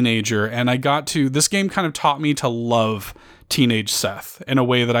a teenager, and this game kind of taught me to love teenage Seth in a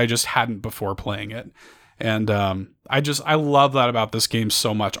way that I just hadn't before playing it. And I love that about this game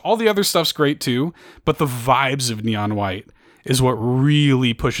so much. All the other stuff's great too, but the vibes of Neon White is what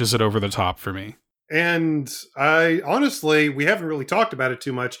really pushes it over the top for me. And I honestly, we haven't really talked about it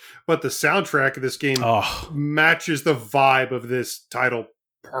too much, but the soundtrack of this game matches the vibe of this title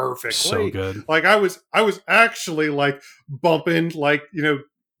perfectly. So good. Like, I was actually like bumping, like, you know,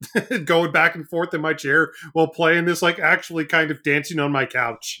 going back and forth in my chair while playing this, like actually kind of dancing on my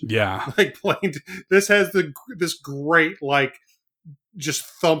couch. Yeah. Like, playing, this has this great, like, just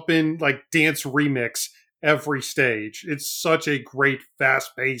thumping, like, dance remix every stage. It's such a great,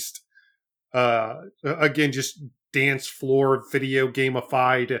 fast-paced, again, just dance floor video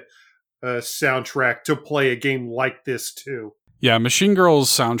gamified soundtrack to play a game like this too. Yeah, Machine Girl's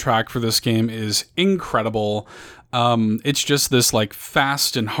soundtrack for this game is incredible. It's just this like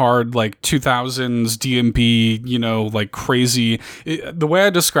fast and hard, like 2000s DMB, you know, like crazy. The way I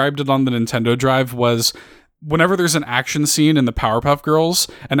described it on the Nintendo Drive was, whenever there's an action scene in the Powerpuff Girls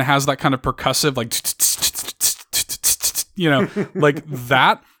and it has that kind of percussive, like, you know, like,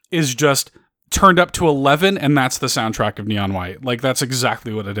 that is just turned up to 11, and that's the soundtrack of Neon White. Like, that's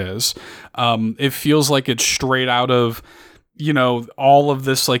exactly what it is. It feels like it's straight out of, you know, all of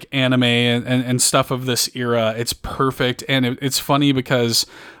this like anime and stuff of this era. It's perfect. And it's funny because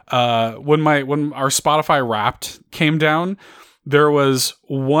when our Spotify Wrapped came down, there was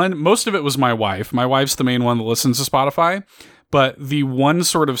most of it was my wife. My wife's the main one that listens to Spotify. but the one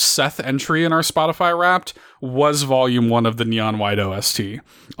sort of Seth entry in our Spotify Wrapped was volume 1 of the Neon White OST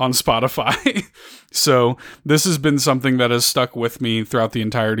on Spotify. So this has been something that has stuck with me throughout the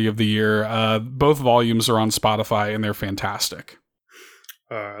entirety of the year. Both volumes are on Spotify, and they're fantastic.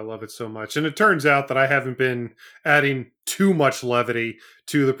 I love it so much. And it turns out that I haven't been adding too much levity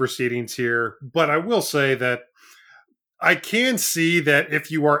to the proceedings here, but I will say that I can see that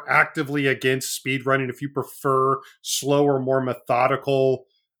if you are actively against speedrunning, if you prefer slower, more methodical,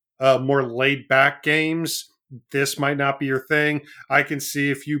 more laid-back games, this might not be your thing. I can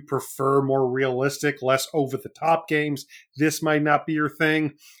see if you prefer more realistic, less over-the-top games, this might not be your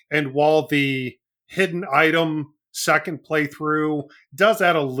thing. And while the hidden item second playthrough does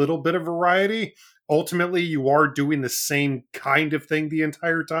add a little bit of variety, ultimately you are doing the same kind of thing the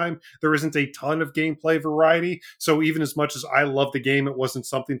entire time. There isn't a ton of gameplay variety. So even as much as I love the game, it wasn't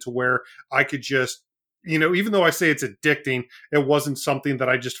something to where I could just, even though I say it's addicting, it wasn't something that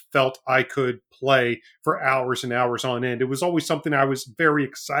I just felt I could play for hours and hours on end. It was always something I was very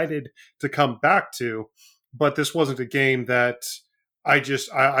excited to come back to, but this wasn't a game that I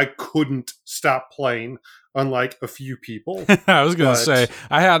couldn't stop playing, unlike a few people. I was going to say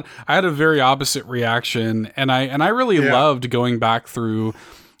I had a very opposite reaction, and I really loved going back through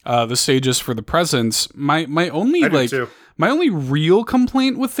the stages for the presents. My only my only real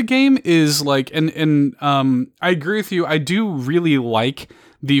complaint with the game is and I agree with you. I do really like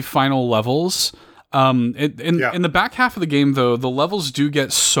the final levels. In the back half of the game, though, the levels do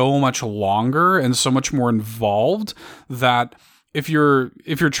get so much longer and so much more involved that if you're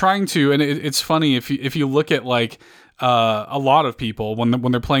trying to, and it's funny if you look at a lot of people when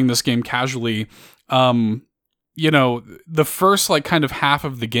they're playing this game casually, the first kind of half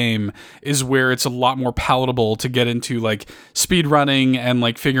of the game is where it's a lot more palatable to get into speed running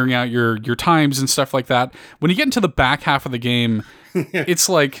and figuring out your times and stuff like that. When you get into the back half of the game, it's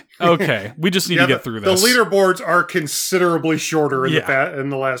okay, we just need to get through this. The leaderboards are considerably shorter in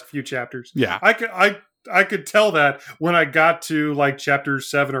the last few chapters. Yeah, I could tell that when I got to chapter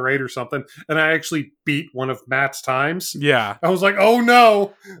 7 or 8 or something, and I actually beat one of Matt's times. Yeah. I was like, oh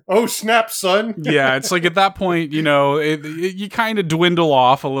no. Oh snap, son. Yeah, it's at that point, you kind of dwindle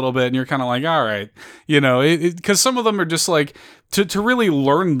off a little bit, and you're kind of all right. Because some of them are just to really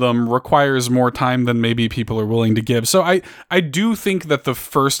learn them requires more time than maybe people are willing to give. So I do think that the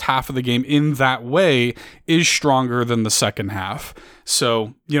first half of the game in that way is stronger than the second half.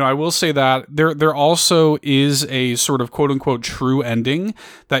 So, I will say that there also is a sort of quote unquote true ending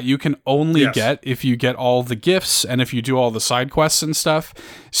that you can only get if you get all the gifts and if you do all the side quests and stuff.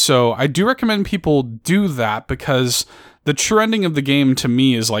 So I do recommend people do that, because the true ending of the game to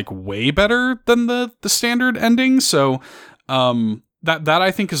me is way better than the standard ending. So that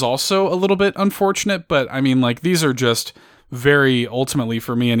I think is also a little bit unfortunate, but I mean, these are just very, ultimately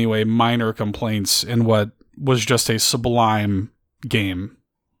for me anyway, minor complaints in what was just a sublime game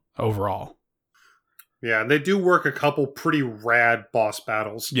overall. Yeah, and they do work a couple pretty rad boss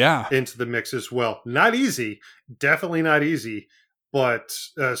battles into the mix as well. Not easy, definitely not easy, but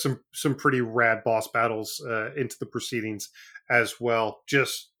some pretty rad boss battles into the proceedings as well.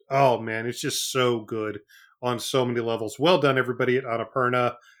 Just, oh man, it's just so good on so many levels. Well done, everybody at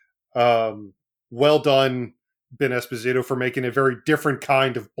Annapurna. Well done, Ben Esposito, for making a very different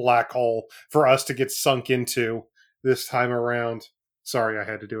kind of black hole for us to get sunk into this time around. Sorry, I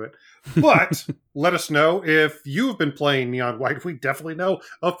had to do it. But let us know if you've been playing Neon White. We definitely know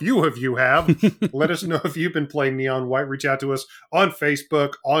a few of you have. Let us know if you've been playing Neon White. Reach out to us on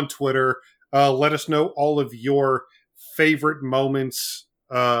Facebook, on Twitter. Let us know all of your favorite moments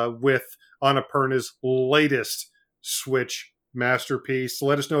with Annapurna's latest Switch masterpiece.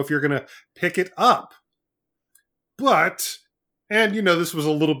 Let us know if you're going to pick it up. But, and this was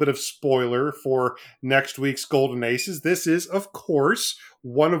a little bit of spoiler for next week's Golden Aces. This is, of course,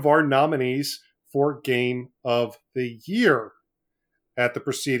 one of our nominees for Game of the Year at the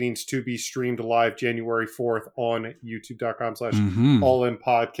proceedings to be streamed live January 4th on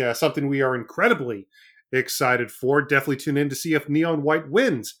youtube.com/allinpodcast. Something we are incredibly excited for. Definitely tune in to see if Neon White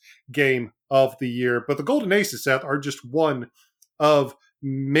wins Game of the Year. But the Golden Aces, Seth, are just one of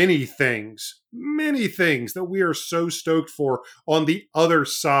many things that we are so stoked for on the other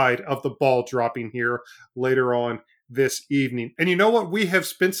side of the ball dropping here later on this evening. And you know what? We have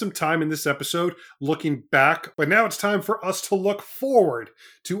spent some time in this episode looking back, but now it's time for us to look forward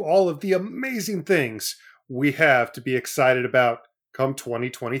to all of the amazing things we have to be excited about come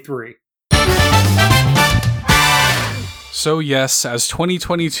 2023. So yes, as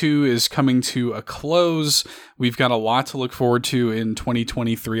 2022 is coming to a close, we've got a lot to look forward to in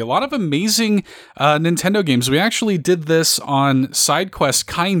 2023. A lot of amazing Nintendo games. We actually did this on SideQuest,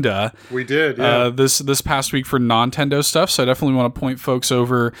 kinda. We did, yeah. This past week for Nintendo stuff, so I definitely want to point folks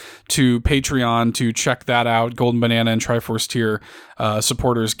over to Patreon to check that out. Golden Banana and Triforce tier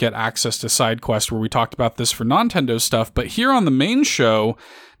supporters get access to SideQuest, where we talked about this for Nintendo stuff. But here on the main show,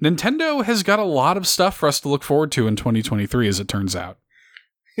 Nintendo has got a lot of stuff for us to look forward to in 2023, as it turns out.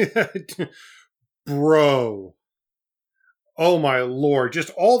 Bro. Oh my lord. Just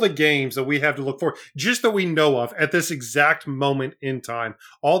all the games that we have to look for, just that we know of at this exact moment in time.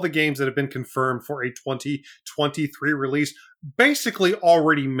 All the games that have been confirmed for a 2023 release basically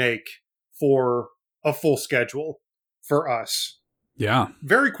already make for a full schedule for us. Yeah.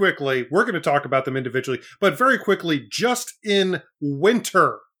 Very quickly, we're going to talk about them individually, but very quickly, just in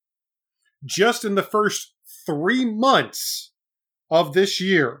winter, just in the first 3 months of this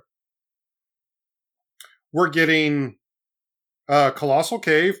year, we're getting Colossal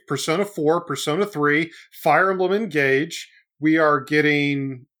Cave, Persona 4, Persona 3, Fire Emblem Engage. We are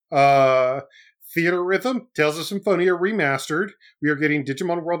getting Theater Rhythm, Tales of Symphonia Remastered. We are getting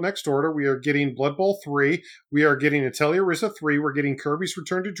Digimon World Next Order. We are getting Blood Bowl 3. We are getting Atelier Ryza 3. We're getting Kirby's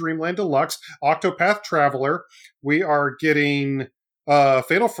Return to Dreamland Deluxe, Octopath Traveler. We are getting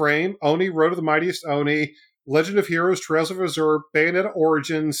Fatal Frame, Oni, Road of the Mightiest Oni, Legend of Heroes, Trails of Azure, Bayonetta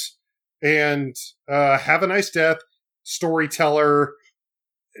Origins, and Have a Nice Death, Storyteller.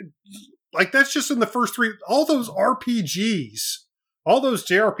 Like, that's just in the first three. All those RPGs, all those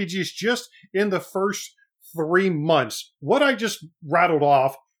JRPGs just in the first 3 months. What I just rattled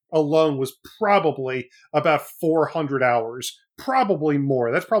off alone was probably about 400 hours. Probably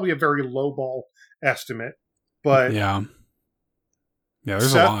more. That's probably a very lowball estimate. But yeah,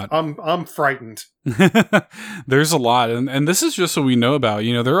 there's Seth, a lot. I'm frightened. There's a lot, and this is just what we know about.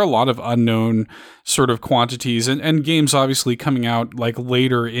 You know, there are a lot of unknown sort of quantities and games obviously coming out like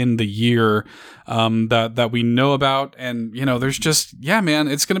later in the year that we know about. And, you know, there's just, yeah, man,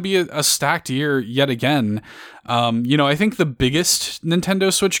 it's going to be a stacked year yet again. You know, I think the biggest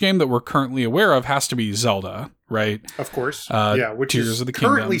Nintendo Switch game that we're currently aware of has to be Zelda, right? Of course. Which Tears is of the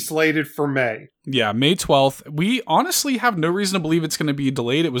currently Kingdom. slated for May. Yeah, May 12th. We honestly have no reason to believe it's going to be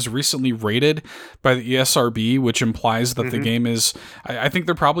delayed. It was recently rated by the ESRB, which implies that the game is... I think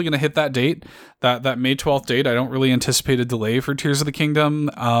they're probably going to hit that date, that May 12th date. I don't really anticipate a delay for Tears of the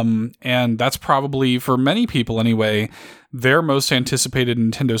Kingdom. And that's probably, for many people anyway, their most anticipated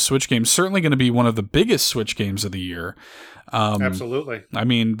Nintendo Switch game. Certainly going to be one of the biggest Switch games of the year. Absolutely. I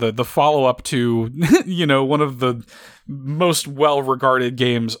mean, the follow-up to, you know, one of the most well-regarded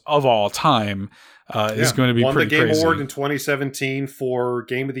games of all time is going to be pretty crazy. Won the Game Award in 2017 for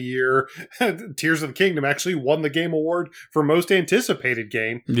Game of the Year. Tears of the Kingdom actually won the Game Award for Most Anticipated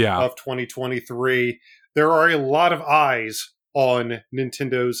Game of 2023. There are a lot of eyes on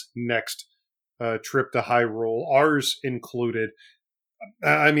Nintendo's next trip to Hyrule, ours included.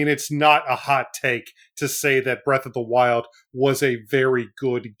 I mean, it's not a hot take to say that Breath of the Wild was a very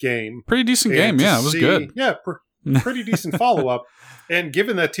good game. Pretty decent game, yeah, it was good. Yeah, pretty decent follow-up. And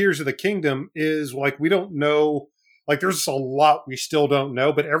given that Tears of the Kingdom is, like, we don't know, like, there's a lot we still don't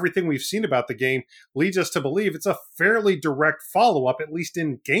know, but everything we've seen about the game leads us to believe it's a fairly direct follow-up, at least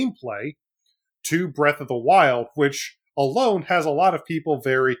in gameplay, to Breath of the Wild, which alone has a lot of people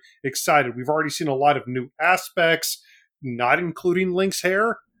very excited. We've already seen a lot of new aspects, not including Link's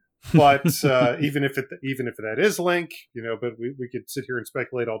hair, but even if that is Link, you know, but we could sit here and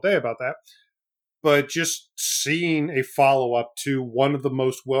speculate all day about that. But just seeing a follow-up to one of the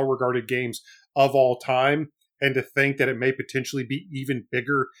most well-regarded games of all time, and to think that it may potentially be even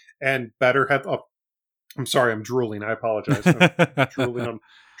bigger and better. I'm sorry, I'm drooling. I apologize. I'm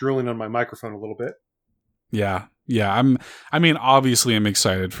drooling on my microphone a little bit. Yeah. I mean, obviously, I'm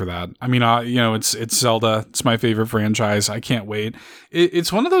excited for that. I mean, you know, it's Zelda. It's my favorite franchise. I can't wait.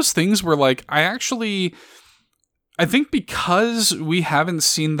 It's one of those things where, like, I think because we haven't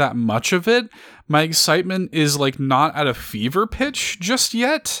seen that much of it, my excitement is, like, not at a fever pitch just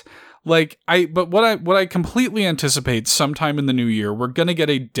yet. Like, but what I completely anticipate sometime in the new year, we're gonna get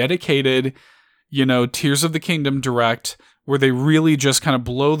a dedicated, you know, Tears of the Kingdom Direct, where they really just kind of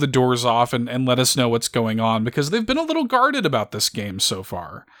blow the doors off and let us know what's going on, because they've been a little guarded about this game so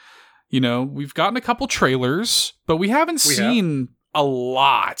far. You know, we've gotten a couple trailers, but we haven't seen a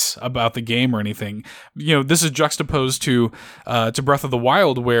lot about the game or anything. You know, this is juxtaposed to Breath of the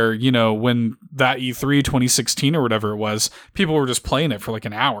Wild, where, you know, when that E3 2016 or whatever it was, people were just playing it for like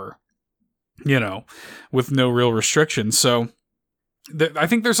an hour, you know, with no real restrictions. So I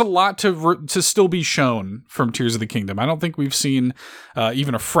think there's a lot to still be shown from Tears of the Kingdom. I don't think we've seen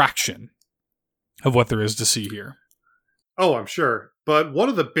even a fraction of what there is to see here. Oh, I'm sure. But one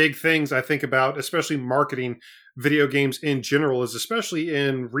of the big things I think about, especially marketing video games in general, is especially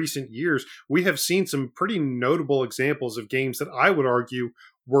in recent years, we have seen some pretty notable examples of games that I would argue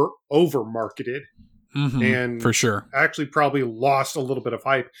were over-marketed. And for sure, actually probably lost a little bit of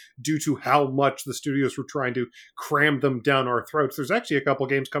hype due to how much the studios were trying to cram them down our throats. There's actually a couple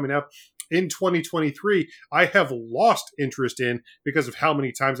games coming out in 2023 I have lost interest in because of how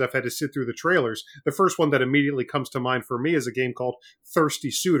many times I've had to sit through the trailers. The first one that immediately comes to mind for me is a game called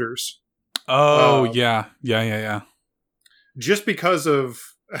Thirsty Suitors. Oh, yeah. Just because of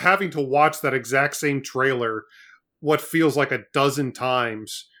having to watch that exact same trailer what feels like a dozen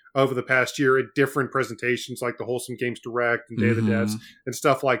times over the past year at different presentations like the Wholesome Games Direct and Day of the Devs and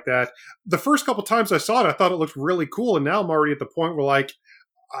stuff like that. The first couple times I saw it, I thought it looked really cool, and now I'm already at the point where, like,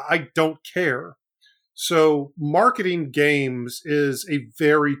 I don't care. So marketing games is a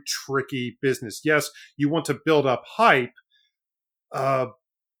very tricky business. Yes, you want to build up hype,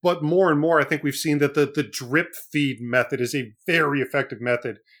 but more and more I think we've seen that the drip feed method is a very effective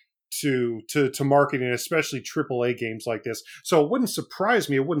method to marketing, especially AAA games like this. So it wouldn't surprise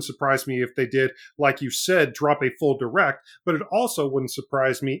me if they did, like you said, drop a full direct, but it also wouldn't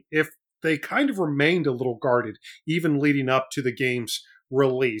surprise me if they kind of remained a little guarded, even leading up to the game's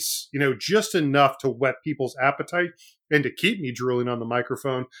release. Just enough to whet people's appetite and to keep me drooling on the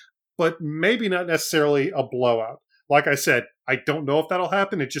microphone, but maybe not necessarily a blowout. Like I said, I don't know if that'll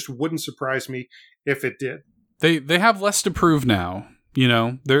happen. It just wouldn't surprise me if it did. They have less to prove now.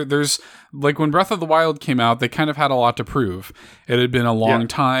 There's like when Breath of the Wild came out, they kind of had a lot to prove. It had been a long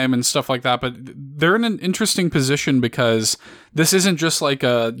time and stuff like that, but they're in an interesting position because this isn't just like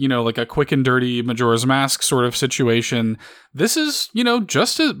a quick and dirty Majora's Mask sort of situation. This is,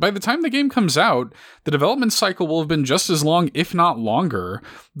 just as by the time the game comes out, the development cycle will have been just as long, if not longer,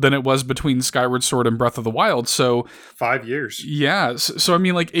 than it was between Skyward Sword and Breath of the Wild. So 5 years. Yeah. So I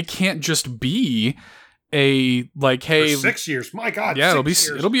mean, like, it can't just be hey, for 6 years. My God. Yeah,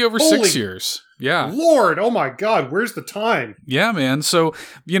 it'll be over 6 years. Yeah. Lord, oh my God, where's the time? Yeah, man. So,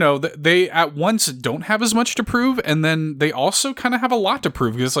 they at once don't have as much to prove, and then they also kind of have a lot to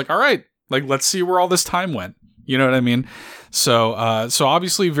prove, because it's like, all right, like, let's see where all this time went. You know what I mean? So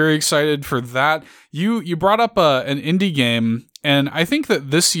obviously very excited for that. You brought up an indie game, and I think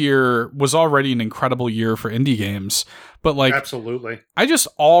that this year was already an incredible year for indie games. But like, absolutely, I just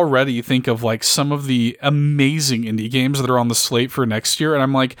already think of like some of the amazing indie games that are on the slate for next year, and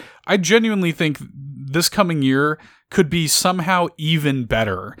I'm like, I genuinely think this coming year could be somehow even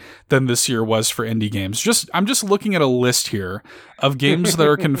better than this year was for indie games. I'm just looking at a list here of games that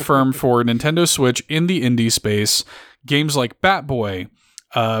are confirmed for Nintendo Switch in the indie space. Games like Bat Boy,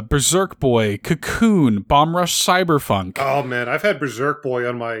 Berserk Boy, Cocoon, Bomb Rush Cyberpunk. Oh man, I've had Berserk Boy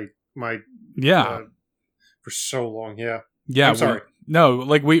on my for so long. Yeah. I'm sorry.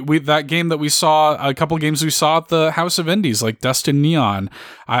 We that game that we saw, a couple games we saw at the House of Indies, like Dust and Neon,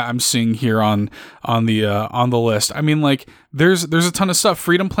 I'm seeing here on the list. I mean, like, there's a ton of stuff.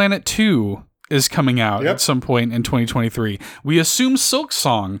 Freedom Planet 2 is coming out at some point in 2023. We assume Silk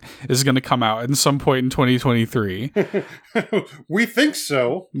Song is going to come out at some point in 2023. We think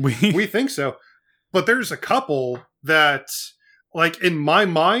so. We think so. But there's a couple that, like, in my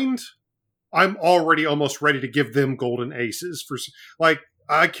mind, I'm already almost ready to give them golden aces for, like,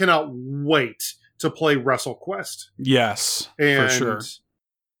 I cannot wait to play WrestleQuest. Yes, for sure.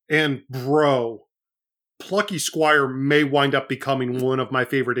 And bro, Plucky Squire may wind up becoming one of my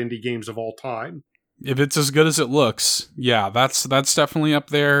favorite indie games of all time. If it's as good as it looks, yeah, that's definitely up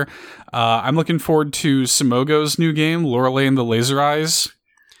there. I'm looking forward to Simogo's new game, Lorelei and the Laser Eyes.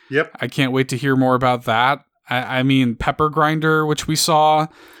 Yep. I can't wait to hear more about that. I mean, Pepper Grinder, which we saw.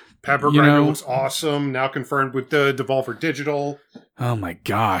 Pepper Grinder looks awesome. Now confirmed with the Devolver Digital. Oh my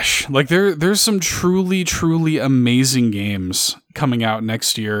gosh. Like, there's some truly, truly amazing games coming out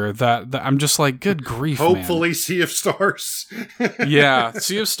next year that I'm just like, good grief, Hopefully man. Sea of Stars. Yeah,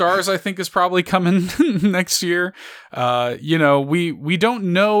 Sea of Stars I think is probably coming next year. We don't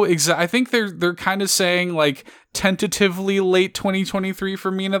know exactly. I think they're kind of saying like tentatively late 2023 for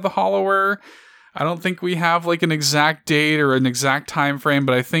Mina the Hollower. I don't think we have like an exact date or an exact time frame,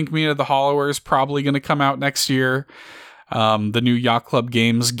 but I think Mina the Hollower is probably going to come out next year. The new Yacht Club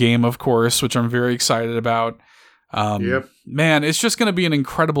Games game, of course, which I'm very excited about. Man, it's just going to be an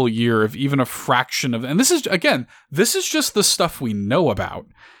incredible year of even a fraction of, and this is just the stuff we know about.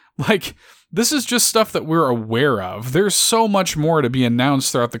 Like, this is just stuff that we're aware of. There's so much more to be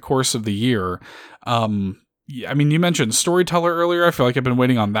announced throughout the course of the year. I mean, you mentioned Storyteller earlier. I feel like I've been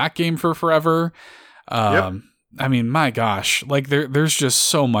waiting on that game for forever. Yep. I mean, my gosh, like there's just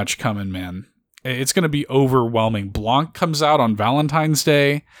so much coming, man. It's going to be overwhelming. Blanc comes out on Valentine's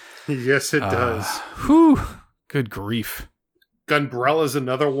Day. Yes, it does. Whew, good grief. Gunbrella is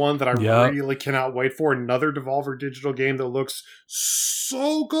another one that I really cannot wait for. Another Devolver Digital game that looks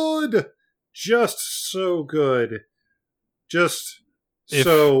so good. Just so good. Dude,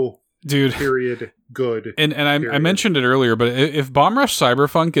 period, good. And I mentioned it earlier, but if Bomb Rush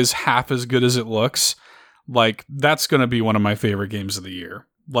Cyberpunk is half as good as it looks, like, that's going to be one of my favorite games of the year.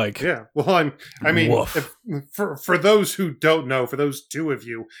 Like, yeah, well, I mean, for those who don't know, for those two of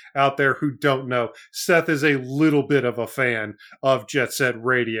you out there who don't know, Seth is a little bit of a fan of Jet Set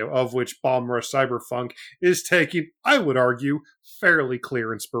Radio, of which Bomb Rush Cyberpunk is taking, I would argue, fairly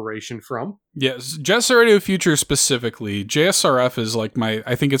clear inspiration from. Yes, Jet Set Radio Future specifically, JSRF is like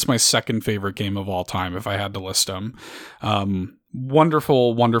I think it's my second favorite game of all time, if I had to list them.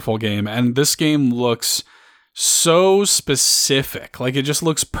 Wonderful, wonderful game, and this game looks so specific. Like, it just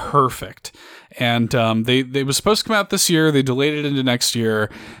looks perfect. And they was supposed to come out this year. They delayed it into next year.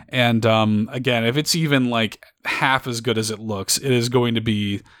 And again, if it's even like half as good as it looks, it is going to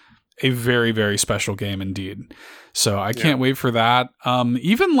be a very, very special game indeed. So I can't wait for that.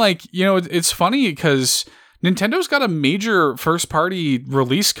 Even like, you know, it's funny because Nintendo's got a major first-party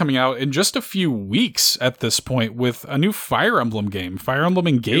release coming out in just a few weeks at this point with a new Fire Emblem game, Fire Emblem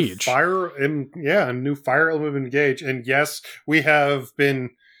Engage. A new Fire Emblem Engage. And yes, we have been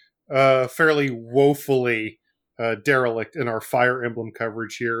fairly woefully derelict in our Fire Emblem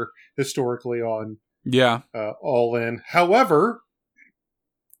coverage here historically on All In. However,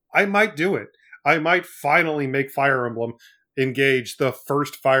 I might do it. I might finally make Fire Emblem Engage the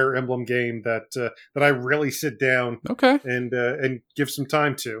first Fire Emblem game that I really sit down and give some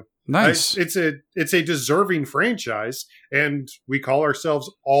time to. Nice. It's a deserving franchise, and we call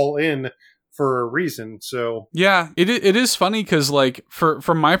ourselves All In for a reason. So yeah, it is funny because, like,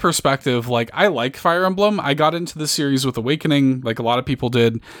 from my perspective, like, I like Fire Emblem. I got into the series with Awakening, like a lot of people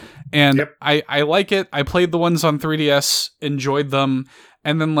did, and I like it. I played the ones on 3DS, enjoyed them.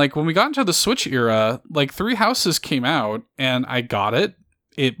 And then, like, when we got into the Switch era, like, Three Houses came out, and I got it.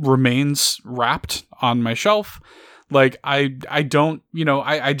 It remains wrapped on my shelf. Like, I don't, you know,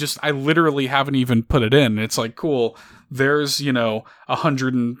 I literally haven't even put it in. It's like, cool, there's, you know,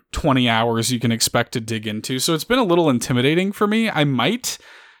 120 hours you can expect to dig into. So it's been a little intimidating for me. I might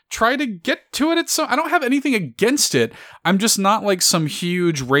try to get to it. I don't have anything against it. I'm just not like some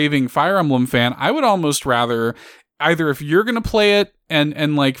huge raving Fire Emblem fan. I would almost rather, either if you're going to play it,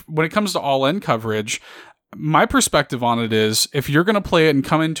 and like, when it comes to All In coverage, my perspective on it is, if you're going to play it and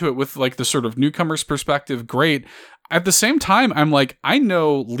come into it with like the sort of newcomer's perspective, great. At the same time, I'm like, I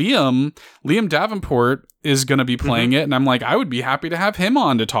know Liam Davenport is going to be playing it, and I'm like, I would be happy to have him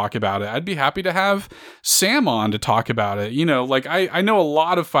on to talk about it. I'd be happy to have Sam on to talk about it. You know, like, I know a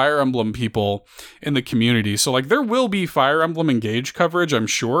lot of Fire Emblem people in the community, so like, there will be Fire Emblem Engage coverage, I'm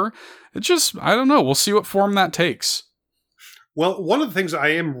sure. It's just, I don't know. We'll see what form that takes. Well, one of the things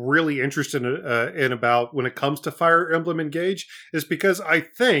I am really interested in about when it comes to Fire Emblem Engage is because I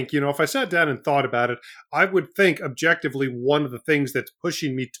think, you know, if I sat down and thought about it, I would think objectively one of the things that's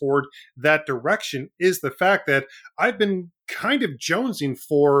pushing me toward that direction is the fact that I've been kind of jonesing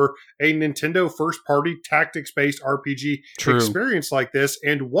for a Nintendo first-party tactics-based RPG experience like this,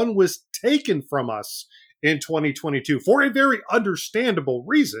 and one was taken from us in 2022 for a very understandable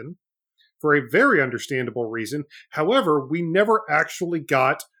reason. However, we never actually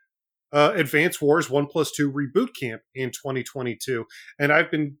got Advance Wars 1+2 Reboot Camp in 2022. And I've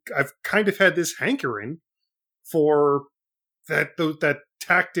kind of had this hankering for that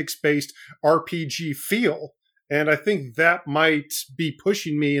tactics-based RPG feel. And I think that might be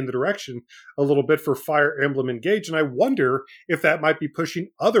pushing me in the direction a little bit for Fire Emblem Engage. And I wonder if that might be pushing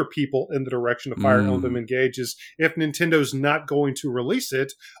other people in the direction of Fire Emblem Engage. Is if Nintendo's not going to release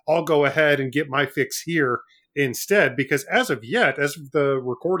it, I'll go ahead and get my fix here instead. Because as of the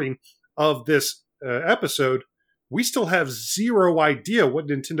recording of this episode, we still have zero idea what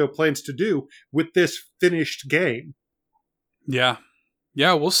Nintendo plans to do with this finished game. Yeah,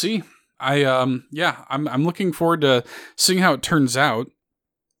 we'll see. I'm looking forward to seeing how it turns out.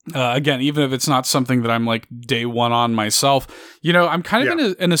 Again, even if it's not something that I'm like day one on myself, you know, I'm kind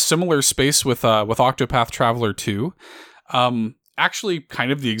of in a similar space with Octopath Traveler 2. Actually,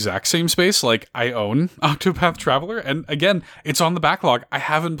 kind of the exact same space. Like, I own Octopath Traveler, and again, it's on the backlog. I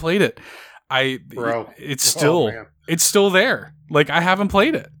haven't played it. It's still there. Like, I haven't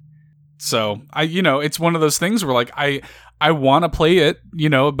played it. So it's one of those things where, like, I want to play it,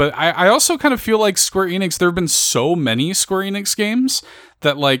 but I also kind of feel like Square Enix, there have been so many Square Enix games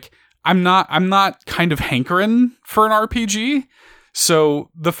that like I'm not kind of hankering for an RPG. So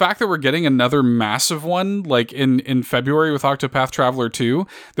the fact that we're getting another massive one, like in February with Octopath Traveler 2,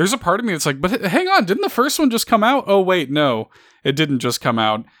 there's a part of me that's like, but hang on, didn't the first one just come out? Oh wait, no, it didn't just come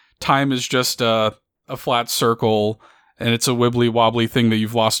out. Time is just a flat circle, and it's a wibbly wobbly thing that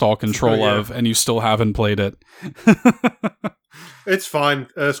you've lost all control of, and you still haven't played it. It's fine.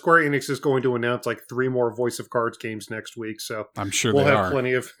 Square Enix is going to announce like 3 more Voice of Cards games next week, so I'm sure we'll they have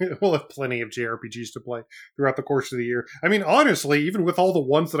are. we'll have plenty of JRPGs to play throughout the course of the year. I mean, honestly, even with all the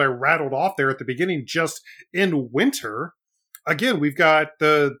ones that I rattled off there at the beginning, just in winter, again, we've got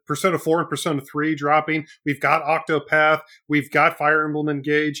the Persona 4 and Persona 3 dropping. We've got Octopath. We've got Fire Emblem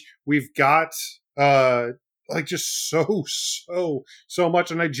Engage. We've got like just so much,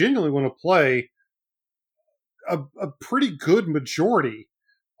 and I genuinely want to play a pretty good majority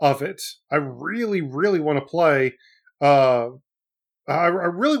of it. I really want to play. I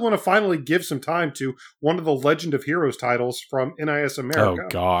really want to finally give some time to one of the Legend of Heroes titles from NIS America. Oh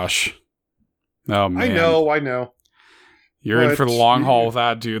gosh. Oh man. I know. You're in for the long haul with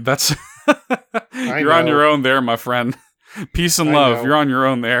that, dude. That's you're on your own there, my friend. Peace and love. You're on your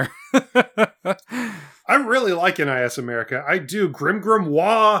own there. I really like NIS America. I do. Grim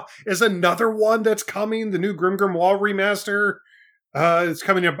Grimoire is another one that's coming. The new Grim Grimoire remaster. It's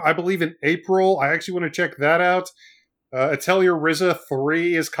coming up, I believe, in April. I actually want to check that out. Atelier Ryza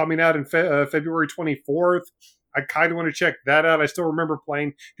 3 is coming out in February 24th. I kind of want to check that out. I still remember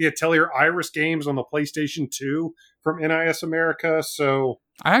playing the Atelier Iris games on the PlayStation 2 from NIS America, so...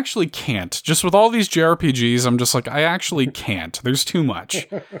 I actually can't. Just with all these JRPGs, I'm just like, I actually can't. There's too much.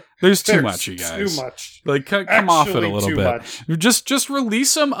 There's too much, you guys. Too much. Like, come off it a little bit. Just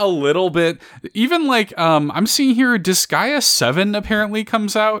release them a little bit. Even like, I'm seeing here, Disgaea 7 apparently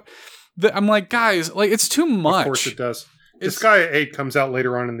comes out. I'm like, guys, like, it's too much. Of course it does. Disgaea 8 comes out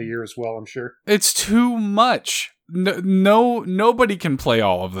later on in the year as well, I'm sure. It's too much. Nobody can play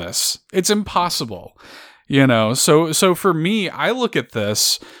all of this. It's impossible. So for me, I look at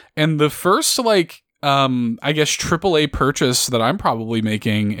this, and the first, like, I guess AAA purchase that I'm probably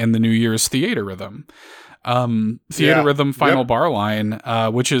making in the new year is Theater Rhythm. Theater Rhythm Final Bar Line,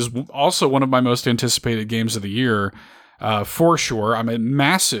 which is also one of my most anticipated games of the year, for sure. I'm a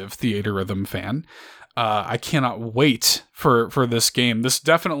massive Theater Rhythm fan. I cannot wait for this game. This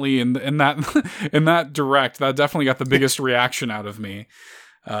definitely in that in that direct, that definitely got the biggest reaction out of me.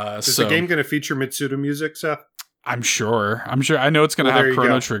 Is the game going to feature Mitsuda music, Seth? I'm sure. I know it's going to have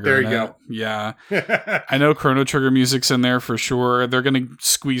Chrono Trigger. There in you go. Yeah. I know Chrono Trigger music's in there for sure. They're going to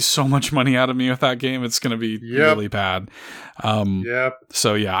squeeze so much money out of me with that game. It's going to be really bad.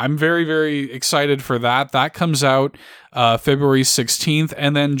 So yeah, I'm very, very excited for that. That comes out February 16th.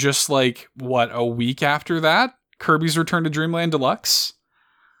 And then just like, a week after that, Kirby's Return to Dreamland Deluxe.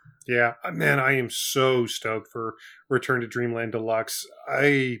 Yeah, man, I am so stoked for Return to Dreamland Deluxe.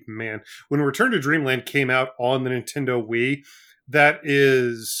 When Return to Dreamland came out on the Nintendo Wii, that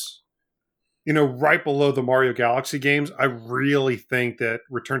is, right below the Mario Galaxy games. I really think that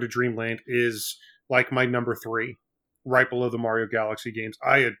Return to Dreamland is like my number 3, right below the Mario Galaxy games.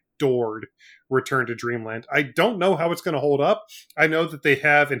 I adored Return to Dreamland. I don't know how it's going to hold up. I know that they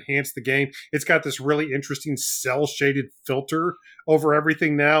have enhanced the game. It's got this really interesting cel-shaded filter over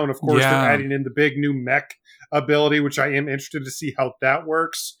everything now, and of course they're adding in the big new mech ability, which I am interested to see how that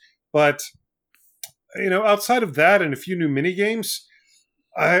works. But outside of that and a few new mini games,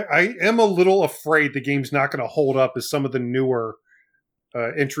 I am a little afraid the game's not going to hold up as some of the newer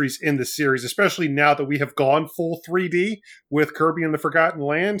entries in the series, especially now that we have gone full 3D with Kirby and the Forgotten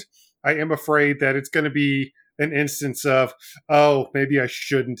Land. I am afraid that it's going to be an instance of, maybe I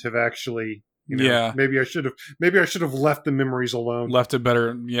shouldn't have actually, maybe I should have left the memories alone. Left it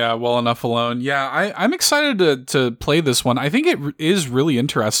better, well enough alone. Yeah, I'm excited to play this one. I think it is really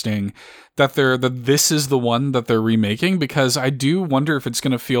interesting that this is the one that they're remaking, because I do wonder if it's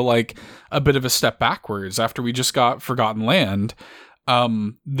going to feel like a bit of a step backwards after we just got Forgotten Land.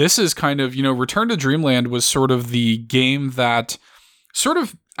 This is kind of, Return to Dreamland was sort of the game that sort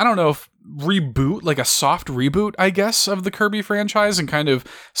of, I don't know if reboot, like a soft reboot, I guess, of the Kirby franchise, and kind of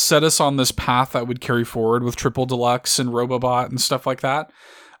set us on this path that would carry forward with Triple Deluxe and Robobot and stuff like that.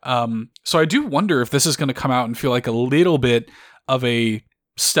 So I do wonder if this is going to come out and feel like a little bit of a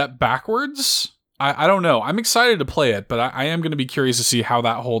step backwards. I don't know. I'm excited to play it, but I am going to be curious to see how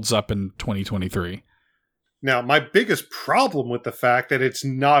that holds up in 2023. Now, my biggest problem with the fact that it's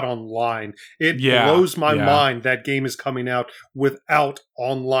not online, it blows my mind that game is coming out without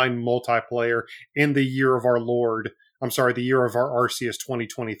online multiplayer in the year of our Lord, the year of our Arceus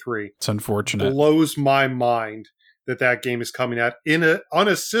 2023. It's unfortunate. Blows my mind that game is coming out on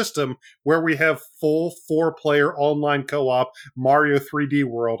a system where we have full 4-player online co-op Mario 3D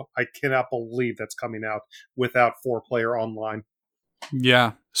World. I cannot believe that's coming out without 4-player online.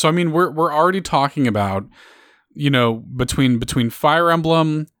 Yeah. So I mean, we're already talking about, between Fire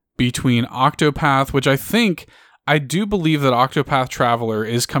Emblem, between Octopath, which I do believe that Octopath Traveler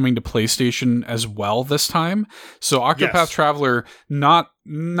is coming to PlayStation as well this time. So Octopath Traveler, not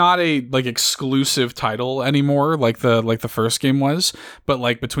a like exclusive title anymore, like the first game was, but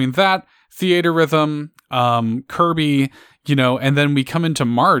like between that, Theater Rhythm, Kirby, and then we come into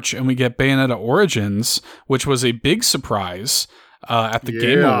March and we get Bayonetta Origins, which was a big surprise at the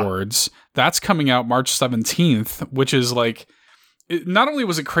Game Awards. That's coming out March 17th, which is like, not only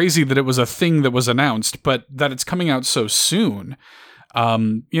was it crazy that it was a thing that was announced, but that it's coming out so soon.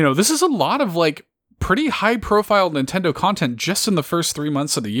 This is a lot of like pretty high profile Nintendo content just in the first 3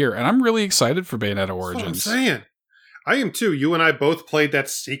 months of the year. And I'm really excited for Bayonetta Origins. That's what I'm saying. I am too. You and I both played that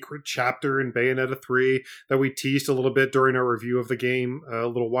secret chapter in Bayonetta 3 that we teased a little bit during our review of the game a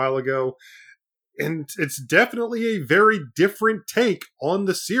little while ago. And it's definitely a very different take on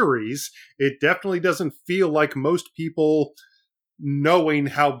the series. It definitely doesn't feel like most people knowing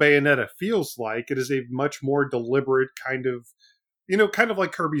how Bayonetta feels like. It is a much more deliberate kind of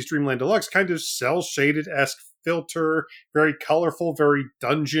like Kirby's Dream Land Deluxe, kind of cel-shaded-esque filter, very colorful, very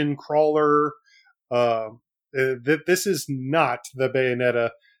dungeon crawler. This is not the Bayonetta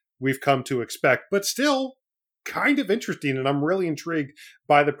we've come to expect, but still kind of interesting, and I'm really intrigued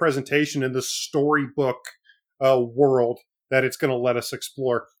by the presentation and the storybook world that it's going to let us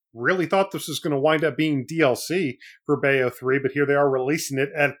explore. Really thought this was going to wind up being DLC for Bayo 3, but here they are releasing it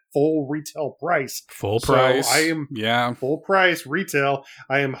at full retail price. Full price. Full price retail.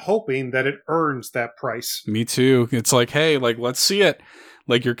 I am hoping that it earns that price. Me too. It's like, hey, like, let's see it.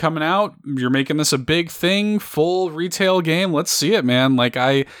 Like, you're coming out, you're making this a big thing, full retail game. Let's see it, man. Like,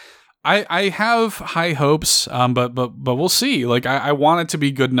 I have high hopes, but we'll see. Like, I want it to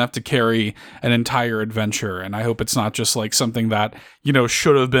be good enough to carry an entire adventure, and I hope it's not just like something that,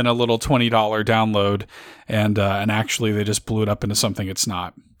 should have been a little $20 download, and actually they just blew it up into something it's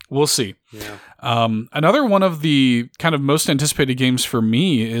not. We'll see. Yeah. Another one of the kind of most anticipated games for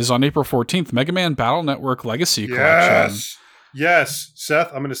me is on April 14th, Mega Man Battle Network Legacy Collection. Yes, Seth,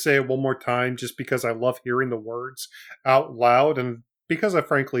 I'm going to say it one more time just because I love hearing the words out loud, and because I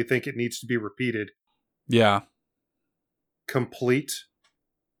frankly think it needs to be repeated. Yeah. Complete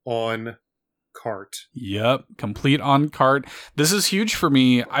on cart. Yep. Complete on cart. This is huge for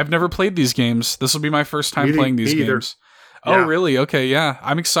me. I've never played these games. This will be my first time playing these games. Yeah. Oh, really? Okay, yeah.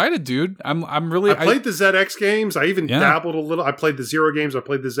 I'm excited, dude. I'm really... I played the ZX games. I even dabbled a little. I played the Zero games. I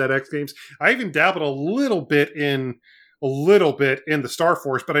played the ZX games. I even dabbled a little bit in the Star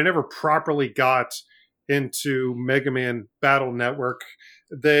Force, but I never properly got into Mega Man Battle Network.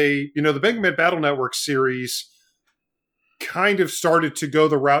 The Mega Man Battle Network series kind of started to go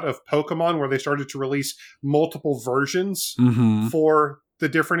the route of Pokemon, where they started to release multiple versions for the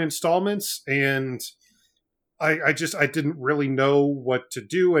different installments, and I didn't really know what to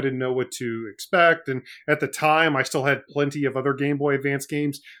do. I didn't know what to expect, and at the time I still had plenty of other Game Boy Advance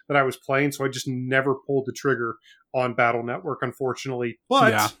games that I was playing, so I just never pulled the trigger on Battle Network, unfortunately.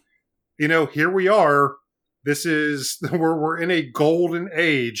 But here we are. This is we're in a golden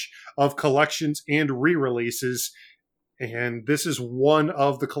age of collections and re-releases, and this is one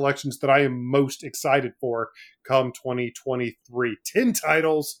of the collections that I am most excited for come 2023. 10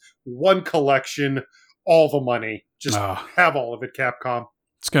 titles, one collection, all the money. Just have all of it, Capcom.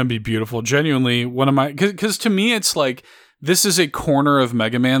 It's going to be beautiful. Genuinely, one of my... Because to me, it's like, this is a corner of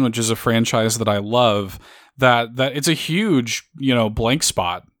Mega Man, which is a franchise that I love, that it's a huge, blank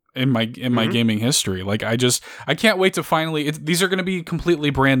spot in my gaming history. Like, I can't wait to finally... these are going to be completely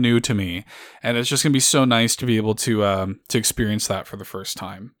brand new to me, and it's just going to be so nice to be able to experience that for the first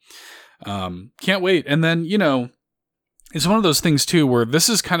time. Can't wait. And then, it's one of those things, too, where this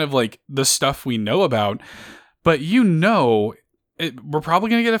is kind of like the stuff we know about, but we're probably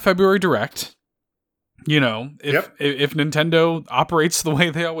going to get a February Direct. If Nintendo operates the way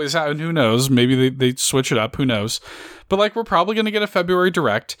they always have, and who knows, maybe they switch it up, who knows. But like, we're probably going to get a February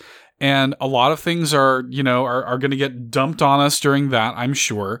Direct, and a lot of things are going to get dumped on us during that, I'm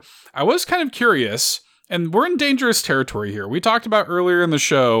sure. I was kind of curious, and we're in dangerous territory here. We talked about earlier in the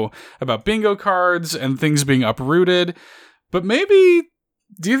show about bingo cards and things being uprooted, but maybe...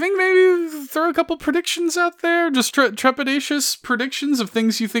 Do you think maybe throw a couple predictions out there? Just trepidatious predictions of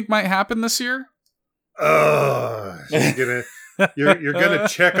things you think might happen this year? You're You're gonna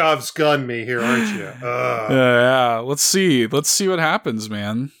Chekhov's gun me here, aren't you? Yeah. Let's see what happens,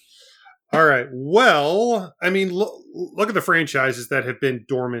 man. All right. Well, I mean, look at the franchises that have been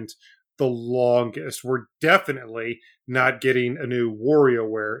dormant the longest. We're definitely not getting a new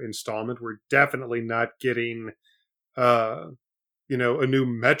WarioWare installment. We're definitely not getting, a new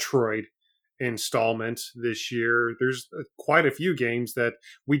Metroid installment this year. There's quite a few games that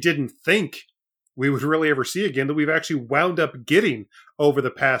we didn't think we would really ever see again that we've actually wound up getting over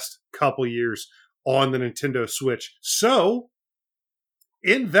the past couple years on the Nintendo Switch. So,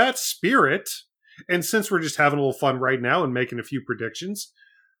 in that spirit, and since we're just having a little fun right now and making a few predictions,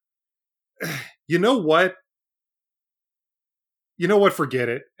 you know what? Forget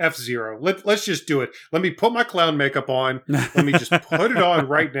it. F-Zero. Let's just do it. Let me put my clown makeup on. Let me just put it on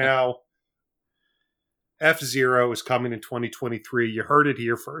right now. F-Zero is coming in 2023. You heard it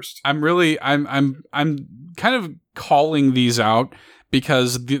here first. I'm kind of calling these out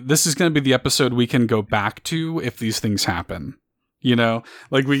because this is going to be the episode we can go back to if these things happen. You know,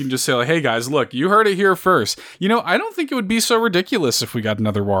 like we can just say, like, hey guys, look, you heard it here first. You know, I don't think it would be so ridiculous if we got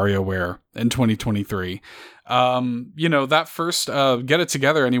another WarioWare in 2023. That first Get It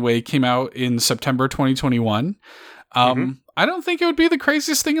Together anyway came out in September 2021. I don't think it would be the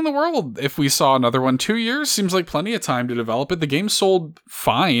craziest thing in the world if we saw another one. 2 years seems like plenty of time to develop it. The game sold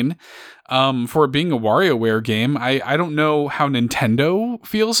fine for it being a WarioWare game. I don't know how Nintendo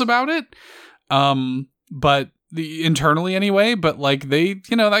feels about it, but internally anyway. But like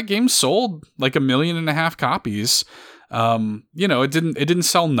that game sold like 1.5 million copies. It didn't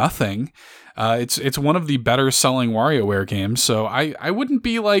sell nothing. It's one of the better selling WarioWare games. So I wouldn't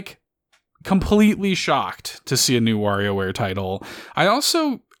be like completely shocked to see a new WarioWare title. I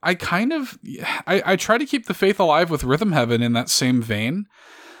try to keep the faith alive with Rhythm Heaven in that same vein.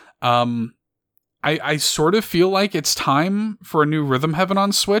 I sort of feel like it's time for a new Rhythm Heaven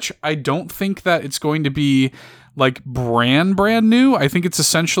on Switch. I don't think that it's going to be like brand new. I think it's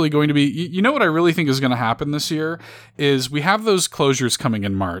essentially going to be, you know what I really think is going to happen this year is we have those closures coming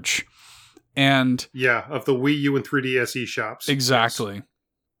in March. And yeah, of the Wii U and 3DS shops. Exactly. Yes.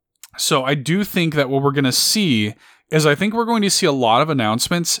 So I do think that what we're going to see is I think we're going to see a lot of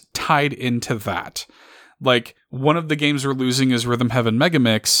announcements tied into that. Like one of the games we're losing is Rhythm Heaven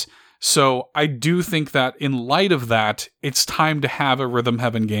Megamix. So I do think that in light of that, it's time to have a Rhythm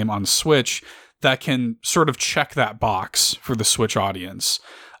Heaven game on Switch that can sort of check that box for the Switch audience.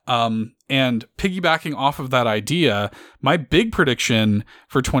 And piggybacking off of that idea, my big prediction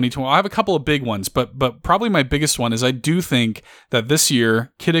for 2020, I have a couple of big ones, but probably my biggest one is I do think that this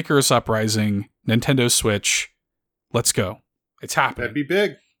year, Kid Icarus Uprising, Nintendo Switch, let's go. It's happening. That'd be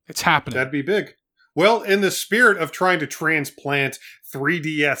big. It's happening. That'd be big. Well, in the spirit of trying to transplant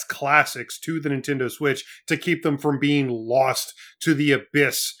 3DS classics to the Nintendo Switch to keep them from being lost to the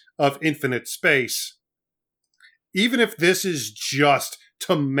abyss of infinite space, even if this is just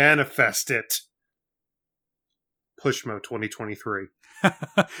to manifest it, Pushmo 2023.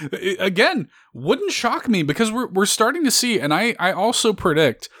 Again, wouldn't shock me because we're starting to see, and I also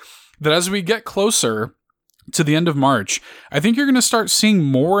predict that as we get closer to the end of March, I think you're going to start seeing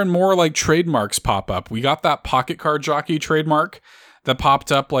more and more like trademarks pop up. We got that Pocket Card Jockey trademark that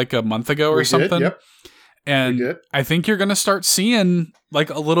popped up like a month ago or something. Yep. And I think you're going to start seeing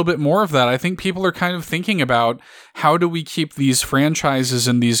like a little bit more of that. I think people are kind of thinking about how do we keep these franchises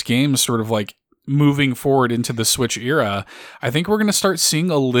and these games sort of like moving forward into the Switch era. I think we're going to start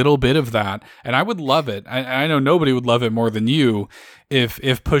seeing a little bit of that. And I would love it. I know nobody would love it more than you if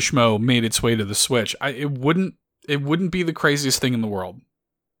Pushmo made its way to the Switch. It wouldn't be the craziest thing in the world.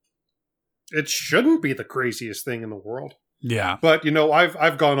 It shouldn't be the craziest thing in the world. Yeah. But,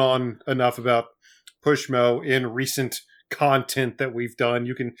 I've gone on enough about Pushmo in recent content that we've done.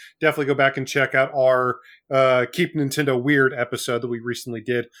 You can definitely go back and check out our Keep Nintendo Weird episode that we recently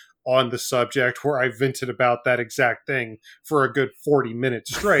did on the subject, where I vented about that exact thing for a good 40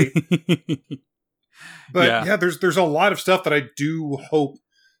 minutes straight. But yeah, there's a lot of stuff that I do hope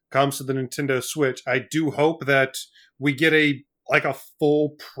comes to the Nintendo Switch. I do hope that we get a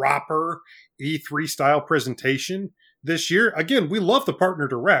full proper E3 style presentation this year. Again, we love the Partner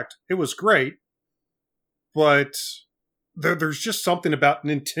Direct. It was great. But there's just something about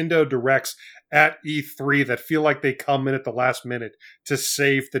Nintendo Directs at E3 that feel like they come in at the last minute to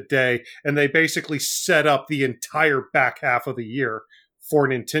save the day. And they basically set up the entire back half of the year for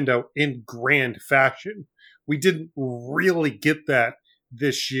Nintendo in grand fashion. We didn't really get that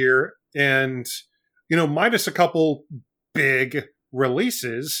this year. And, minus a couple big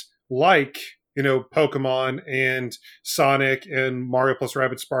releases like, Pokemon and Sonic and Mario plus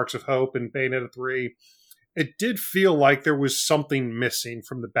Rabbids Sparks of Hope and Bayonetta 3 it did feel like there was something missing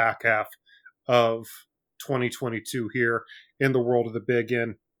from the back half of 2022 here in the world of the big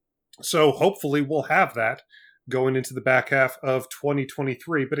N. So hopefully we'll have that going into the back half of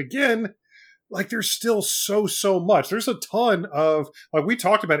 2023. But again, like there's still so much. There's a ton of, like we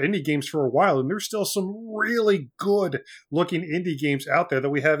talked about indie games for a while, and there's still some really good looking indie games out there that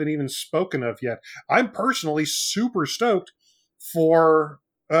we haven't even spoken of yet. I'm personally super stoked for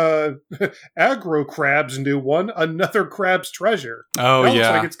Aggro Crab's new one, Another Crab's Treasure. Oh, that yeah. looks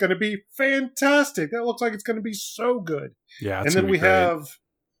like it's going to be fantastic. That looks like it's going to be so good. Yeah, And then we have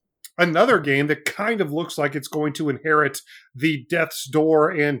another game that kind of looks like it's going to inherit the Death's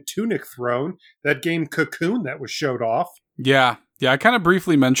Door and Tunic Throne. That game Cocoon that was showed off. Yeah, I kind of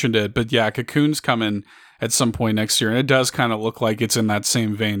briefly mentioned it, but yeah, Cocoon's coming at some point next year, and it does kind of look like it's in that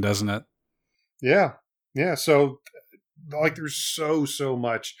same vein, doesn't it? Yeah. So, like, there's so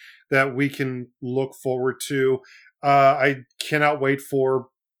much that we can look forward to. I cannot wait for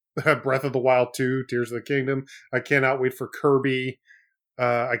Breath of the Wild 2, Tears of the Kingdom. I cannot wait for Kirby.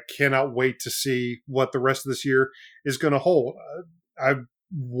 I cannot wait to see what the rest of this year is going to hold. I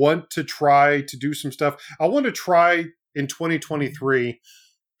want to try to do some stuff. I want to try in 2023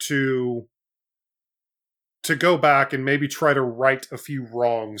 to go back and maybe try to right a few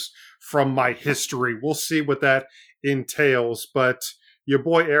wrongs from my history. We'll see what that entails, but your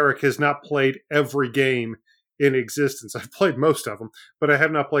boy Eric has not played every game in existence. I've played most of them, but I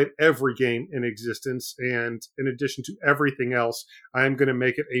have not played every game in existence. And in addition to everything else, I am going to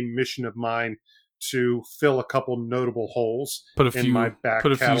make it a mission of mine to fill a couple notable holes in my back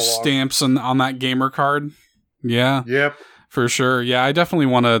Put a catalog. few stamps on that gamer card. Yeah. Yep. For sure. Yeah, I definitely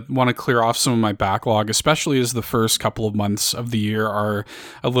want to clear off some of my backlog, especially as the first couple of months of the year are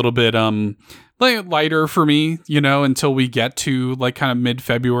a little bit lighter for me, until we get to like kind of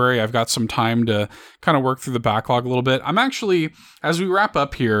mid-February. I've got some time to kind of work through the backlog a little bit. I'm actually, as we wrap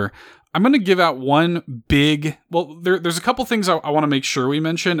up here, I'm going to give out one big, there's a couple things I want to make sure we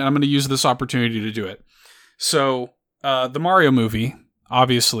mention, and I'm going to use this opportunity to do it. So, the Mario movie,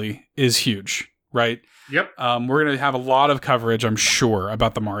 obviously, is huge, right? Yep. We're going to have a lot of coverage, I'm sure,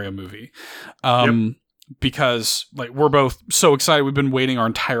 about the Mario movie. Because like we're both so excited. We've been waiting our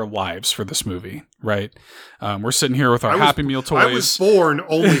entire lives for this movie, right? We're sitting here with our Happy Meal toys. I was born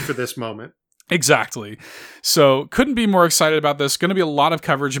only for this moment. Exactly. So couldn't be more excited about this. Going to be a lot of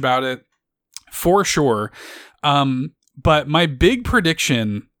coverage about it for sure. But my big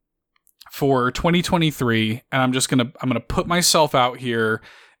prediction for 2023, and I'm going to put myself out here,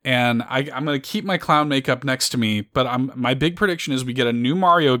 and I'm going to keep my clown makeup next to me, but my big prediction is we get a new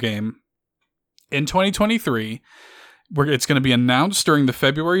Mario game in 2023. It's going to be announced during the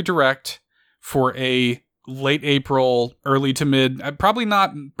February Direct for a late April, early to mid, probably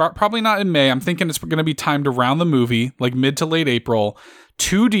not in May. I'm thinking it's going to be timed around the movie, like mid to late April.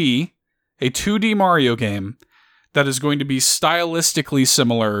 A 2D Mario game that is going to be stylistically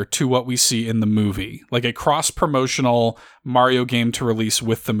similar to what we see in the movie, like a cross-promotional Mario game to release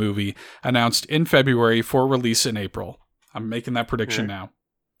with the movie, announced in February for release in April. I'm making that prediction now.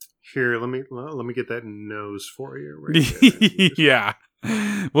 Here, let me get that nose for you. Right there. Yeah,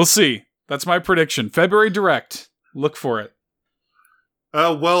 we'll see. That's my prediction. February Direct. Look for it.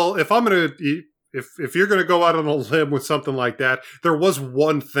 Well, if you're gonna go out on a limb with something like that, there was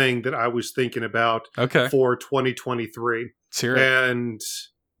one thing that I was thinking about for 2023. Let's hear it. And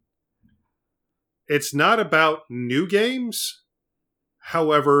it's not about new games.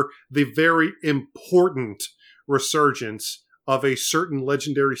 However, the very important resurgence of a certain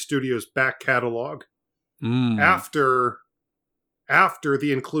Legendary Studios back catalog after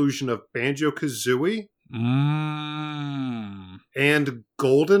the inclusion of Banjo-Kazooie and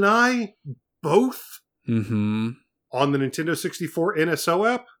GoldenEye, both on the Nintendo 64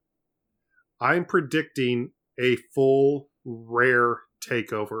 NSO app. I'm predicting a full Rare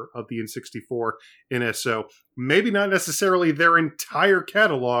takeover of the N64 NSO. Maybe not necessarily their entire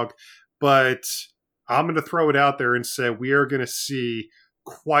catalog, but I'm going to throw it out there and say we are going to see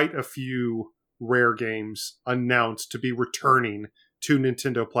quite a few Rare games announced to be returning to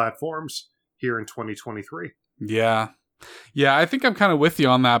Nintendo platforms here in 2023. Yeah, I think I'm kind of with you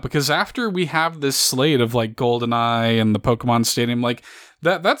on that, because after we have this slate of like GoldenEye and the Pokemon Stadium, like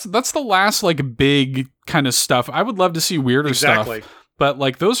that's the last like big kind of stuff. I would love to see weirder stuff. But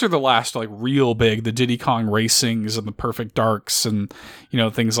like those are the last like real big, the Diddy Kong Racings and the Perfect Darks and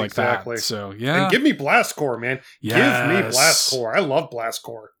things like that. So yeah, and give me Blast Corps, man. Yes. Give me Blast Corps. I love Blast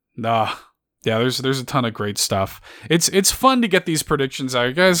Corps. Yeah, there's a ton of great stuff. It's fun to get these predictions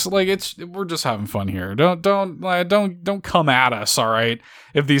out, guys. Like we're just having fun here. Don't come at us, all right?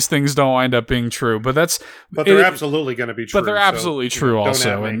 If these things don't wind up being true, but they're absolutely going to be true. But they're absolutely true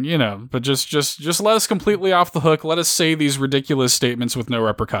also, and but just let us completely off the hook. Let us say these ridiculous statements with no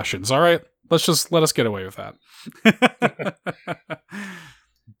repercussions. All right, let us get away with that.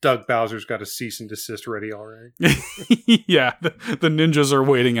 Doug Bowser's got a cease and desist ready already. Yeah, the ninjas are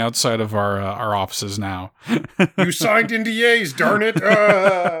waiting outside of our offices now. You signed NDAs, darn it!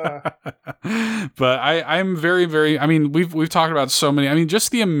 But I'm very, very. I mean, we've talked about so many. I mean,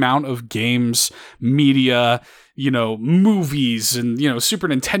 just the amount of games, media, movies, and Super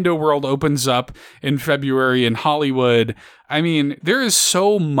Nintendo World opens up in February in Hollywood. I mean, there is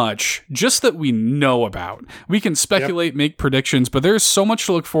so much just that we know about. We can speculate, make predictions, but there's so much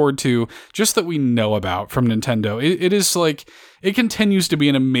to look forward to just that we know about from Nintendo. It is like, it continues to be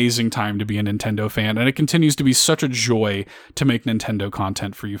an amazing time to be a Nintendo fan, and it continues to be such a joy to make Nintendo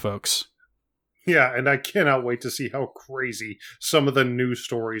content for you folks. Yeah, and I cannot wait to see how crazy some of the news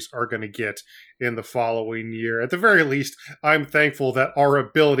stories are going to get in the following year. At the very least, I'm thankful that our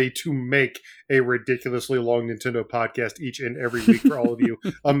ability to make a ridiculously long Nintendo podcast each and every week for all of you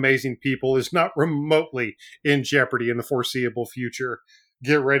amazing people is not remotely in jeopardy in the foreseeable future.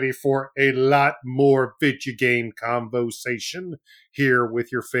 Get ready for a lot more video game conversation here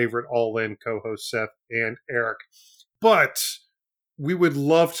with your favorite all-in co-hosts Seth and Eric. But we would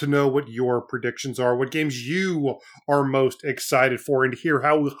love to know what your predictions are, what games you are most excited for, and to hear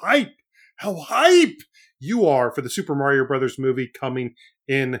how hype you are for the Super Mario Brothers movie coming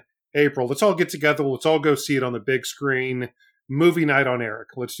in April. Let's all get together. Let's all go see it on the big screen. Movie night on Eric.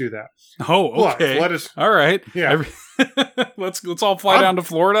 Let's do that. Oh, okay. All right. Yeah. Let's all fly down to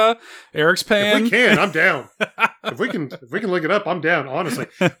Florida. Eric's paying. If we can, I'm down. if we can look it up, I'm down, honestly.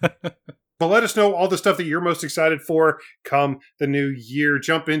 But let us know all the stuff that you're most excited for come the new year.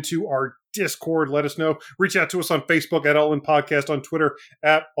 Jump into our Discord. Let us know. Reach out to us on Facebook at All In Podcast, on Twitter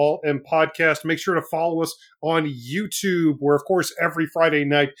at All In Podcast. Make sure to follow us on YouTube, where, of course, every Friday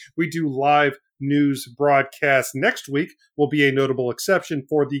night we do live news broadcasts. Next week will be a notable exception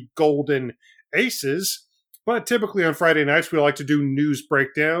for the Golden Aces. But typically on Friday nights, we like to do news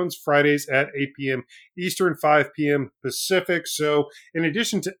breakdowns, Fridays at 8 p.m. Eastern, 5 p.m. Pacific. So in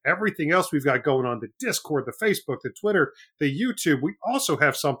addition to everything else we've got going on, the Discord, the Facebook, the Twitter, the YouTube, we also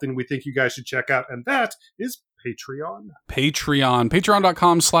have something we think you guys should check out, and that is Patreon.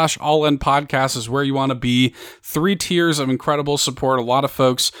 Patreon.com/allinpodcast is where you want to be. 3 tiers of incredible support. A lot of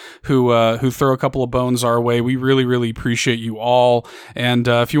folks who throw a couple of bones our way. We really, really appreciate you all. And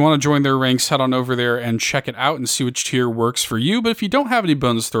if you want to join their ranks, head on over there and check it out and see which tier works for you. But if you don't have any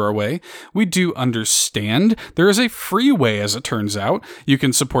bones to throw our way, we do understand. There is a free way, as it turns out. You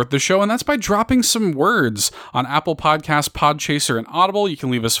can support the show, and that's by dropping some words on Apple Podcasts, Podchaser, and Audible. You can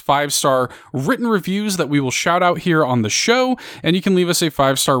leave us 5-star written reviews that we will shout out here on the show, and you can leave us a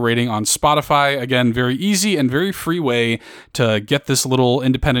 5-star rating on Spotify. Again, very easy and very free way to get this little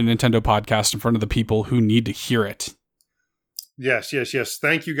independent Nintendo podcast in front of the people who need to hear it. Yes.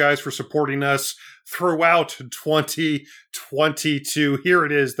 Thank you guys for supporting us throughout 2022. Here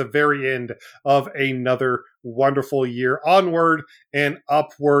it is, the very end of another wonderful year. Onward and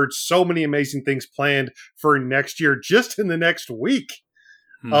upward. So many amazing things planned for next year, just in the next week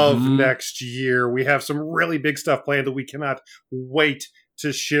of next year. We have some really big stuff planned that we cannot wait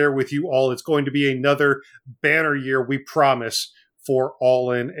to share with you all. It's going to be another banner year, we promise, for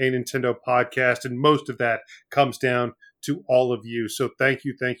All In, a Nintendo podcast, and most of that comes down to all of you. So thank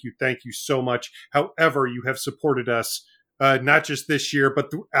you so much. However, you have supported us, not just this year,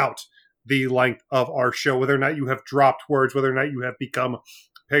 but throughout the length of our show, whether or not you have dropped words, whether or not you have become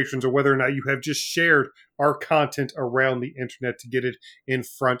patrons, or whether or not you have just shared our content around the internet to get it in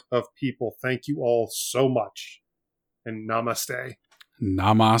front of people. Thank you all so much. And namaste.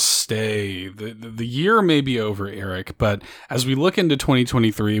 Namaste. The year may be over, Eric, but as we look into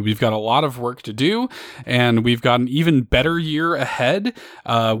 2023, we've got a lot of work to do, and we've got an even better year ahead.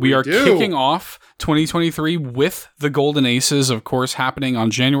 We are kicking off 2023 with the Golden Aces, of course, happening on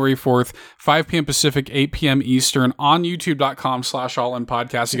January 4th, 5 p.m. Pacific, 8 p.m. Eastern on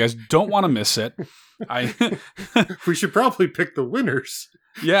youtube.com/allinpodcast. You guys don't want to miss it. We should probably pick the winners.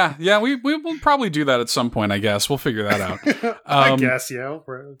 Yeah, we will probably do that at some point, I guess. We'll figure that out. I guess, yeah.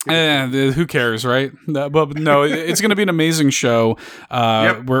 Who cares, right? But no, it's going to be an amazing show.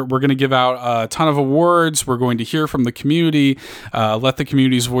 Yep. We're going to give out a ton of awards. We're going to hear from the community, let the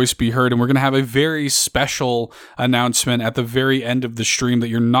community's voice be heard, and we're going to have a very special announcement at the very end of the stream that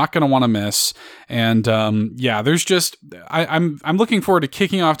you're not going to want to miss. And there's just I'm looking forward to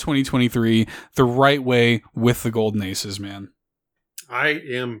kicking off 2023 the right way with the Golden Aces, man. I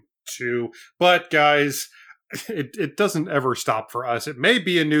am too. But guys, it doesn't ever stop for us. It may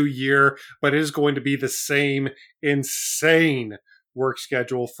be a new year, but it is going to be the same insane work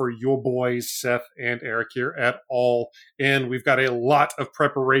schedule for your boys, Seth and Eric here at All In. We've got a lot of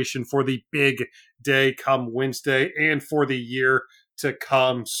preparation for the big day come Wednesday and for the year to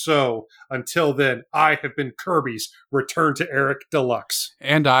come. So until then, I have been Kirby's Return to Eric Deluxe.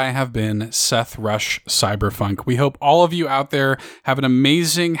 And I have been Seth Rush Cyberfunk. We hope all of you out there have an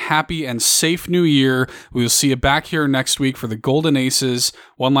amazing, happy, and safe new year. We will see you back here next week for the Golden Aces.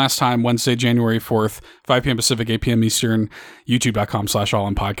 One last time, Wednesday, January 4th, 5 p.m. Pacific, 8 p.m. Eastern,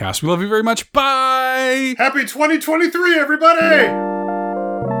 youtube.com/allinpodcast. We love you very much. Bye! Happy 2023, everybody!